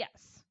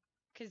 Yes,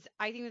 because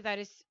I think that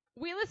is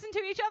we listen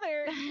to each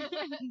other.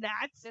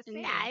 That's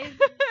nice.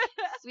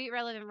 Sweet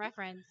relevant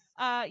reference.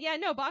 Yeah,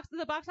 no,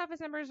 the box office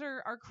numbers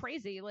are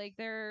crazy. Like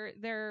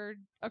they're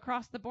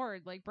across the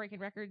board, like breaking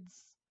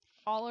records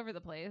all over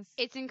the place.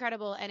 It's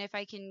incredible. And if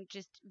I can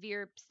just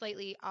veer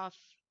slightly off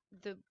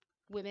the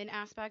women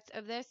aspect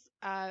of this,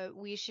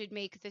 we should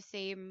make the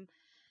same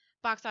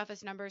box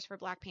office numbers for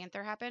Black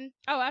Panther happen.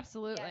 Oh,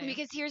 absolutely. Yeah.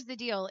 Because here's the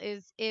deal: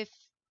 is if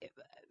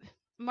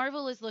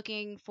Marvel is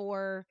looking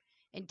for,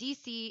 and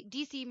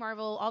DC,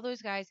 Marvel, all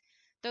those guys,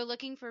 they're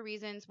looking for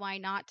reasons why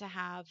not to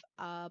have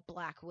a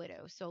Black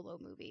Widow solo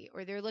movie,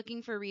 or they're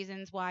looking for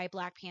reasons why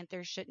Black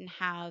Panther shouldn't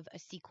have a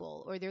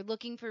sequel, or they're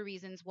looking for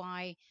reasons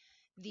why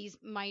these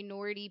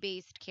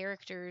minority-based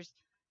characters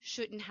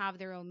shouldn't have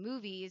their own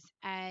movies.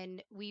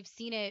 And we've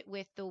seen it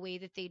with the way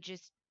that they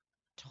just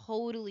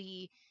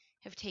totally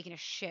have taken a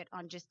shit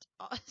on just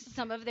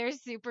some of their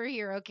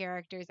superhero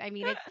characters. I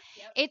mean,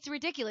 it's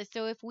ridiculous.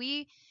 So if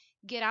we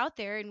get out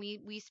there and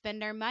we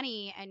spend our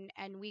money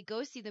and we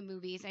go see the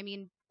movies, I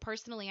mean,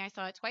 personally, I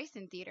saw it twice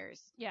in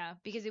theaters. Yeah.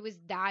 Because it was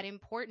that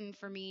important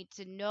for me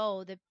to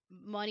know that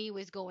money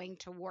was going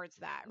towards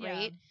that,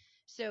 right?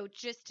 So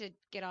just to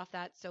get off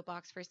that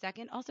soapbox for a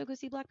second, also go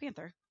see Black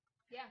Panther.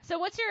 Yeah. So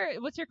what's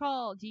your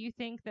call? Do you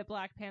think that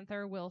Black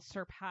Panther will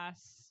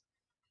surpass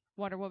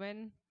Wonder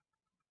Woman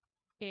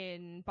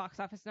in box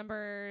office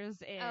numbers?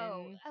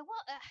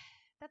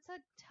 That's a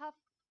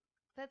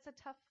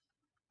tough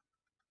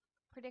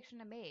prediction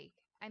to make.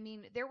 I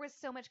mean, there was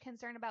so much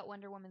concern about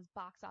Wonder Woman's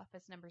box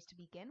office numbers to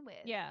begin with.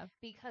 Yeah.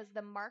 Because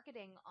the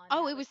marketing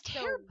on it was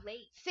terrible. So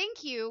late.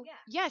 Thank you. Yeah.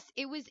 Yes,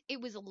 it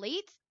was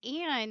late,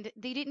 and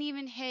they didn't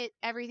even hit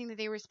everything that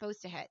they were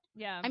supposed to hit.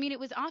 Yeah. I mean, it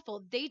was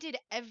awful. They did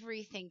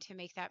everything to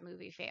make that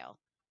movie fail.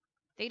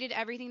 And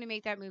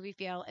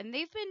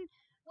they've been.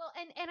 Well,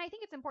 and I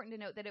think it's important to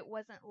note that it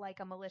wasn't like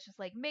a malicious,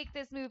 like, make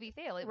this movie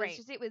fail. It was Right.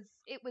 just, it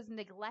was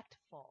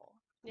neglectful.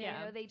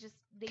 Yeah. You know,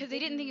 because they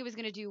didn't think it was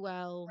going to do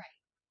well. Right.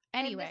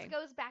 Anyway. And this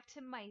goes back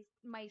to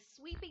my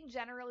sweeping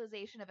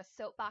generalization of a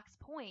soapbox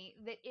point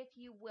that if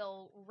you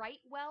will write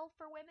well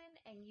for women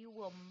and you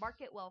will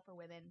market well for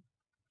women,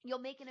 you'll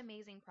make an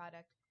amazing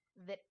product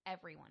that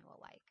everyone will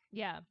like.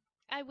 Yeah.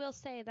 I will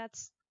say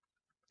that's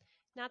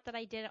not that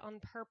I did it on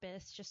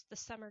purpose, just the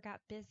summer got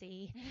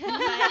busy.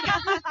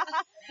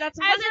 That's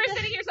as we were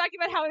sitting here talking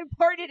about how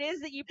important it is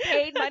that you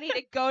paid money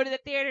to go to the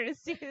theater to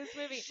see this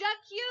movie. Shuck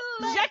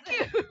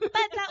you! But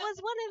that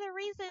was one of the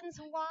reasons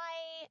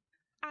why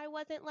I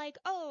wasn't like,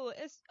 oh,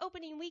 it's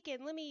opening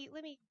weekend. Let me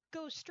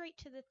go straight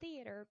to the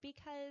theater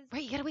because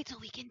right, you gotta wait till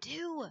weekend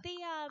too.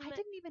 I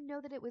didn't even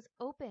know that it was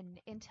open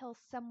until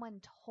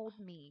someone told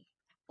me.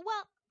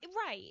 Well,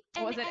 right.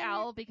 Was it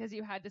Al because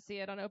you had to see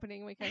it on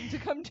opening weekend to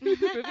come to the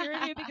movie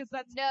review? Because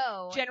that's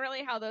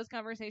generally how those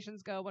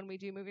conversations go when we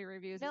do movie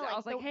reviews. No,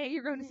 Al's like, hey,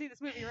 you're going to see this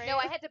movie, right? No,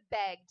 I had to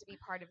beg to be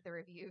part of the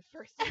review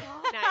first of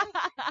all.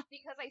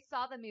 Because I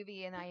saw the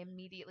movie and I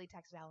immediately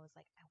texted Al and was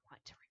like, I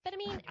want to review. But I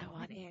mean, I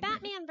want in.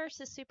 Batman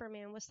versus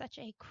Superman was such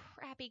a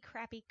crappy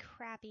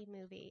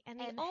movie. And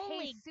the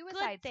only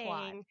Suicide good Squad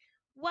thing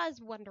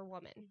was Wonder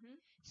Woman. Mm-hmm.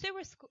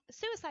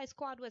 Suicide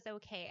Squad was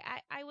okay.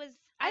 I was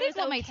didn't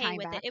want okay my time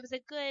with back. it. It was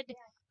a good.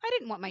 I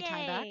didn't want my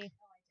time back. Yay.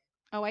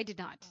 Oh, I did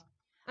not.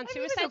 On I mean,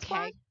 it was Suicide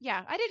Squad? okay.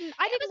 Yeah, I didn't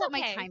was want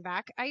okay. my time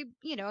back. I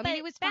mean,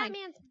 it was fine.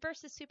 Batman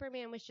versus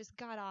Superman was just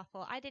god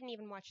awful. I didn't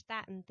even watch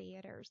that in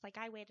theaters. Like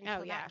I waited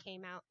until that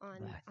came out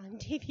on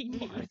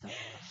DVD.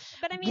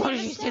 But I mean, Why it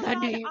did was you so say that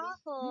god name?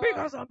 awful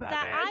Because I'm that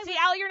Batman. I See, was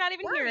Al, you're not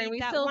even here, and we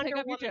that still Wonder pick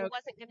up your Woman joke.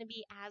 wasn't going to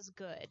be as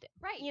good.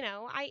 Right. You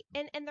know,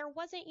 and there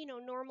wasn't,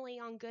 normally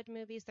on good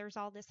movies there's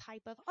all this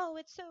hype of, oh,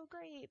 it's so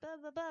great, blah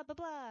blah blah blah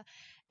blah.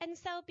 And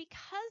so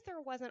because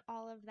there wasn't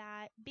all of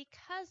that,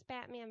 because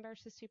Batman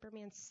versus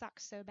Superman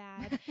sucks so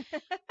bad,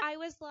 I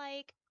was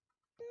like,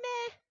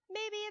 meh,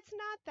 maybe it's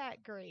not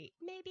that great.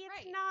 Maybe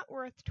it's not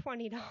worth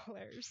 $20.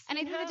 And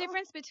I think the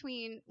difference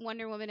between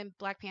Wonder Woman and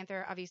Black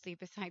Panther, obviously,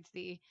 besides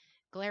the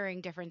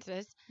glaring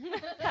differences,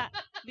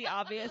 the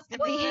obvious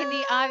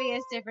the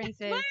obvious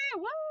differences,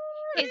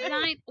 is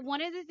that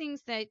one of the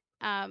things that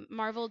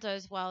Marvel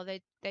does well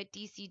that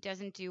DC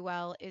doesn't do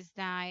well is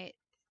that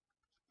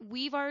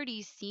we've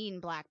already seen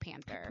Black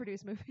Panther.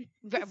 Produce movies.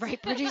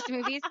 Right, produce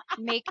movies,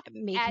 make Add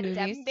movies.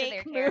 depth to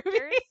their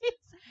characters.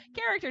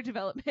 Character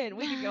development.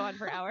 We could go on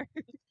for hours.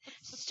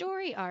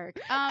 Story arc.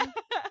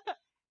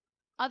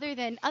 Other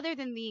than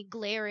the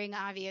glaring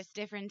obvious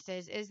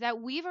differences is that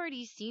we've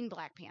already seen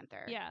Black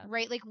Panther. Yeah.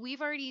 Right? Like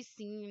we've already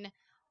seen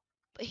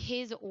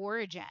his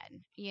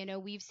origin. You know,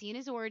 we've seen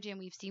his origin,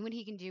 we've seen what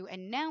he can do,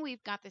 and now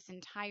we've got this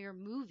entire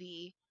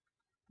movie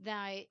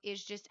that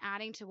is just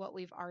adding to what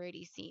we've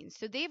already seen.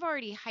 So they've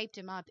already hyped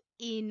him up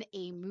in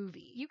a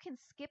movie. You can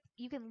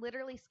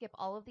literally skip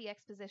all of the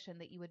exposition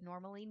that you would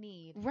normally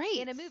need Right.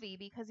 in a movie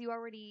because you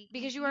already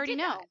already did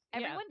know.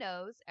 that. Everyone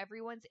knows,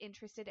 everyone's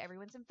interested,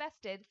 everyone's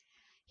invested.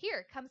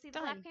 Here, come see the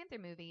Done. Black Panther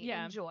movie.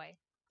 Yeah. Enjoy.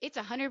 It's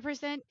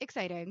 100%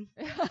 exciting.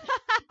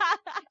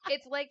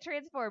 It's like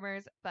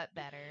Transformers, but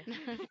better.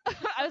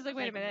 I was like,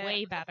 wait a minute.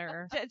 Way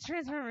better.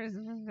 Transformers.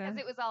 Because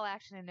it was all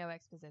action and no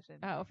exposition.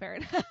 Oh, fair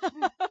enough.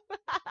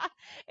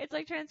 It's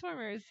like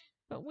Transformers,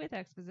 but with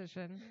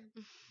exposition.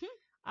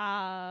 But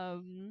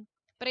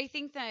I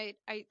think that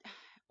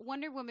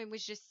Wonder Woman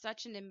was just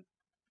such an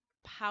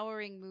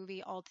empowering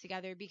movie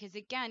altogether, because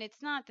again,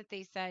 it's not that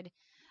they said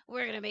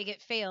we're going to make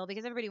it fail,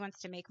 because everybody wants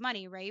to make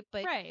money, right?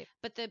 But right.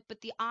 but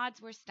the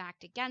odds were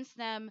stacked against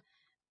them.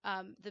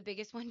 The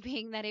biggest one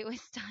being that it was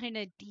done in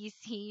a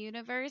DC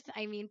universe.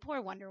 I mean, poor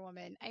Wonder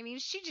Woman. I mean,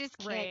 she just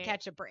can't Right.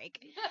 catch a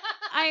break.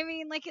 I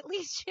mean, like, at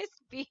least just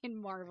be in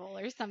Marvel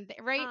or something,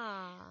 right?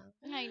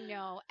 I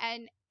know.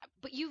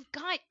 But you've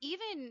got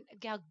even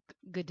Gal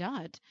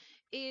Gadot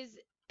is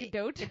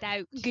Gadot.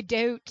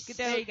 Gadot.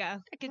 There you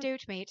go.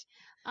 Gadot, mate.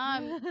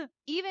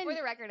 Even For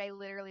the record, I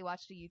literally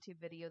watched a YouTube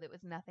video that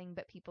was nothing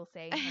but people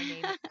saying her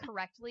name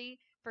correctly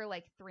for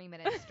like 3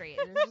 minutes straight.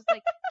 It was just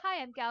like,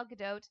 "Hi, I'm Gal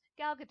Gadot,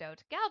 Gal Gadot,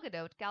 Gal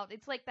Gadot, Gal."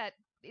 It's like that.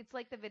 It's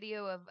like the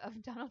video of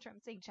Donald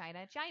Trump saying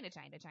China, China,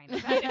 China, China,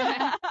 China.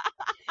 China.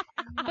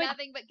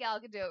 Nothing but Gal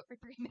Gadot for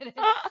 3 minutes.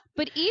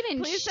 but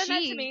even Please she, send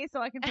that to me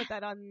so I can put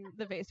that on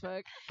the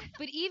Facebook.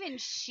 but even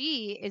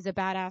she is a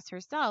badass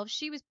herself.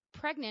 She was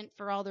pregnant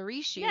for all the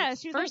reshoots. Yeah,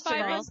 she was first like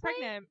of 5 all, months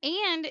pregnant.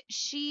 and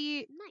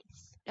she.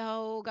 Nice.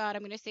 Oh God,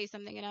 I'm gonna say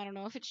something, and I don't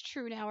know if it's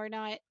true now or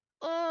not.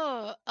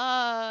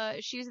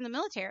 She was in the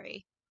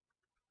military.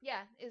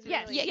 Yeah, is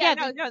Yes. really Yeah,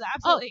 No,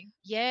 absolutely.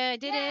 Yeah,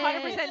 did it?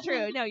 100%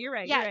 true. No, you're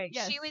right. Yeah, You're right.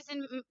 Yes.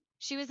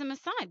 she was in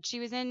Mossad. She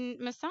was in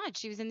Mossad.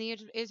 She was in the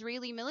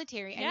Israeli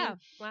military. I Yeah. mean,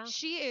 Wow.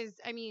 she is.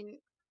 I mean,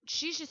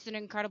 she's just an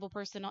incredible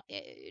person,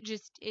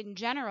 just in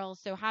general.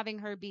 So having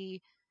her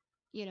be,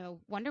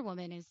 Wonder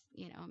Woman is,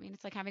 I mean,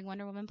 it's like having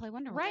Wonder Woman play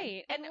Wonder Woman.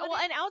 Right. And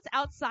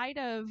outside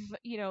of,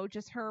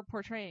 just her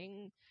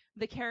portraying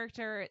the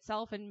character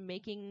itself and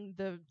making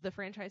the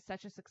franchise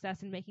such a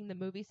success and making the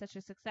movie such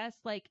a success,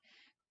 like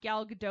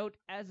Gal Gadot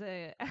as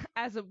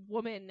a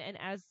woman and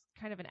as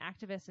kind of an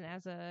activist and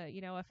as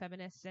a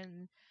feminist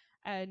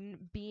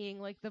and being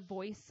like the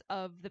voice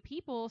of the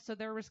people. So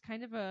there was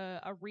kind of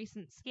a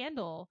recent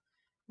scandal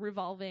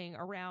revolving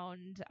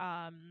around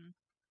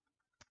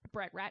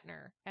Brett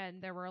Ratner,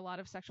 and there were a lot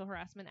of sexual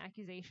harassment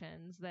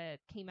accusations that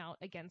came out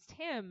against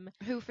him.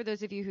 Who, for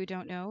those of you who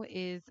don't know,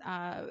 is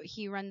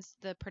he runs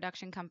the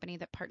production company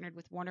that partnered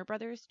with Warner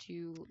Brothers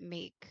to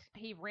make.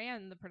 He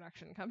ran the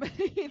production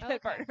company that Okay.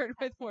 partnered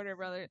with Warner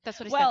Brothers. That's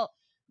what I Well,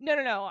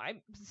 no.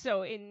 I'm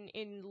so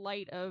in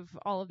light of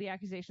all of the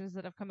accusations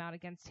that have come out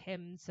against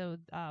him, so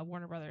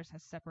Warner Brothers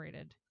has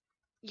separated.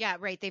 Yeah,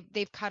 right.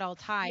 They've cut all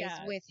ties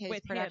Yeah, with his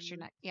with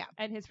production. him. Yeah.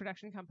 And his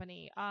production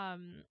company.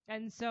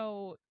 And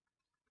so,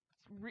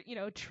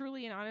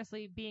 truly and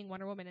honestly, being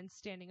Wonder Woman and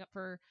standing up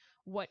for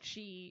what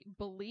she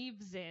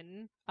believes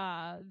in,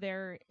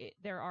 there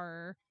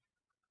are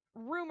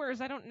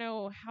rumors. I don't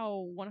know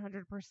how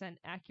 100%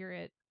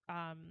 accurate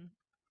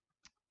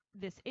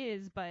this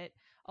is, but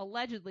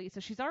allegedly, so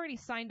she's already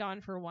signed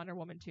on for Wonder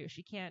Woman 2.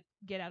 She can't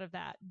get out of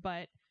that,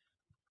 but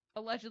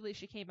allegedly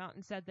she came out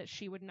and said that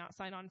she would not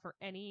sign on for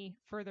any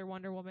further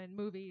Wonder Woman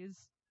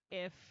movies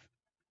if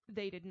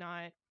they did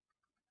not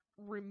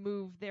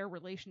remove their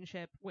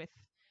relationship with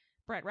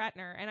Brett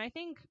Ratner. And I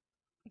think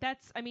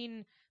that's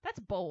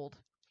bold.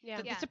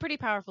 Yeah. It's a pretty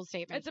powerful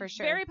statement, It's for a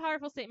sure. very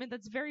powerful statement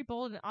that's very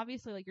bold, and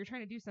obviously, like, you're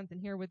trying to do something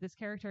here with this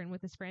character and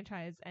with this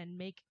franchise and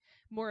make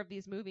more of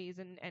these movies,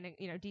 and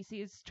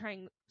DC is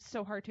trying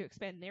so hard to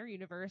expand their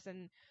universe,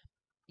 and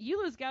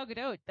you lose Gal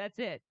Gadot, that's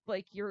it.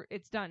 Like,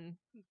 it's done.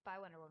 Bye,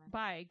 Wonder Woman.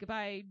 Bye.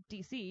 Goodbye,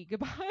 DC.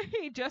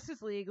 Goodbye,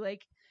 Justice League.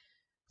 Like,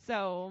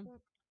 so.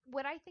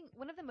 What I think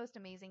one of the most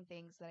amazing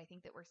things that I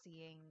think that we're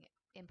seeing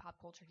in pop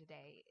culture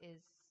today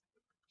is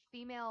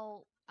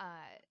female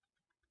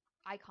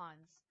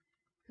icons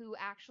who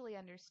actually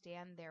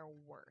understand their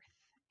worth,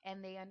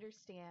 and they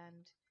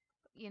understand,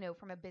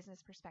 from a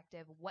business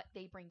perspective, what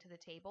they bring to the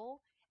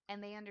table,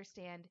 and they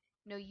understand,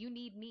 no, you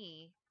need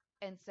me,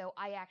 and so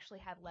I actually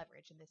have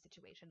leverage in this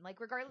situation. Like,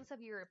 regardless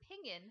of your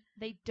opinion,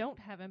 They don't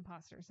have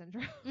imposter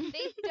syndrome.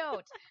 they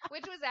don't,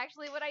 which was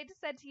actually what I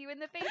just said to you in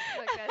the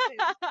Facebook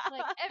message.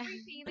 Like, every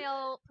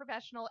female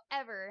professional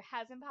ever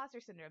has imposter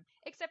syndrome,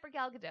 except for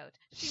Gal Gadot.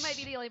 She might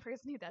be the only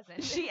person who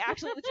doesn't. She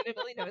actually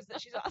legitimately knows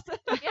that she's awesome.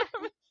 Yeah.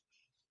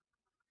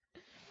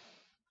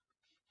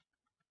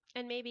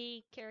 And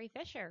maybe Carrie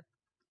Fisher.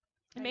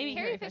 Maybe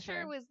Carrie Carrie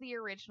Fisher was the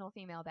original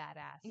female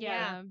badass.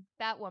 Yeah.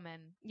 That woman.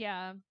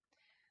 Yeah.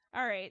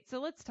 All right, so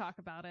let's talk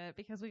about it,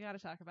 because we got to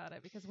talk about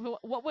it, because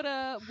what would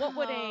a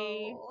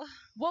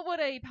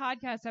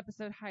podcast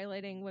episode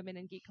highlighting women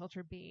in geek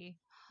culture be?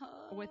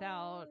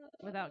 without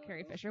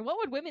Carrie Fisher. What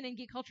would women in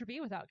geek culture be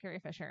without Carrie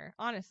Fisher?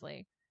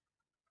 Honestly,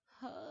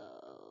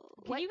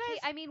 What you guys?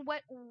 I mean,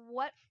 what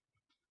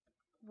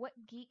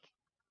geek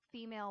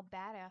female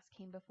badass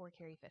came before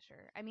Carrie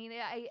Fisher? I mean,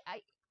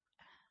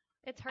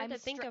 It's hard I'm to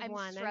think of I'm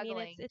one. I mean,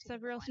 struggling it's to a think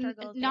of real one.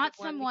 struggle. To Not think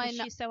of one someone-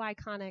 because she's so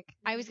iconic.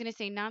 I was gonna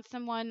say not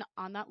someone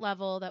on that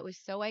level that was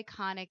so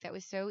iconic, that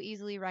was so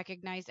easily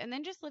recognized, and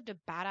then just lived a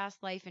badass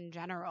life in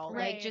general,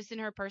 Right. like just in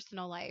her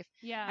personal life.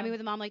 Yeah. I mean,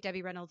 with a mom like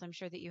Debbie Reynolds, I'm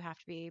sure that you have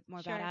to be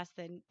more Sure. badass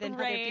than other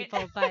Right.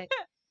 people. But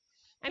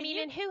I Can mean,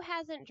 you- and who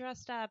hasn't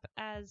dressed up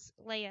as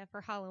Leia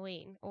for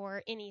Halloween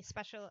or any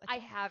special? I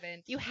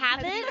haven't. You Because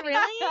haven't? you-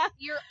 Really?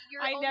 Your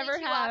I only never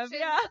two have, options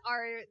yeah.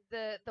 are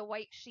the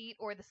white sheet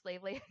or the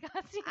slave lady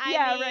costume.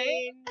 Yeah, I right?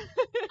 mean,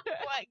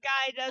 what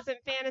guy doesn't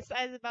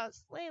fantasize about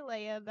Slay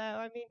Leia though?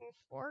 I mean,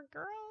 or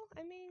girl?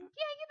 I mean,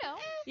 you know.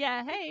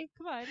 Yeah. Hey,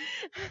 come on.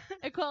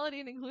 Equality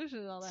and inclusion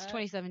and all it's that.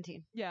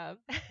 2017. Yeah.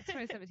 It's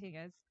 2017,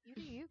 guys. You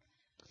do you.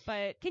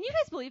 But can you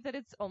guys believe that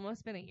it's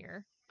almost been a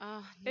year?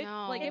 Oh It,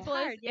 no! Like it It's blows.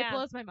 hard, yeah. It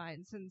blows my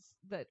mind since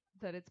that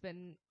it's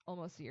been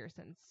almost a year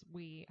since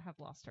we have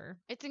lost her.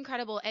 It's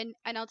incredible, and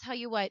I'll tell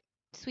you what,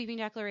 sweeping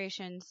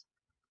declarations.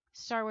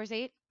 Star Wars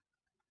 8,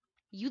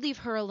 you leave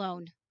her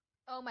alone.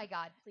 Oh my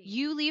God, please.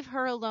 You leave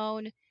her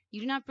alone. You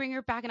do not bring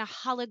her back in a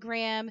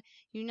hologram.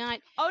 You not.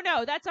 Oh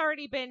no, that's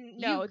already been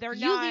no. you, They're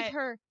you not. leave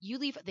her. You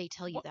leave. They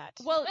tell you that.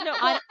 Well, no.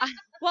 On-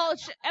 Well,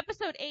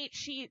 episode 8,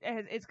 she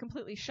is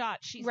completely shot.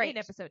 She's Right. in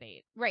episode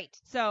 8. right.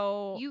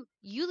 So You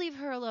leave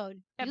her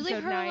alone. You leave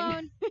Episode her 9.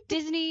 alone.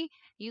 Disney.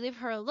 You leave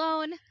her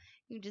alone.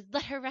 You just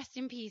let her rest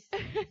in peace.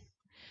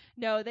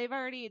 no, they've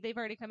already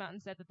come out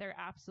and said that they're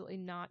absolutely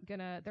not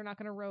gonna. They're not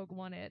gonna Rogue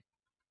One it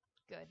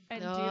Good.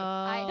 and No. do.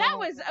 I- That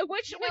was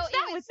which You know,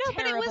 that it was was-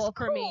 but it terrible was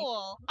for me.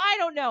 cool. I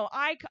don't know.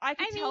 I could I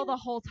tell mean- the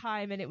whole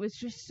time, and it was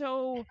just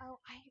so Oh,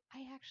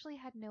 I actually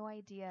had no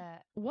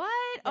idea. what?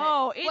 that-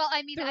 Oh, it well,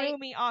 I mean, threw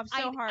me off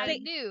so hard. I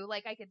knew,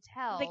 like I could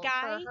tell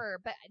guy? for her,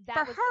 but that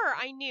For was her,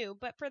 I knew,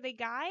 but for the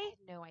guy, I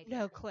had no idea.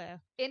 no clue.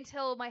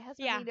 Until my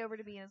husband Yeah. leaned over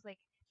to me and was like,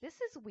 "This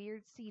is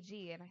weird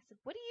CG," and I said,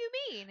 "What do you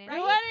mean?" And What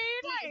he- are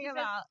you he talking says,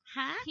 about?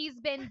 Huh? He's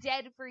been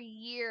dead for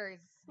years.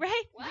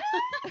 Right? What?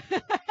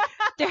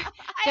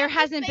 There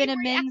hasn't been a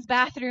men's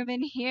bathroom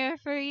in here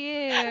for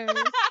years.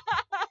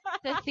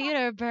 The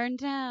theater burned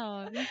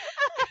down.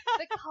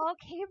 The call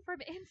came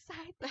from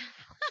inside the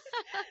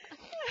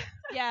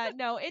Yeah,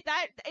 no, it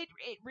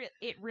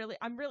really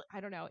I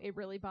don't know, it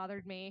really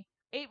bothered me.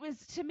 It was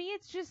to me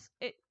it's just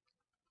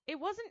it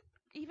wasn't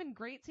even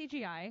great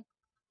CGI,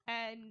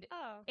 and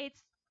Oh.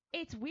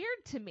 it's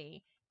weird to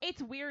me.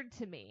 It's weird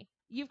to me.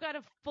 You've got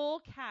a full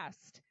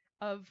cast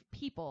of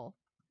people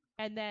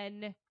and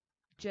then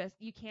just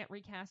you can't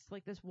recast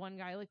like this one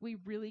guy. Like we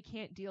really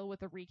can't deal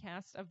with a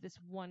recast of this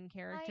one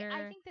character.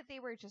 I think that they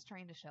were just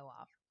trying to show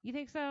off. You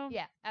think so?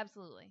 Yeah,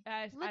 absolutely.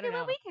 I Look don't at know.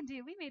 what we can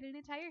do. We made an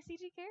entire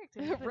CG character.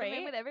 Put him in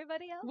Right? with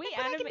everybody else. We Look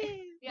what I can animate.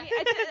 do. Yeah.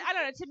 I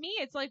don't know. To me,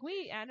 it's like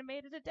we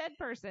animated a dead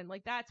person.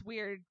 Like that's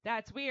weird.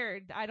 That's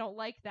weird. I don't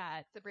like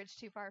that. It's a bridge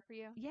too far for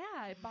you.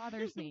 Yeah, it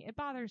bothers me. It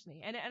bothers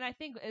me. And I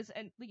think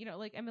and you know,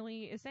 like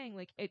Emily is saying,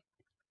 like it,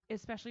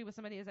 especially with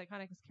somebody as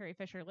iconic as Carrie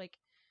Fisher, like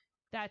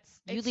You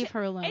it's leave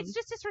her alone. It's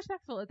just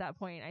disrespectful at that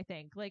point. I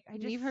think. Like I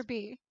just leave her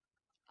be.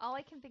 All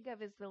I can think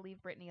of is the leave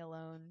Britney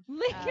alone.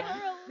 Leave Uh,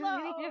 her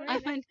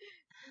alone.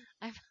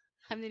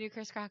 I'm the new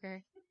Chris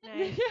Crocker.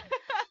 Nice.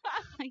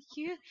 Like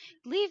you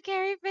leave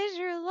Carrie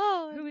Fisher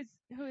alone.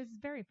 who is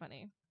very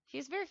funny.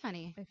 He's very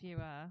funny. If you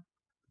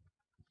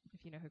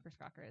know who Chris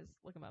Crocker is,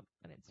 look him up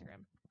on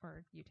Instagram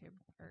or YouTube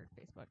or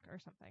Facebook or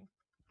something.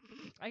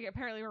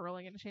 Apparently we're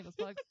rolling into shameless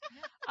plugs.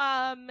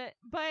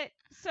 But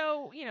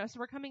so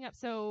we're coming up.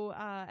 So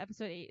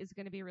episode 8 is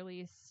going to be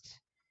released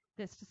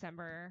this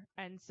December,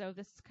 and so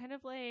this is kind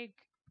of like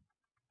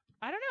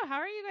I don't know. How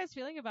are you guys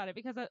feeling about it?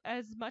 Because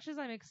as much as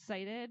I'm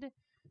excited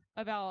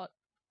about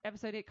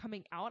episode 8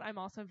 coming out, I'm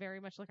also very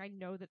much like I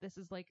know that this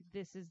is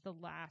the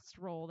last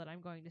role that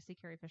I'm going to see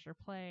Carrie Fisher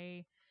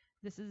play.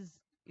 This is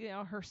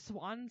her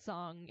swan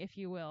song, if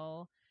you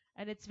will.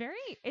 And it's very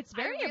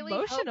I really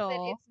emotional.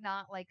 hope that it's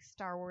not like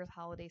Star Wars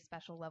holiday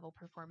special level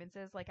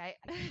performances. Like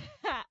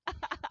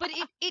But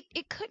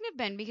it couldn't have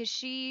been because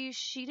she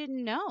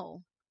didn't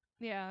know.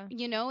 yeah.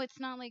 It's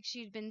not like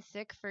she'd been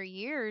sick for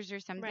years or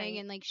something, Right.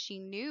 and like she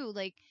knew,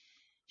 like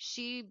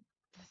she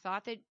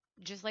thought that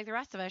just like the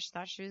rest of us, she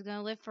thought she was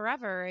gonna live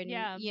forever, and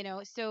Yeah.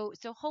 so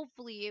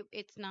hopefully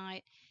it's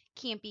not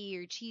campy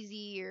or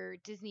cheesy or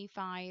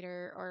Disney-fied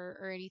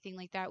or anything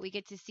like that. We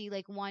get to see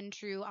like one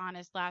true,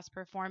 honest last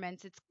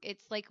performance.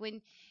 It's like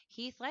when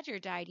Heath Ledger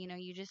died.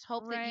 You just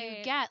hope that Right.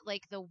 you get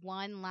like the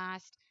one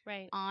last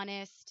Right.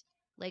 honest,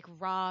 like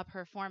raw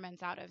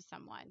performance out of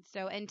someone.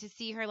 So, and to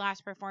see her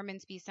last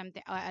performance be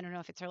something, I don't know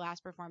if it's her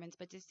last performance,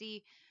 but to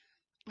see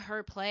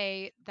her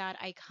play that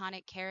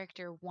iconic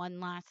character one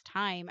last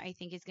time, I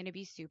think is going to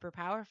be super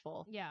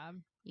powerful. Yeah.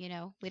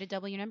 way to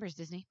double your numbers,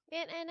 Disney.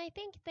 And I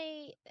think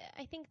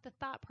the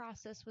thought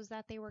process was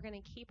that they were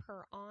going to keep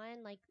her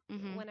on, like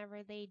Mhm.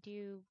 whenever they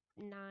do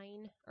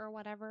 9 or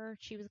whatever,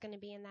 she was going to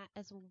be in that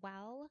as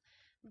well.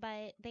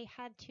 But they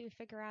had to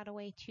figure out a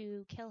way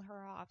to kill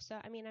her off. So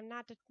I mean, I'm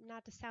not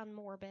to sound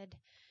morbid,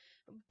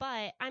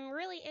 but I'm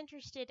really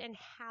interested in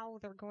how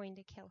they're going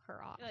to kill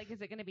her off. Like,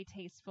 is it going to be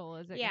tasteful?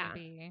 Is it Yeah.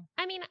 going to be?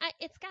 I mean,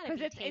 it's got to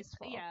be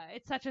tasteful.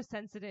 It's such a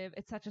sensitive.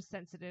 It's such a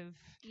sensitive.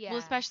 Yeah. Well,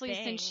 especially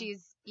thing. since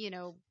she's,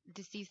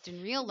 deceased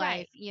in real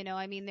Right. life,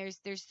 I mean, there's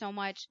so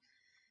much,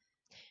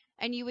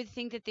 and you would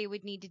think that they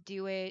would need to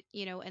do it,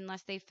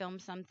 unless they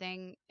filmed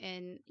something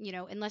and,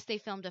 unless they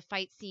filmed a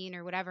fight scene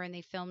or whatever, and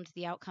they filmed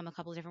the outcome a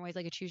couple of different ways,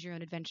 like a choose your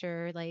own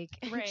adventure, like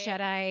Right.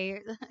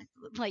 Jedi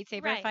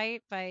lightsaber Right.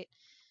 fight, but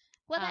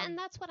Well, and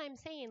that's what I'm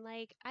saying.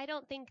 Like, I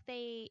don't think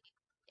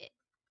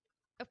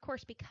of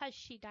course, because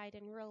she died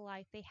in real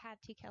life, they had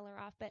to kill her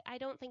off. But I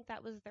don't think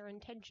that was their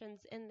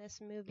intentions in this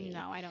movie.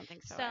 no, I don't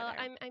think so. So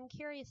either. I'm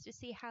curious to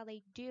see how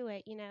they do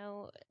it.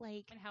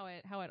 Like, And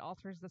how it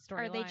alters the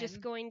story. are they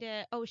just going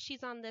to? Oh,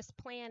 she's on this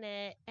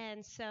planet,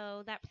 and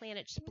so that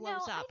planet just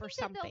blows no, up I or think that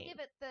something. they'll give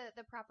it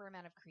the proper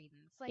amount of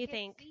credence. Like, You it's-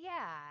 think?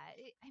 Yeah.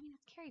 I mean,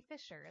 it's Carrie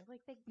Fisher. Like,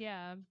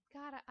 Yeah.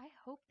 God, I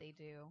hope they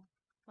do.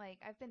 Like,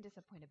 I've been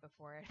disappointed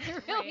before.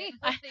 Right.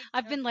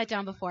 I've been let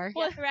down before.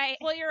 Well, Right.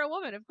 Well, you're a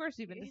woman. Of course,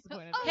 you've been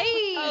disappointed.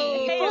 Hey,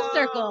 Oh, full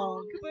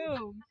circle.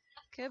 Kaboom.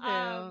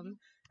 Kaboom.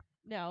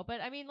 No,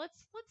 but I mean,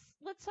 let's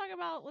talk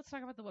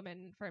about the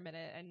women for a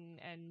minute,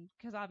 and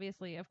because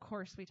obviously, of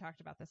course, we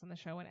talked about this on the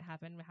show when it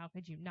happened. How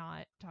could you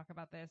not talk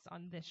about this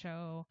on this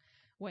show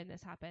when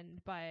this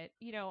happened? But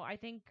I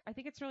think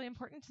it's really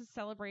important to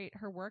celebrate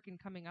her work and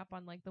coming up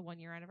on like the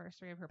 1-year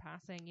anniversary of her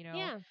passing.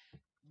 Yeah.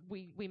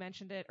 We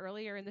mentioned it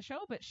earlier in the show,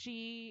 but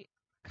she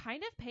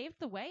kind of paved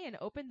the way and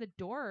opened the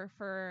door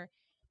for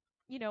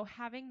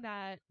having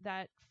that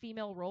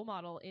female role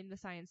model in the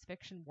science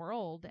fiction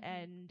world,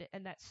 and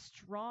that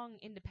strong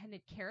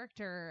independent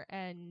character.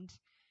 And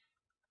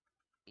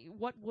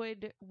what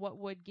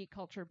would geek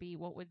culture be?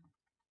 What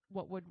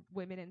would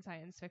women in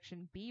science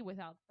fiction be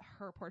without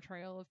her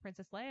portrayal of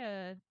Princess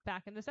Leia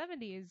back in the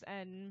 70s?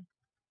 And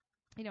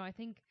I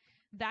think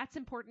that's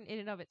important in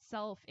and of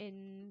itself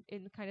in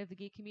kind of the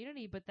geek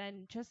community, but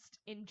then just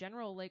in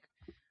general, like,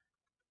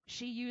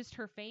 she used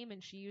her fame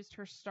and she used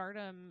her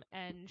stardom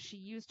and she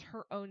used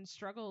her own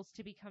struggles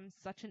to become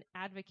such an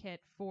advocate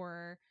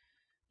for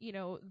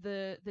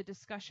the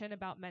discussion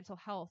about mental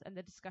health and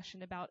the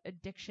discussion about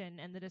addiction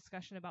and the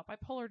discussion about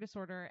bipolar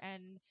disorder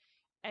and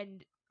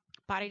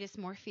Body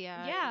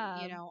dysmorphia. yeah,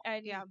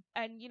 and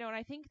and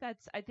I think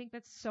that's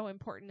so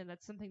important, and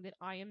that's something that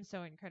I am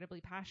so incredibly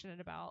passionate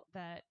about,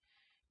 that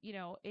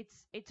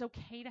it's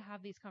okay to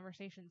have these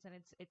conversations, and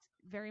it's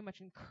very much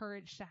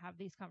encouraged to have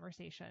these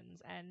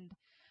conversations. And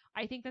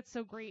I think that's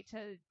so great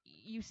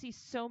you see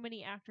so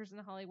many actors in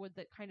Hollywood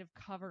that kind of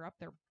cover up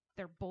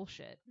their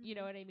bullshit, you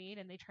know what I mean?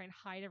 And they try and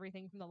hide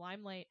everything from the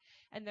limelight,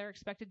 and they're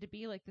expected to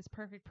be like this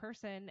perfect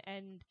person.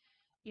 And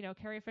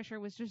Carrie Fisher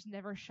was just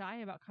never shy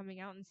about coming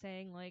out and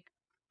saying, like,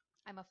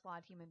 I'm a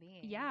flawed human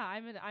being. yeah,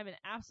 I'm an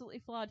absolutely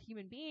flawed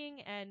human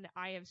being, and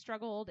I have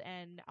struggled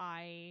and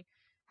I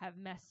have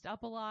messed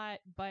up a lot,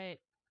 but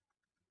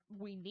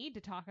we need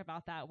to talk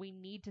about that. We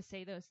need to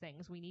say those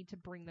things. We need to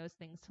bring those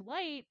things to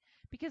light,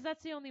 because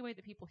that's the only way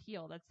that people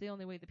heal. That's the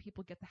only way that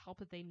people get the help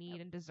that they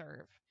need and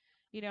deserve.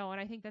 And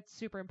I think that's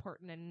super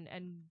important,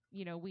 and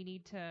we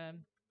need to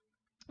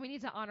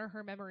honor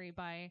her memory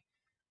by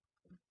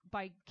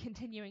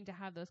continuing to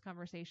have those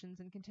conversations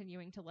and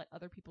continuing to let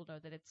other people know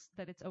that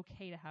it's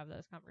okay to have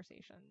those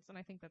conversations. And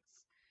I think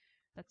that's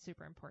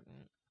super important.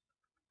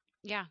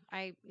 Yeah,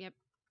 yep.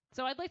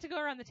 So I'd like to go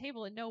around the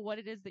table and know what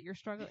it is that you're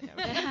struggling with.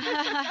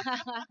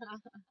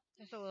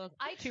 That's a little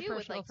I too too would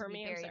personal like to for be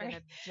me. I'm buried in sorry.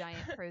 a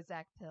giant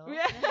Prozac pill.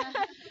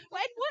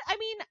 What I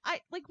mean,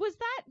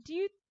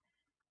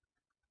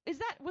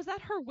 was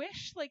that her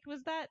wish? Like,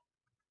 was that?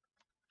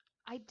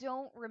 I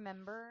don't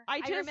remember. I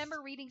just-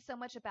 remember reading so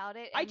much about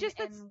it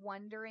and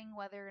wondering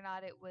whether or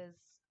not it was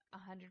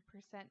 100%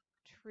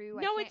 true.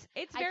 No, I can't-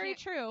 it's I very can't-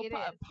 true. it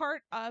Pa- is.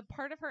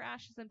 Part of her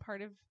ashes and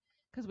part of,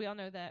 because we all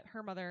know that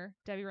her mother,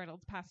 Debbie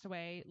Reynolds, passed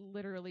away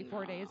literally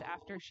 4 days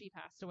after she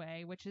passed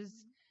away, which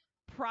is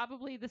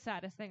probably the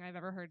saddest thing I've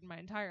ever heard in my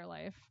entire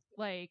life.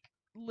 Like,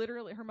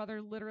 literally, her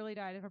mother literally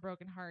died of a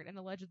broken heart, and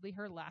allegedly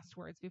her last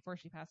words before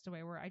she passed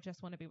away were, "I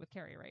just want to be with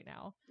Carrie right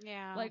now."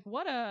 Yeah. Like,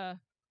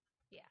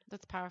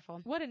 that's powerful.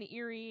 what an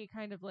eerie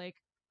kind of,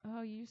 like,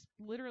 oh, you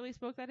literally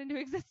spoke that into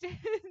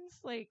existence.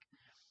 Like,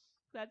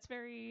 that's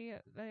very,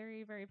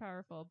 very, very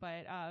powerful.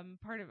 But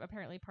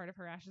apparently part of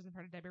her ashes and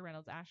part of Debbie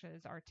Reynolds'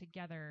 ashes are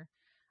together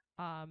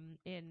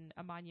in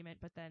a monument,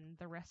 but then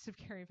the rest of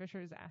Carrie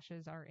Fisher's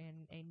ashes are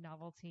in a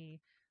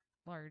novelty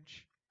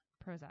large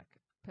Prozac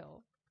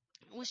pill.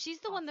 Well, she's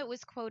the one that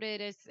was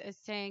quoted as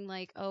saying,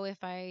 like, oh,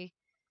 if I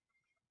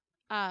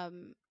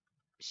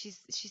she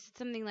said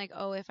something like,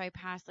 oh, if I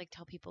pass, like,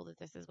 tell people that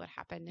this is what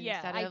happened,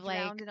 instead I of, like,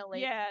 drowned in a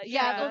lake. yeah,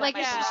 Shingled like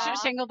by my bra.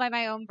 shingled by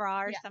my own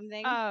bra or Yeah.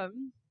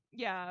 something.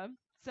 Yeah.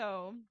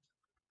 So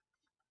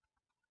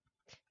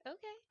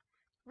Okay.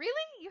 Really?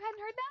 You hadn't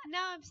heard that? No,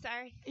 I'm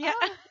sorry. Yeah.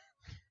 Oh.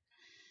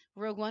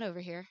 Rogue One over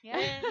here.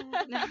 Yeah.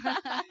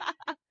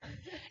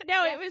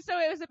 No, Yeah. it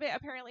was a bit,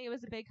 apparently it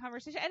was a big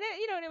conversation, and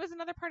and it was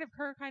another part of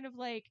her kind of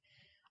like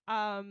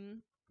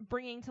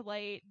bringing to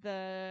light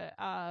the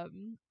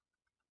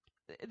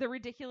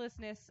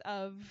ridiculousness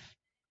of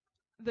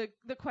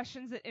the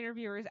questions that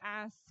interviewers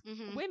ask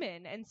Mhm.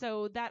 women. And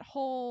so that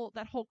whole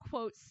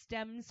quote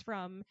stems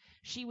from,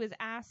 she was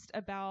asked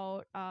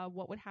about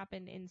what would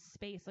happen in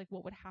space, like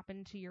what would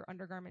happen to your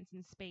undergarments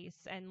in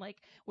space, and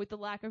like with the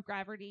lack of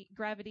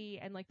gravity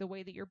and like the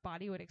way that your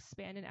body would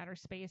expand in outer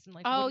space, and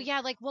like Oh wouldn't- yeah,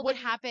 like what would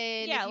wouldn't- happen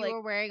yeah, if you like,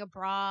 were wearing a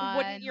bra?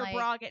 wouldn't and, your like,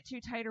 bra get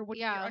too tight, or wouldn't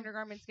your Yeah.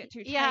 undergarments get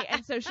too tight? Yeah.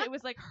 And so it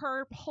was like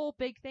her whole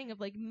big thing of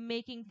like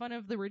making fun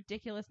of the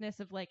ridiculousness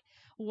of like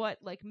what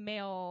like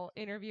male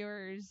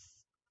interviewers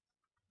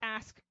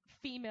ask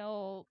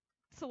female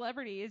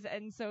celebrities.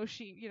 And so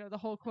she, the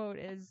whole quote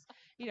is,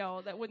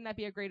 that wouldn't that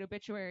be a great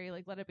obituary?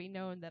 Like, let it be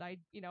known that I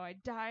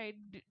died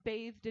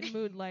bathed in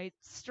moonlight,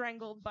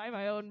 strangled by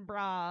my own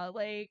bra.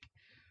 Like,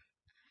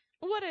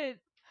 what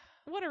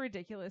a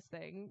ridiculous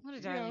thing. What a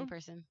you darling know?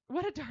 person.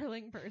 What a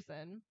darling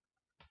person.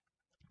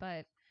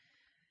 But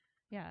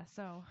yeah,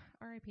 so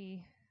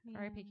R.I.P.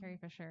 R.I.P. Carrie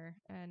Fisher,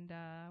 and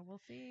we'll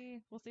see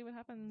what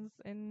happens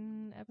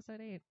in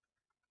episode 8.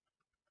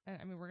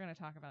 I mean, we're gonna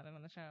talk about it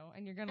on the show,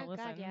 and you're gonna Oh,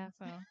 listen. God, yeah.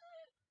 So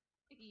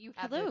You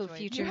have Hello, no choice.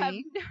 future you have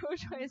me. no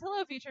choice.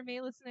 Hello, future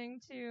me, listening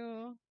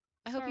to.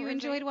 I hope Star you Wars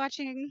enjoyed 8.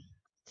 watching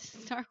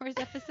Star Wars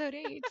Episode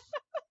 8.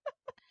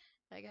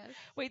 I guess.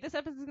 Wait, this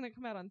episode is gonna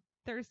come out on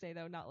Thursday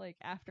though, not like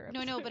after.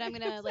 No, but I'm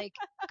gonna like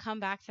come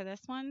back to this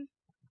one.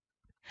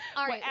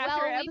 All What, right.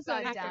 after Well, we've episode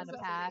gone eight down comes the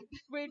out. path.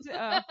 Wait,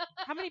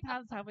 how many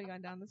paths have we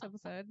gone down this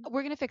episode?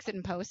 We're gonna fix it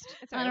in post.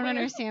 It's I alright, don't we're gonna-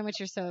 understand what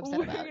you're so upset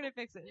We're about. gonna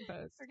fix it in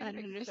post. We're gonna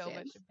I don't fix so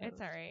understand. much in It's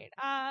post. all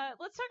right.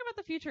 Let's talk about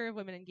the future of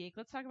Women in Geek.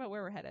 Let's talk about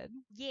where we're headed.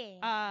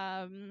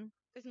 Yeah.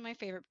 This is my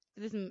favorite.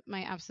 This is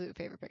my absolute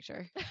favorite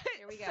picture.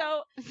 Here we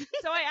go.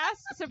 So I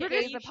asked. So Gaze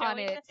producer, Gaze upon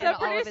showing it us in So all of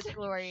producer- its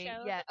glory.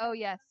 show Yeah. Oh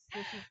yes.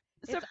 This is.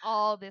 So- It's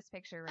all this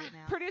picture right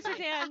now. producer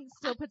Dan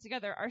still put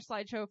together our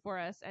slideshow for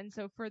us, and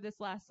so for this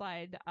last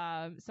slide,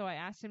 so I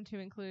asked him to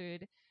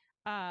include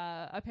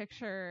a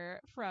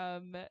picture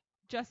from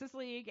Justice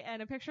League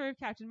and a picture of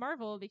Captain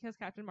Marvel, because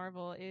Captain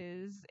Marvel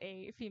is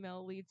a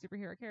female lead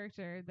superhero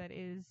character that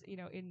is,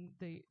 in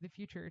the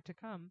future to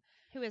come.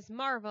 Who is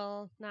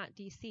Marvel, not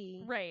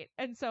DC. Right.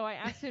 And so I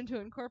asked him to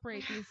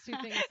incorporate these two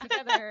things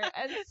together.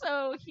 And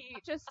so he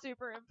just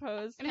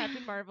superimposed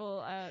Captain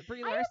Marvel,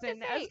 Brie I have to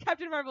Larson, as say-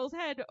 Captain Marvel's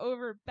head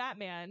over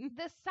Batman.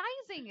 The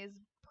sizing is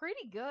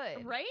pretty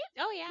good. Right?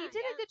 Oh yeah. He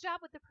did a good job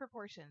with the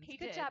proportions. He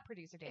good did. job,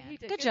 producer Dan. He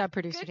did. Good job,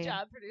 producer Good Dan.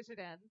 job, producer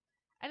Dan.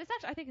 And it's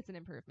actually, I think it's an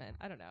improvement.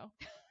 I don't know.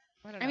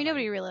 I don't know I mean, about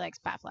nobody you. really likes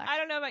Batfleck. I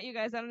don't know about you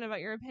guys. I don't know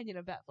about your opinion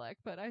of Batfleck,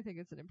 but I think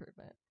it's an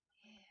improvement.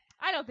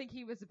 I don't think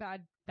he was a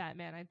bad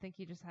Batman. I think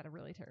he just had a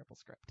really terrible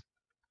script.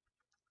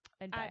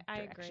 And bad I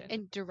agree. direction.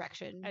 In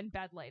direction. And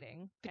bad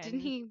lighting. But and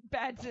didn't he?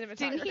 Bad cinematography.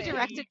 Didn't he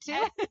direct it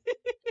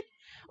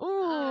too?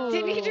 Ooh.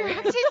 Didn't he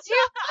direct it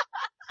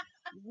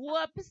too?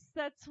 Whoops.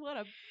 That's what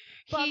a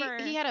He, bummer.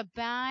 he had a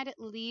bad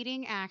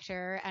leading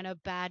actor and a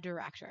bad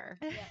director,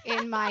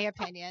 in my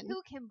opinion.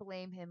 Who can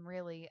blame him,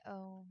 really?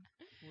 Oh,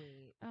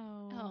 wait.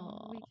 Oh, we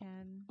Oh.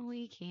 can.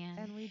 We can.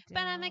 And we do.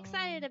 But I'm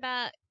excited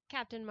about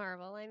Captain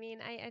Marvel. I mean,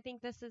 I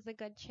think this is a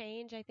good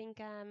change. I think,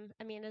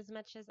 I mean, as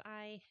much as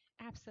I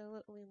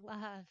absolutely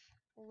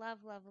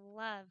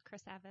love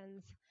Chris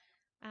Evans,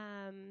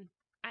 I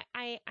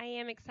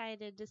am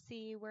excited to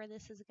see where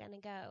this is going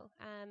to go.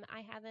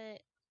 I haven't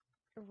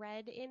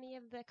read any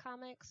of the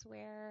comics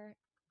where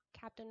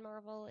Captain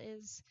Marvel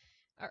is,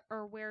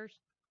 or where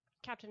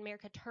Captain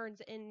America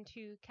turns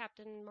into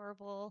Captain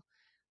Marvel,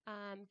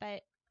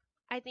 but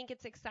I think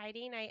it's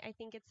exciting. I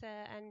think it's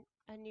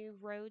a new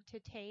road to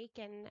take,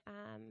 and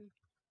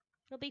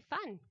it'll be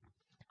fun.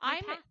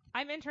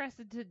 I'm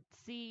interested to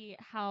see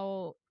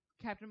how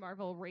Captain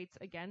Marvel rates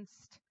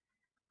against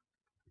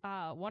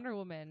Wonder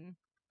Woman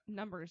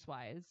numbers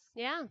wise,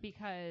 Yeah.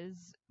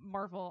 because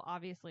Marvel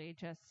obviously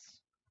just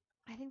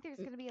I think there's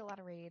going to be a lot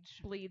of rage.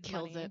 bleeds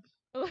Kills money. it.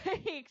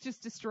 Like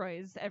just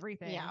destroys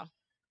everything. Yeah.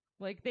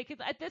 Like they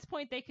could, at this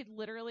point, they could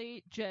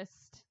literally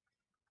just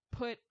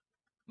put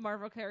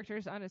Marvel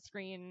characters on a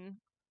screen,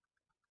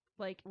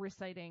 like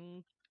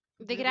reciting.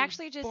 They could really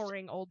actually just.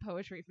 boring old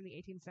poetry from the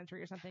 18th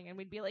century or something, and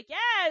we'd be like,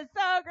 "Yes,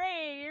 so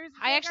great! Here's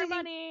I take actually our think-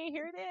 money.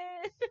 Here it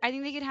is." I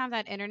think they could have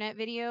that internet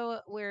video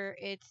where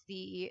it's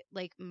the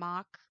like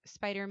mock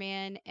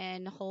Spider-Man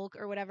and Hulk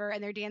or whatever,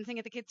 and they're dancing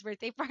at the kid's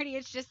birthday party.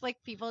 It's just like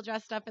people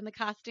dressed up in the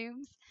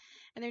costumes,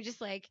 and they're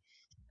just like,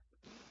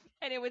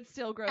 And it would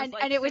still gross And-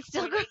 like and it would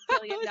still $6.8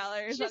 billion gross,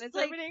 on just its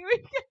like- opening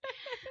week.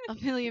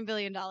 $1 million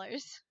billion.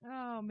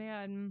 Oh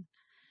man.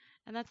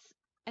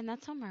 And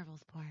that's how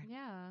Marvel's born.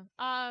 Yeah.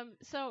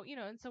 So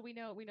and so we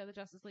know the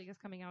Justice League is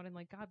coming out in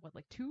like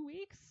 2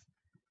 weeks.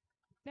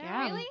 Now?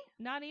 Yeah. Really?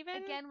 Not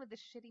even Again with the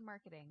shitty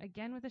marketing.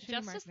 Again with the shitty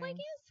Justice marketing.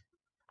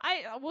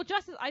 League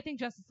is? I think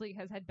Justice League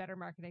has had better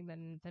marketing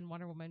than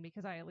Wonder Woman,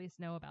 because I at least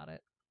know about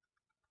it.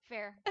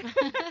 Fair.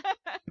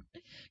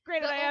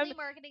 Granted, The I am. only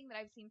marketing that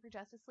I've seen for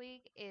Justice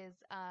League is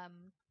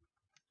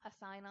a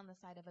sign on the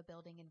side of a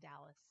building in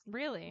Dallas.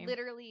 Really?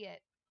 Literally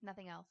it.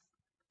 Nothing else.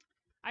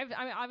 I mean,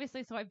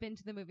 obviously, so I've been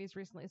to the movies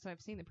recently, so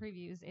I've seen the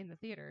previews in the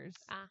theaters.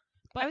 Ah.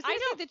 But I was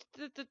gonna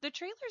say the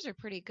trailers are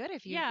pretty good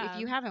if you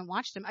haven't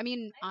watched them. I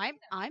mean,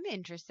 I'm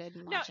interested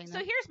in No, watching so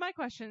them. here's my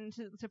question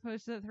to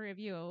pose to the three of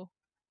you.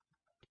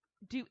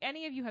 Do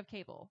any of you have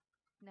cable?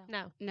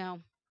 No. No.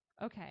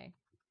 Okay.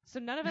 So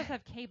none of us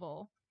have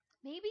cable.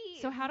 Maybe.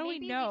 So how do we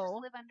maybe know?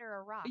 just live under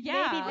a rock.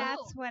 Yeah. Maybe Ooh,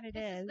 that's what it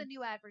This is. is the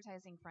new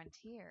advertising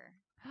frontier.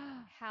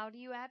 How do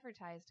you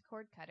advertise to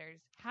cord cutters?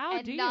 How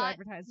and do you not,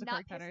 advertise to not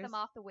cord piss cutters? them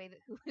off the way that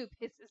Hulu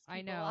pisses people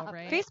I know, off.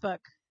 right? Facebook.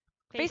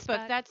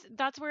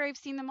 That's where I've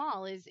seen them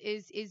all. Is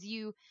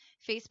you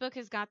Facebook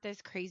has got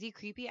this crazy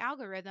creepy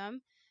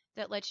algorithm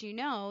that lets you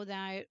know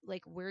that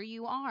like where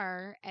you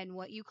are and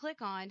what you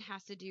click on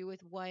has to do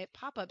with what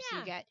pop-ups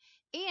you get.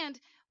 And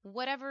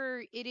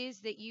whatever it is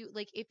that you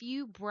like, if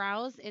you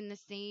browse in the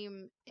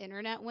same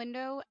internet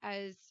window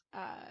as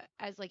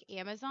like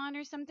Amazon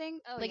or something,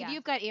 if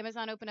you've got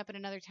Amazon open up in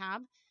another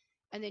tab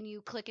and then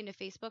you click into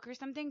Facebook or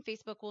something,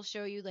 Facebook will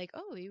show you like,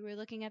 oh, you were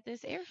looking at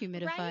this air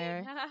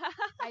humidifier.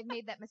 I've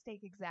made that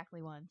mistake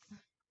exactly once.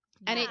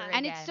 And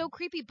Never it's so again.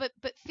 creepy, but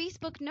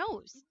Facebook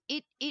knows.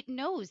 It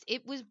knows.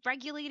 It was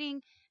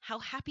regulating how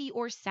happy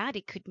or sad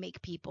it could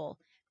make people.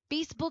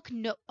 Facebook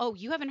Oh,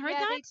 you haven't heard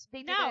that?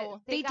 They No.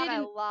 they got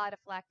a didn't- lot of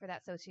flack for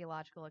that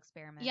sociological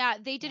experiment. Yeah,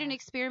 they did an Yeah.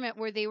 experiment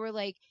where they were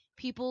like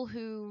people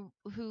who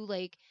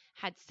like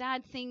had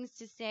sad things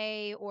to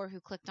say or who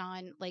clicked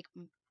on like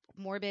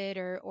morbid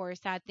or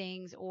sad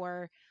things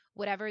or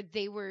whatever,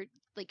 they were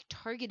like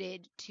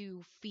targeted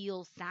to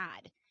feel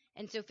sad.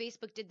 And so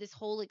Facebook did this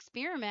whole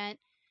experiment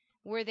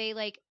where they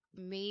like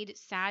made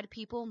sad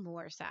people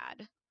more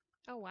sad.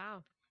 Oh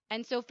wow.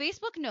 And so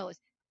Facebook knows.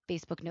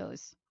 Facebook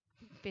knows.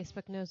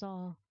 Facebook knows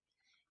all.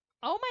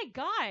 Oh my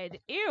god!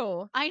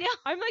 Ew! I know.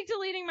 I'm like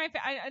deleting my.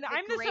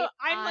 I'm great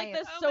I'm like the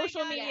eye.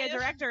 social Oh my God, media yes.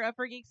 director of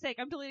For Geek's Sake.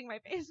 I'm deleting my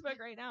Facebook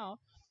right now.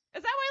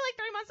 Is that why like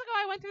 3 months ago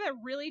I went through that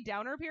really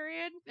downer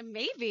period?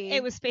 Maybe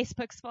It was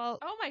Facebook's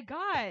fault. Oh my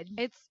god!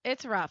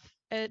 It's rough.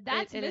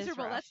 That's it is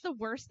miserable. rough. That's the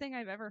worst thing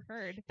I've ever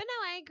heard. But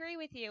no, I agree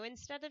with you.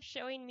 Instead of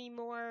showing me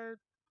more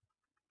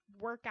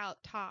workout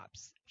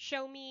tops,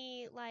 show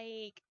me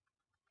like,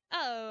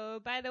 oh,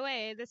 by the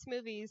way, this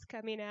movie's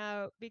coming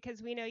out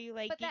because we know you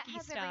like But that geeky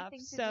has stuff. everything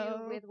to So,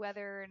 do with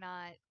whether or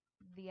not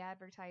the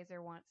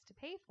advertiser wants to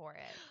pay for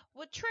it.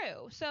 well,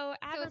 true. So So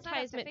it's not up to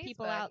advertisement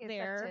people Facebook, out it's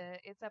there,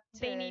 it's up to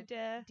they need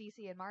to,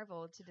 DC and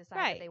Marvel to decide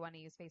Right. that they want to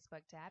use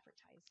Facebook to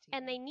advertise to.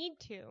 and they need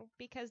to,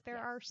 because there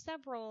Yes. are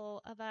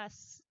several of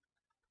us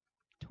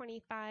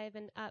 25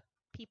 and up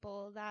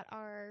people that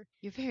are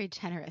You're very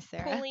generous,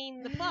 Sarah.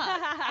 pulling the plug.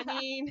 I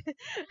mean,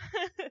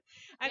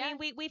 Yeah.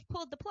 we've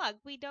pulled the plug.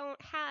 We don't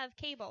have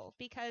cable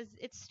because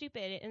it's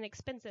stupid and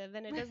expensive,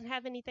 and it doesn't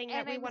have anything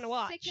that and we I'm want to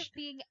watch. sick of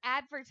being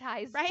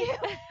advertised. Right?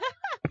 to.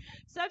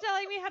 Stop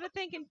telling me how to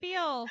think and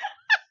feel.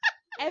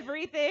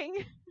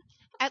 Everything.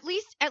 At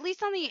least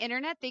on the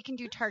internet they can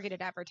do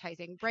targeted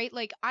advertising, right?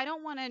 Like I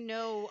don't want to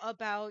know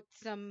about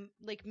some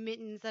like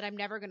mittens that I'm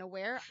never going to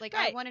wear. Like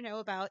I Right. want to know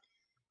about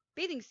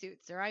bathing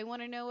suits, or I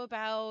want to know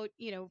about,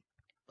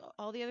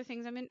 all the other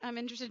things I'm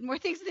interested in, more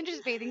things than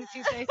just bathing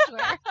suits, I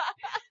swear.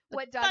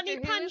 What Funny Doctor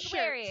Who pun is shirts.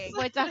 wearing.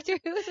 What Doctor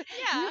Who is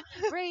Yeah.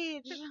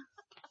 rage,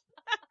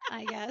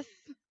 I guess.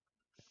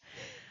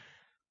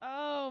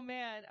 Oh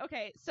man.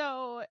 Okay,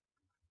 so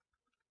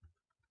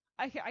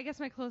I guess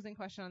my closing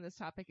question on this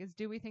topic is: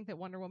 do we think that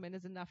Wonder Woman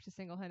is enough to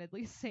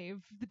single-handedly save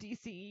the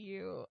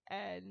DCEU,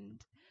 and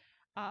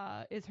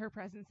is her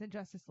presence in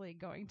Justice League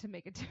going to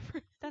make a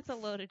difference? That's a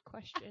loaded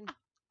question.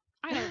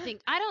 I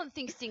don't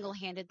think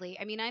single-handedly.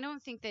 I mean, I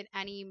don't think that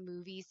any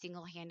movie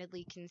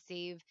single-handedly can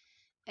save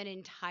an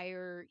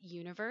entire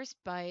universe,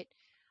 but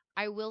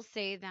I will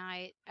say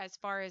that as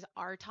far as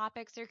our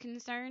topics are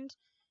concerned,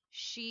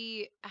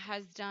 she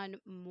has done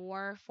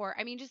more for,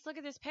 I mean, just look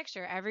at this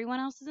picture. Everyone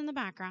else is in the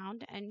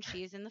background and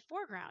she is in the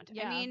foreground.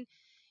 Yeah. I mean,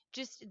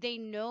 just they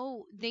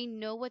know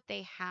what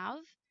they have.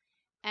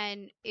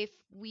 And if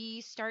we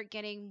start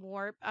getting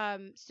more,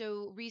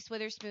 so Reese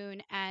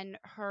Witherspoon and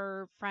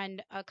her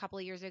friend a couple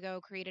of years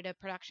ago created a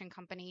production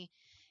company,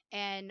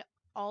 and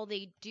all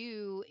they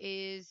do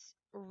is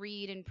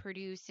read and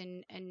produce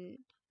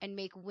and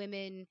make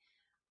women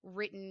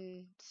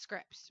written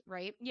scripts,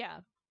 right? Yeah.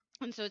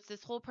 And so it's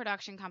this whole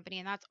production company,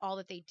 and that's all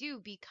that they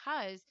do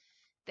because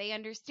they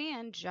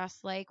understand,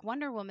 just like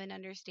Wonder Woman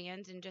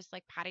understands, and just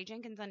like Patty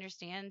Jenkins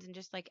understands, and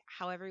just like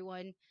how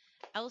everyone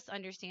else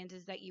understands,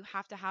 is that you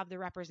have to have the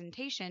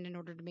representation in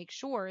order to make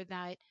sure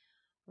that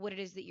what it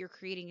is that you're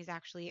creating is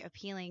actually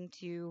appealing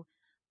to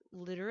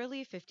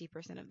literally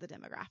 50% of the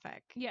demographic.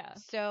 Yeah.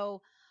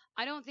 So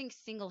I don't think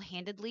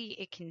single-handedly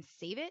it can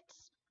save it,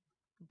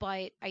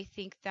 but I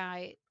think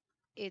that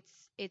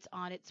it's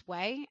on its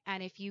way.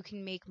 And if you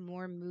can make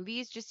more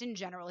movies, just in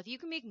general, if you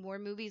can make more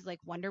movies like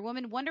Wonder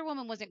Woman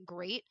wasn't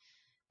great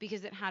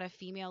because it had a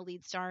female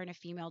lead star and a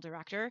female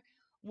director.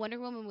 Wonder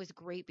Woman was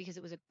great because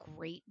it was a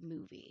great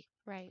movie.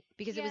 Right.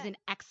 Because it was Yeah. an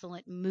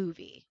excellent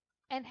movie.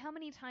 And how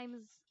many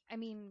times? I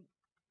mean,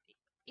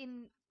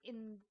 in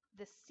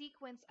the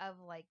sequence of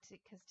like,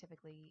 because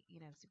typically,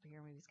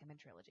 superhero movies come in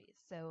trilogies.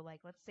 So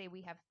like, let's say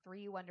we have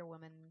 3 Wonder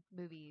Woman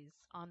movies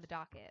on the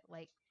docket.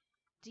 Like,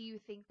 do you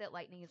think that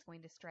lightning is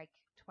going to strike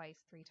twice,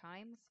 3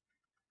 times?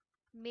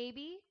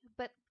 Maybe,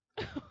 but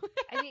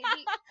I mean,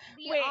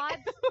 the Wait.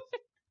 odds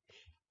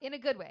in a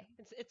good way.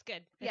 It's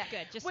good. It's Yeah.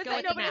 good. Just With go the,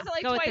 with no, the but math. is it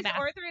like Go with the twice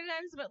math. or 3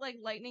 times? But like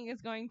lightning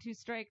is going to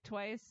strike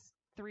twice,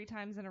 3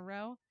 times in a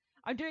row.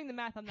 I'm doing the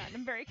math on that, and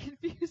I'm very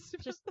confused.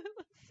 Just-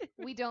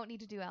 We don't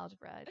need to do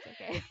algebra. It's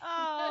okay.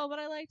 Oh, but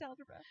I liked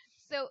algebra.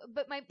 So,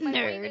 but my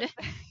Nerd. point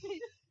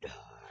is,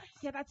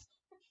 Yeah, that's.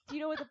 Do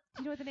you know what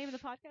the name of the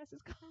podcast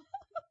is called?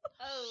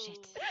 oh,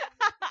 Shit.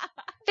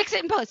 Fix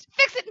it in post.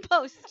 Fix it in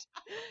post.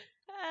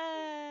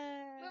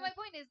 But my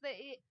point is that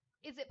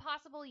is it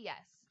possible? Yes.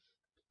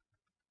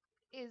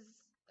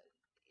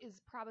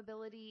 Is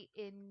probability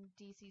in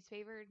DC's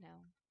favor? No.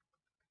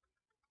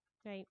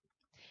 Right.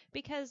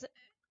 Because,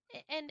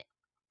 and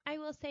I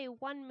will say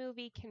one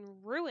movie can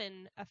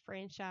ruin a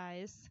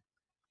franchise,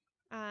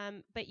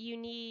 but you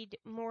need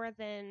more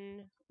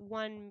than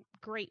one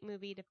great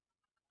movie to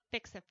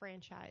fix a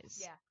franchise.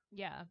 Yeah.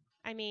 Yeah.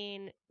 I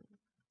mean,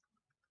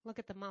 look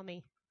at The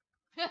Mummy.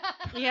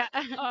 Yeah.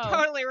 Oh.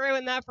 Totally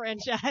ruined that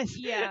franchise.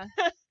 Yeah.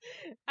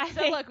 I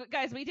So think- look,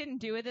 guys, we didn't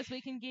do it this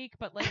week in Geek,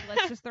 but like,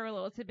 let's just throw a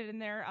little tidbit in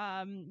there.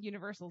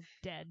 Universal's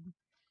dead.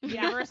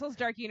 Universal's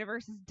Dark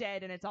Universe is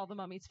dead, and it's all the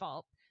Mummy's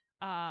fault.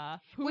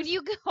 When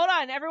you go, Hold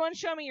on, everyone,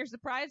 show me your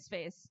surprise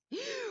face.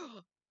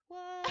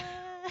 what?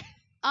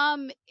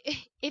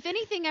 if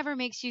anything ever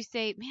makes you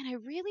say, "Man, I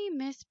really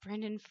miss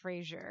Brendan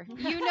Fraser," you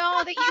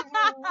know that you really.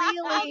 Oh,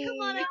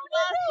 come on, I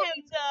love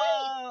him though.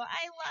 I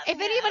love If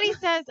him. anybody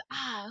says,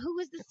 "Who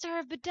was the star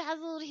of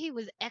Bedazzled?" He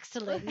was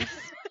excellent.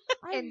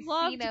 I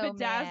loved Encino Man.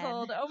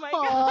 Bedazzled. Oh my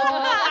Aw.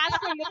 god.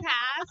 Blast from the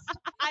past.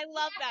 I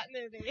love that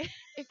movie.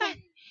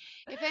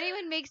 if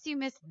anyone makes you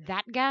miss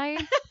that guy,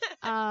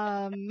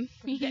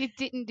 you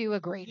didn't do a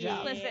great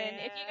job. Listen,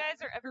 if you Yeah.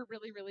 guys are ever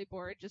really, really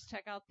bored, just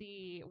check out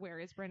the Where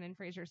is Brendan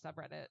Fraser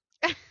subreddit.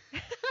 It's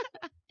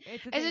a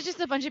Is thing. it just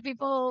a bunch of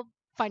people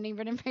finding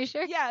Brendan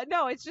Fraser? Yeah,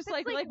 no, it's just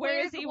like like, where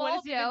is where's he? What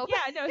is he? Waldo?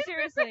 Yeah, no,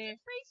 seriously.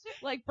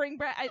 Like bring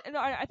Brett.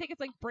 I think it's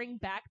like bring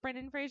back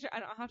Brendan Fraser.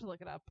 I'll have to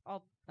look it up.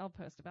 I'll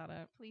post about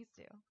it. Please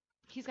do.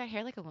 He's got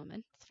hair like a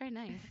woman. It's very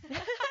nice.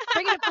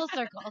 Bring it full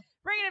circle.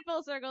 Bringing it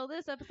full circle.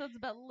 This episode's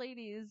about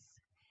ladies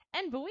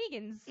and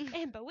Boegans.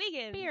 And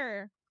Bowigan.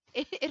 Beer.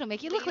 It'll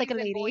make you look like a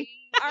Ladies and lady.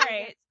 boys. All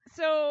right.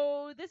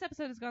 So this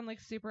episode has gone like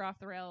super off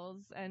the rails,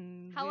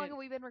 and How long have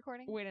we been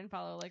recording? we didn't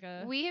follow like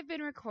a. We have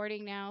been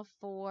recording now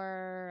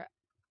for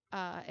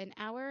an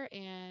hour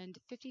and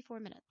 54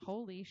 minutes.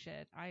 Holy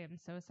shit! I am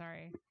so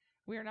sorry.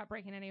 We are not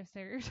breaking any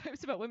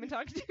stereotypes about women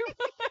talking too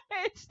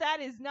much. That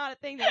is not a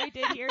thing that we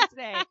did here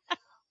today.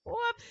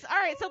 Whoops. All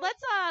right, so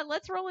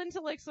let's roll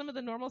into like some of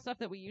the normal stuff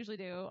that we usually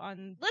do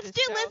on. Let's this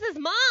do show. Liz's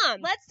mom.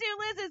 Let's do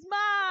Liz's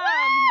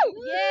mom.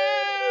 Woo!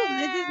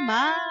 Yay! Liz's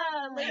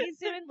mom. Ladies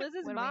doing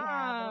Liz's What do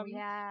mom. we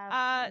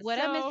have? What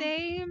so up, Miss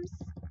Ames?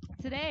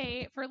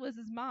 today for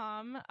Liz's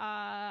mom,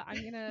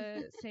 I'm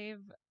gonna save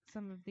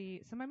some of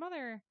my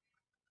mother.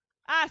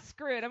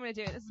 Screw it. I'm gonna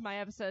do it. This is my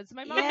episode. So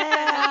my mom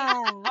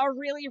sent me a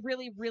really,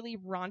 really, really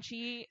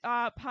raunchy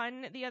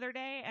pun the other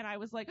day, and I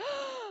was like,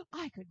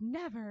 I could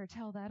never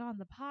tell that on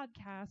the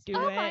podcast. Do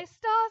Oh it. my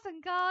stars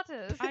and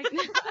garters. I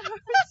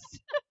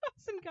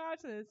some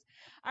gotchas.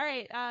 All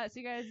right. So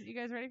you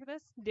guys ready for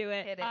this? Do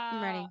it. Hit it.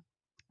 I'm ready.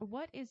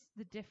 What is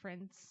the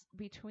difference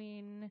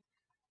between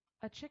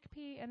a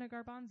chickpea and a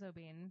garbanzo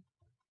bean?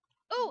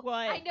 Oh,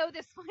 What? I know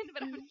this one,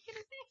 but I'm gonna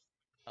say.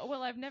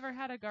 Well, I've never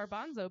had a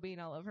garbanzo bean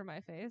all over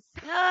my face.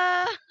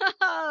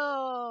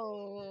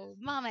 Oh,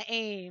 Mama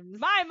Ames.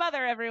 My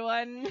mother,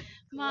 everyone.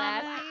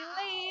 Mama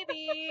Classy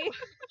lady.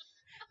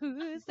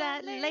 Who's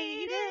that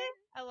lady?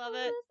 I love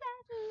it.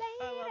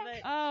 I love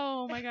it.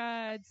 Oh my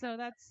god. So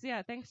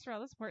thanks for all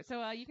the support.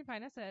 So you can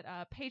find us at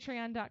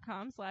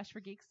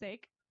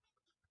patreon.com/forgeeksake.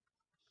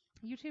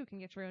 You too can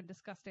get your own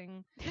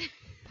disgusting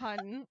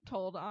pun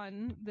told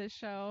on this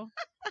show.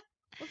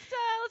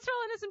 Let's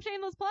roll into some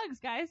shameless plugs,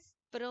 guys.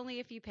 But only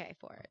if you pay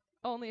for it.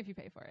 Only if you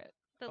pay for it.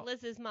 The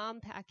Liz's mom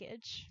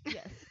package.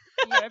 Yes.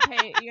 You gotta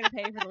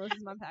pay for the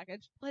Liz's mom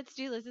package. Let's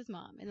do Liz's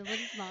mom and the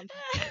Liz's mom.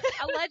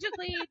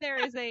 Allegedly,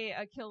 there is a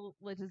kill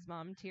Liz's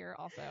mom tier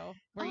also,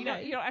 where you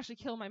don't actually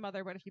kill my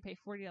mother, but if you pay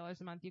 $40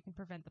 a month, you can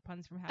prevent the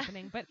puns from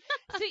happening. But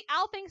see,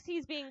 Al thinks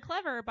he's being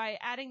clever by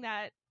adding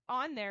that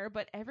on there,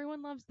 but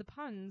everyone loves the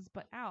puns,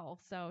 but Al.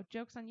 So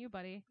joke's on you,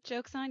 buddy.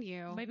 Joke's on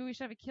you. Maybe we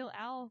should have a kill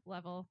Al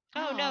level.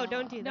 Oh no,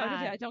 don't do No,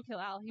 that. don't kill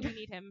Al. We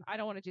need him. I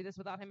don't want to do this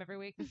without him every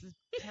week. This is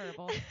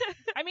terrible.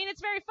 I mean,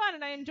 it's very fun,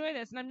 and I enjoy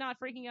this, and I'm not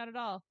freaking out at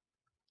all.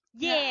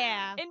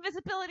 Yeah.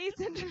 Invisibility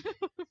syndrome.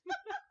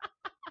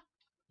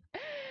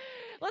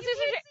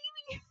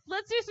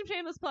 Let's do some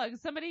shameless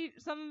plugs.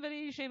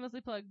 Somebody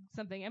shamelessly plug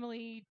something.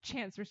 Emily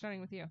Chance, we're starting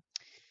with you.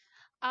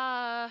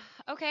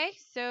 Okay,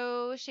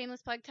 so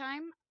shameless plug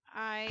time.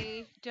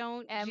 I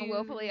don't am do,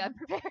 woefully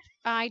unprepared.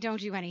 I don't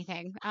do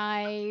anything.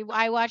 I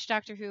watch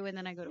Doctor Who and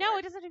then I go to No, work.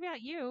 it doesn't have to be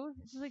about you.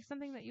 It's just like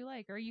something that you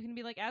like. Or you can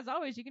be like, as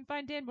always, you can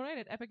find Dan Boyd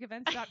at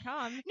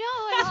epicevents.com. No,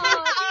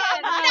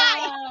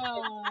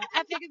 Oh,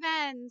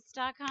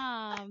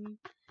 epicevents.com.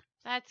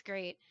 That's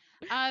great.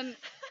 I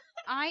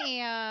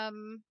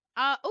am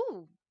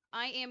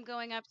I am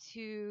going up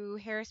to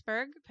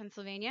Harrisburg,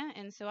 Pennsylvania,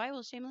 and so I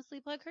will shamelessly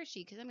plug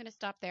Hershey because I'm going to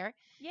stop there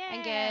Yeah.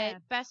 and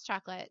get best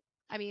chocolate.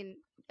 I mean,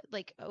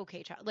 like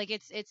okay chocolate, like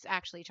it's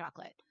actually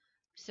chocolate.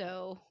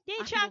 So Yay, I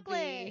will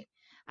chocolate! be-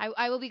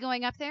 I will be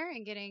going up there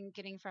and getting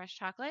fresh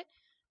chocolate.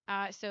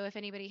 So if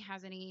anybody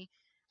has any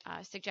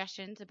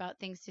suggestions about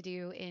things to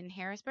do in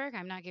Harrisburg,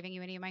 I'm not giving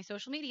you any of my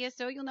social media,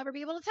 so you'll never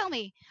be able to tell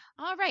me.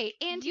 All right,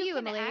 and to you,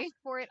 can Emily. ask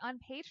for it on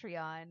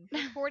Patreon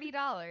for $40.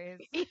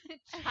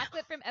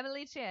 Chocolate from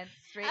Emily Chance,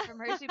 straight from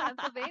Hershey,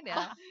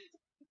 Pennsylvania.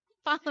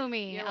 Follow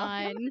me You're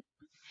on.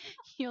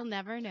 You'll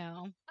never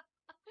know.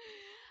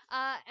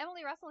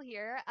 Emily Russell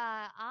here.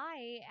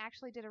 I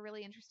actually did a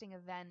really interesting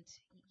event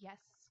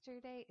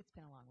yesterday. It's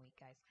been a long week,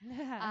 guys.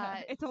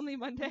 It's only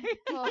Monday.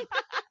 Well,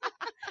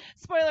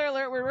 Spoiler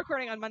alert, we're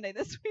recording on Monday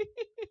this week.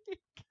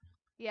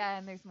 yeah,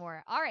 and there's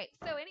more. All right.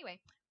 So anyway,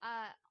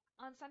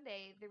 on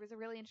Sunday there was a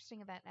really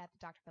interesting event at the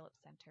Dr. Phillips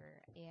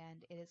Center,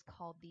 and it is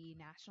called the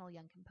National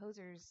Young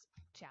Composers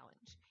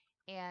Challenge.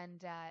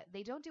 And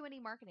they don't do any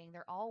marketing;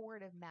 they're all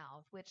word of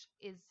mouth, which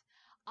is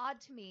odd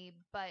to me.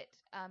 But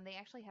they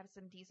actually have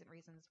some decent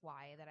reasons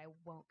why that I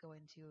won't go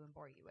into and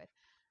bore you with.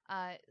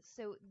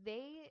 So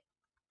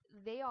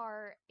they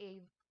are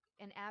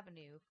an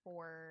avenue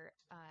for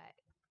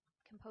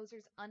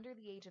composers under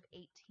the age of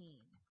 18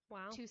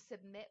 Wow. to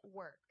submit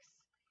works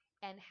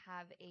and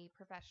have a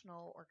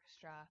professional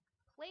orchestra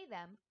play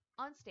them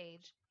on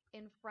stage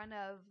in front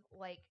of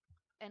like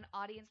an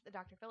audience at the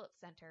Dr. Phillips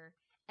Center,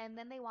 and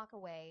then they walk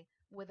away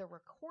with a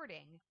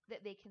recording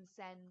that they can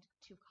send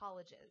to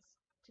colleges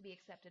to be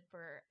accepted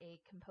for a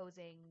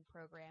composing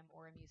program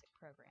or a music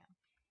program.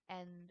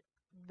 And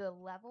the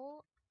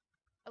level,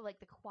 like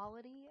the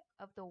quality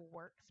of the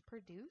works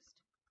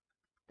produced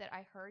that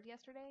I heard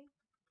yesterday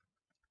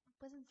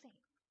was insane.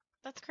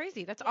 That's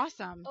crazy. That's Yeah.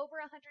 awesome. Over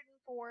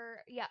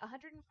 104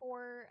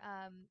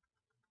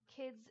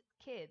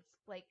 kids,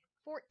 like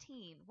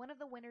 14. One of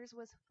the winners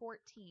was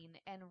 14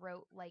 and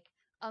wrote like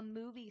a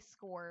movie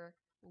score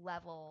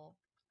level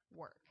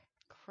work.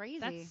 Crazy.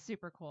 That's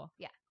super cool.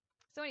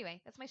 So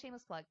anyway, that's my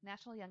shameless plug,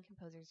 National Young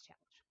Composers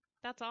Challenge.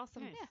 That's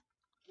awesome. Nice. Yeah.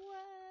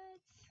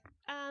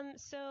 What?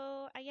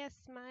 So I guess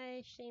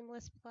my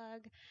shameless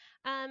plug.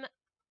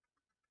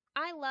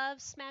 I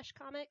love Smash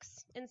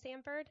Comics in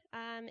Sanford.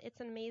 It's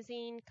an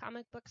amazing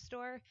comic book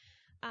store.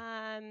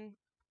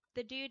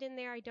 The dude in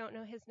there, I don't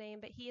know his name,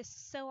 but he is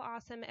so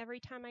awesome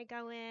every time I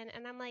go in.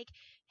 And I'm like,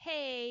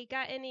 hey,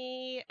 got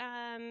any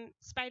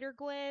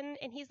Spider-Gwen?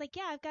 And he's like,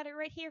 yeah, I've got it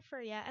right here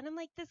for you. And I'm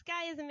like, this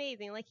guy is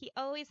amazing. Like, he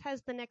always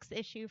has the next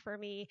issue for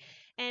me.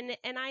 And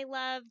I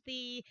love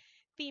the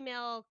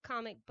female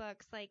comic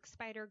books like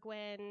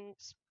Spider-Gwen,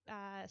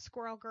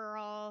 Squirrel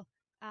Girl,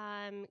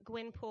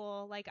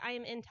 Gwenpool. Like, I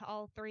am into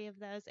all three of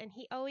those, and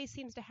he always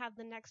seems to have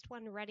the next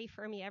one ready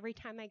for me every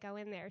time I go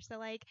in there. So,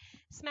 like,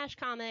 Smash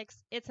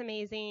Comics, it's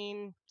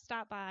amazing.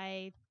 Stop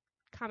by.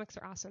 Comics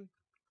are awesome.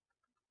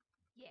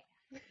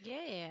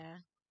 Yeah.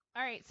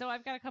 All right, so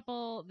I've got a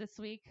couple this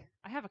week.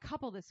 I have a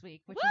couple this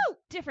week, which Woo! is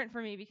different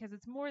for me because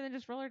it's more than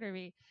just roller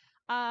derby.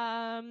 So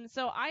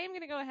I am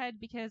going to go ahead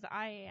because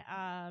a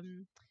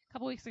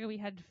couple weeks ago we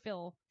had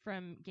Phil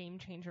from Game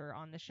Changer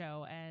on the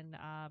show, and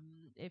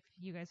if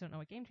you guys don't know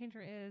what Game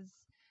Changer is,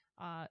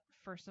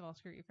 first of all,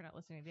 screw you for not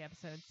listening to the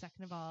episode.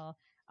 Second of all,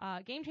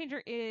 Game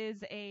Changer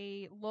is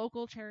a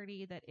local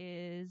charity that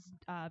is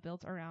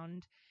built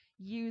around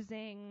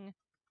using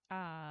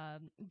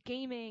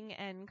gaming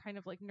and kind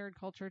of like nerd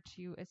culture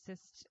to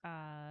assist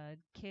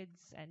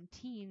kids and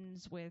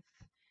teens with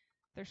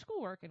their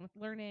schoolwork and with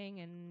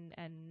learning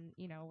and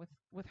you know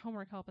with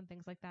homework help and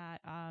things like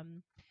that.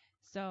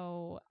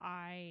 So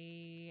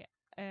I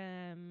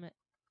am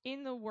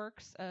in the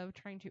works of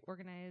trying to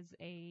organize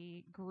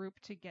a group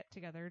to get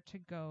together to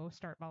go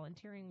start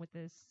volunteering with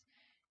this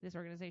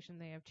organization.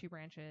 They have two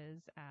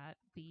branches at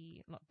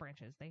the not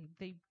branches.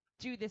 They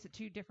do this at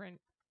two different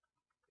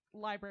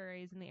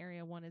libraries in the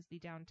area. One is the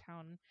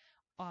downtown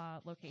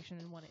location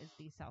and one is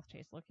the South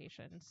Chase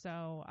location.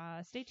 So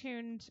stay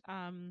tuned.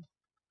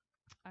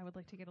 I would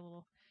like to get a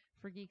little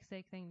for geek's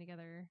sake thing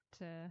together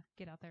to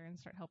get out there and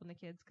start helping the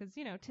kids because,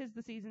 you know, 'tis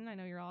the season. I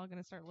know you're all going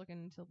to start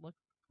looking to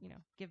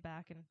give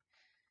back and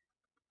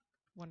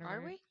wonder.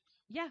 Are we?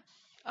 Yeah.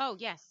 Oh,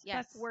 yes.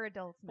 We're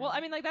adults now. Well, I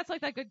mean, like, that's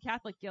like that good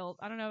Catholic guilt.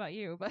 I don't know about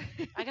you, but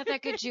I got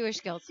that good Jewish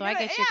guilt, so You I got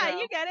get it- you, Yeah, girl.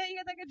 you get it. You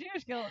got that good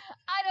Jewish guilt.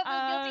 I don't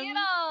feel guilty at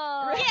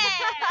all. right.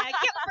 Yeah,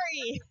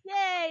 guilt-free.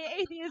 Yay,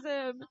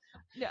 atheism.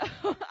 No.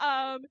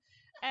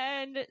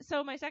 And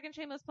so my second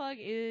shameless plug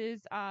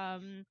is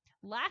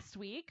last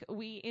week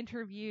we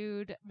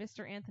interviewed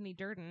Mr. Anthony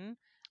Durden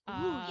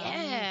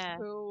yeah.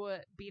 who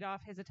beat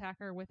off his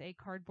attacker with a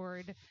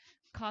cardboard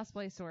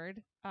cosplay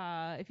sword.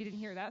 If you didn't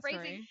hear that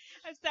Phrasing. story.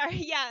 I'm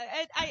sorry.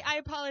 Yeah, I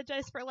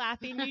apologize for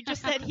laughing. You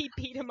just said he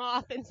beat him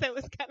off, and so it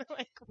was kind of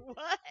like,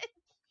 what?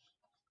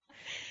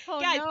 Oh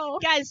guys, no.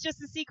 guys,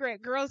 just a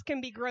secret. Girls can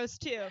be gross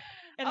too.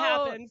 It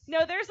happens.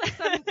 No, there's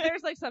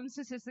like some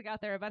statistic out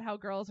there about how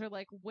girls are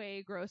like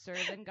way grosser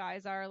than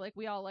guys are. Like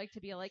we all like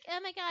to be like, oh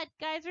my god,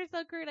 guys are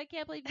so crude. I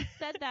can't believe you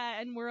said that,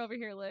 and we're over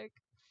here like.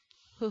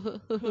 Beat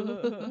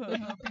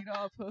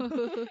off.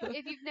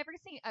 If you've never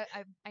seen,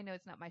 I know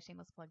it's not my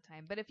shameless plug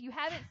time, but if you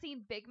haven't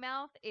seen Big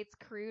Mouth, it's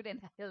crude and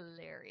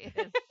hilarious.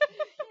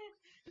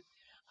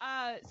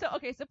 So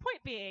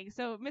point being,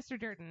 so Mr.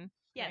 Durden,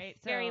 Yes, right?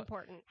 very So,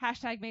 important.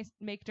 Hashtag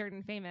make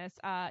Durden famous.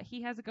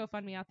 He has a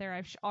GoFundMe out there.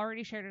 I've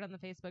already shared it on the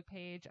Facebook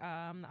page.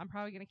 I'm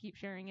probably going to keep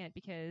sharing it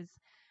because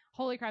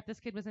holy crap, this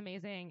kid was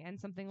amazing and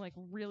something like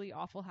really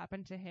awful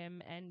happened to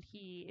him and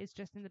he is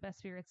just in the best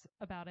spirits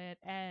about it.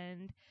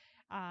 And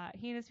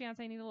he and his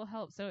fiance need a little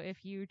help. So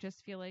if you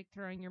just feel like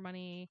throwing your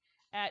money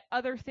at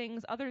other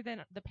things other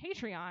than the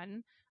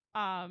Patreon,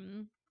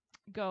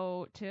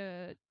 go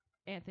to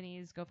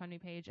Anthony's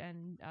GoFundMe page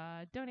and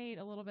donate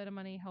a little bit of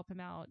money, help him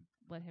out,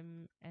 let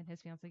him and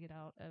his fiance get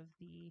out of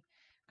the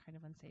kind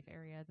of unsafe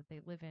area that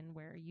they live in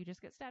where you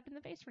just get stabbed in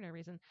the face for no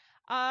reason.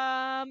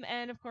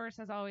 And of course,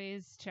 as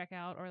always, check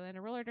out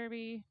Orlando Roller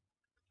Derby,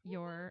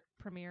 your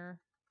premier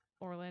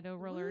Orlando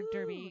Roller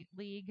Derby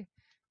league.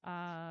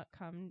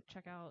 Come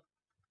check out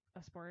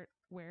a sport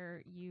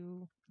where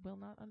you will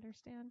not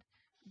understand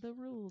the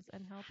rules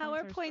and how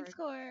are points points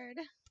scored.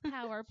 scored?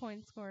 How are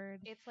points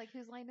scored? It's like,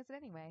 whose line is it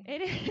anyway?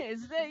 It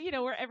is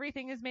where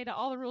everything is made up,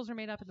 all the rules are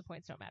made up and the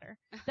points don't matter.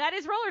 That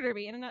is roller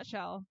derby in a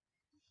nutshell.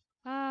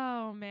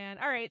 Oh man.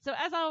 All right. So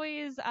as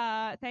always,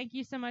 thank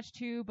you so much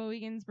to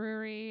Boegan's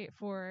Brewery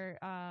for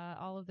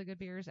all of the good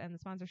beers and the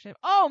sponsorship.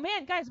 Oh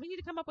man, guys, we need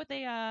to come up with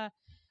a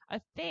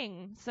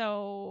thing.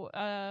 So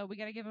we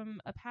got to give them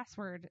a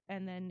password,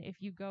 and then if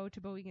you go to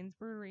Boegan's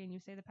Brewery and you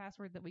say the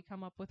password that we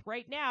come up with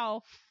right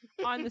now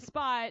on the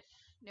spot.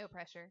 No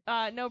pressure.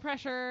 No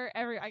pressure.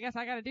 I guess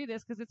I got to do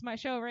this because it's my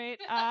show, right?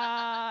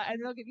 And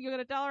you'll get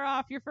 $1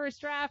 off your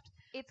first draft.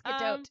 It's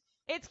Godot.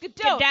 It's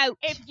Godot. Godot.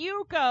 If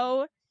you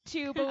go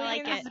to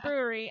like Boegan's it.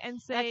 Brewery and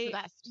That's say the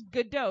best.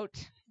 Godot,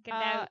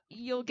 Godot.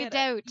 you'll get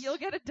Godot. you'll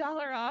get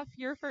 $1 off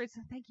your first.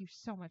 Thank you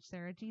so much,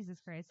 Sarah. Jesus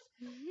Christ.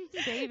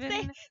 Saving.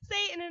 Say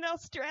it in an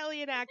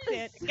Australian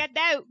accent.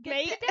 Godot,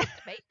 mate.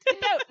 Mate.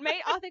 Godot,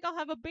 mate. I think I'll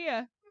have a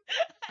beer.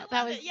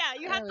 That was Yeah,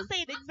 you have to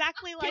say it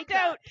exactly like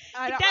Godot.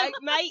 that. Godot,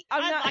 mate.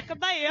 I'm I'd not- like a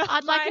beer.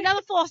 I'd like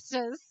another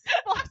Foster's.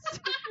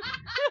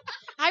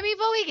 I mean,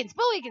 Boegan's.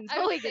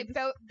 I would say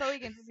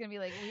Boegan's is gonna be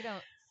like, we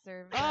don't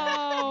serve.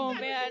 Oh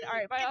man. All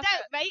right. Godot,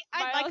 mate.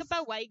 my I'd like a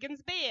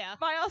Boegan's beer.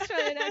 My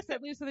Australian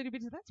accent leaves something to be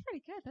said. That's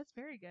pretty good. That's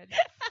very good.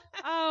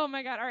 Oh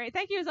my god. All right.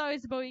 Thank you as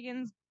always to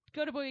Boegan's.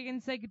 Go to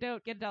Boegan's, say Godot,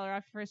 get $1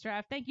 off your first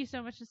draft. Thank you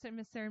so much to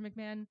Miss Sarah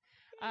McMahon.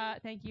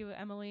 Thank you,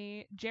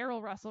 Emily.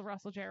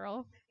 Russell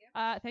Gerald.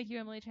 Thank you,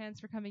 Emily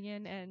Chance, for coming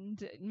in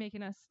and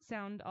making us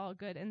sound all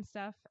good and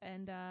stuff.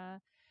 And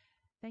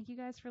thank you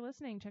guys for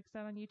listening. Check us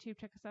out on YouTube.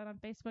 Check us out on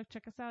Facebook.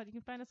 Check us out. You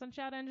can find us on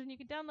Shout Engine. You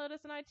can download us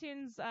on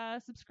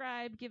iTunes.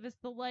 Subscribe. Give us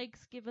the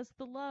likes. Give us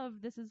the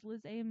love. This is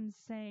Liz Ames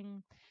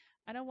saying,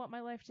 I don't want my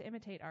life to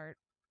imitate art.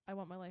 I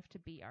want my life to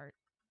be art.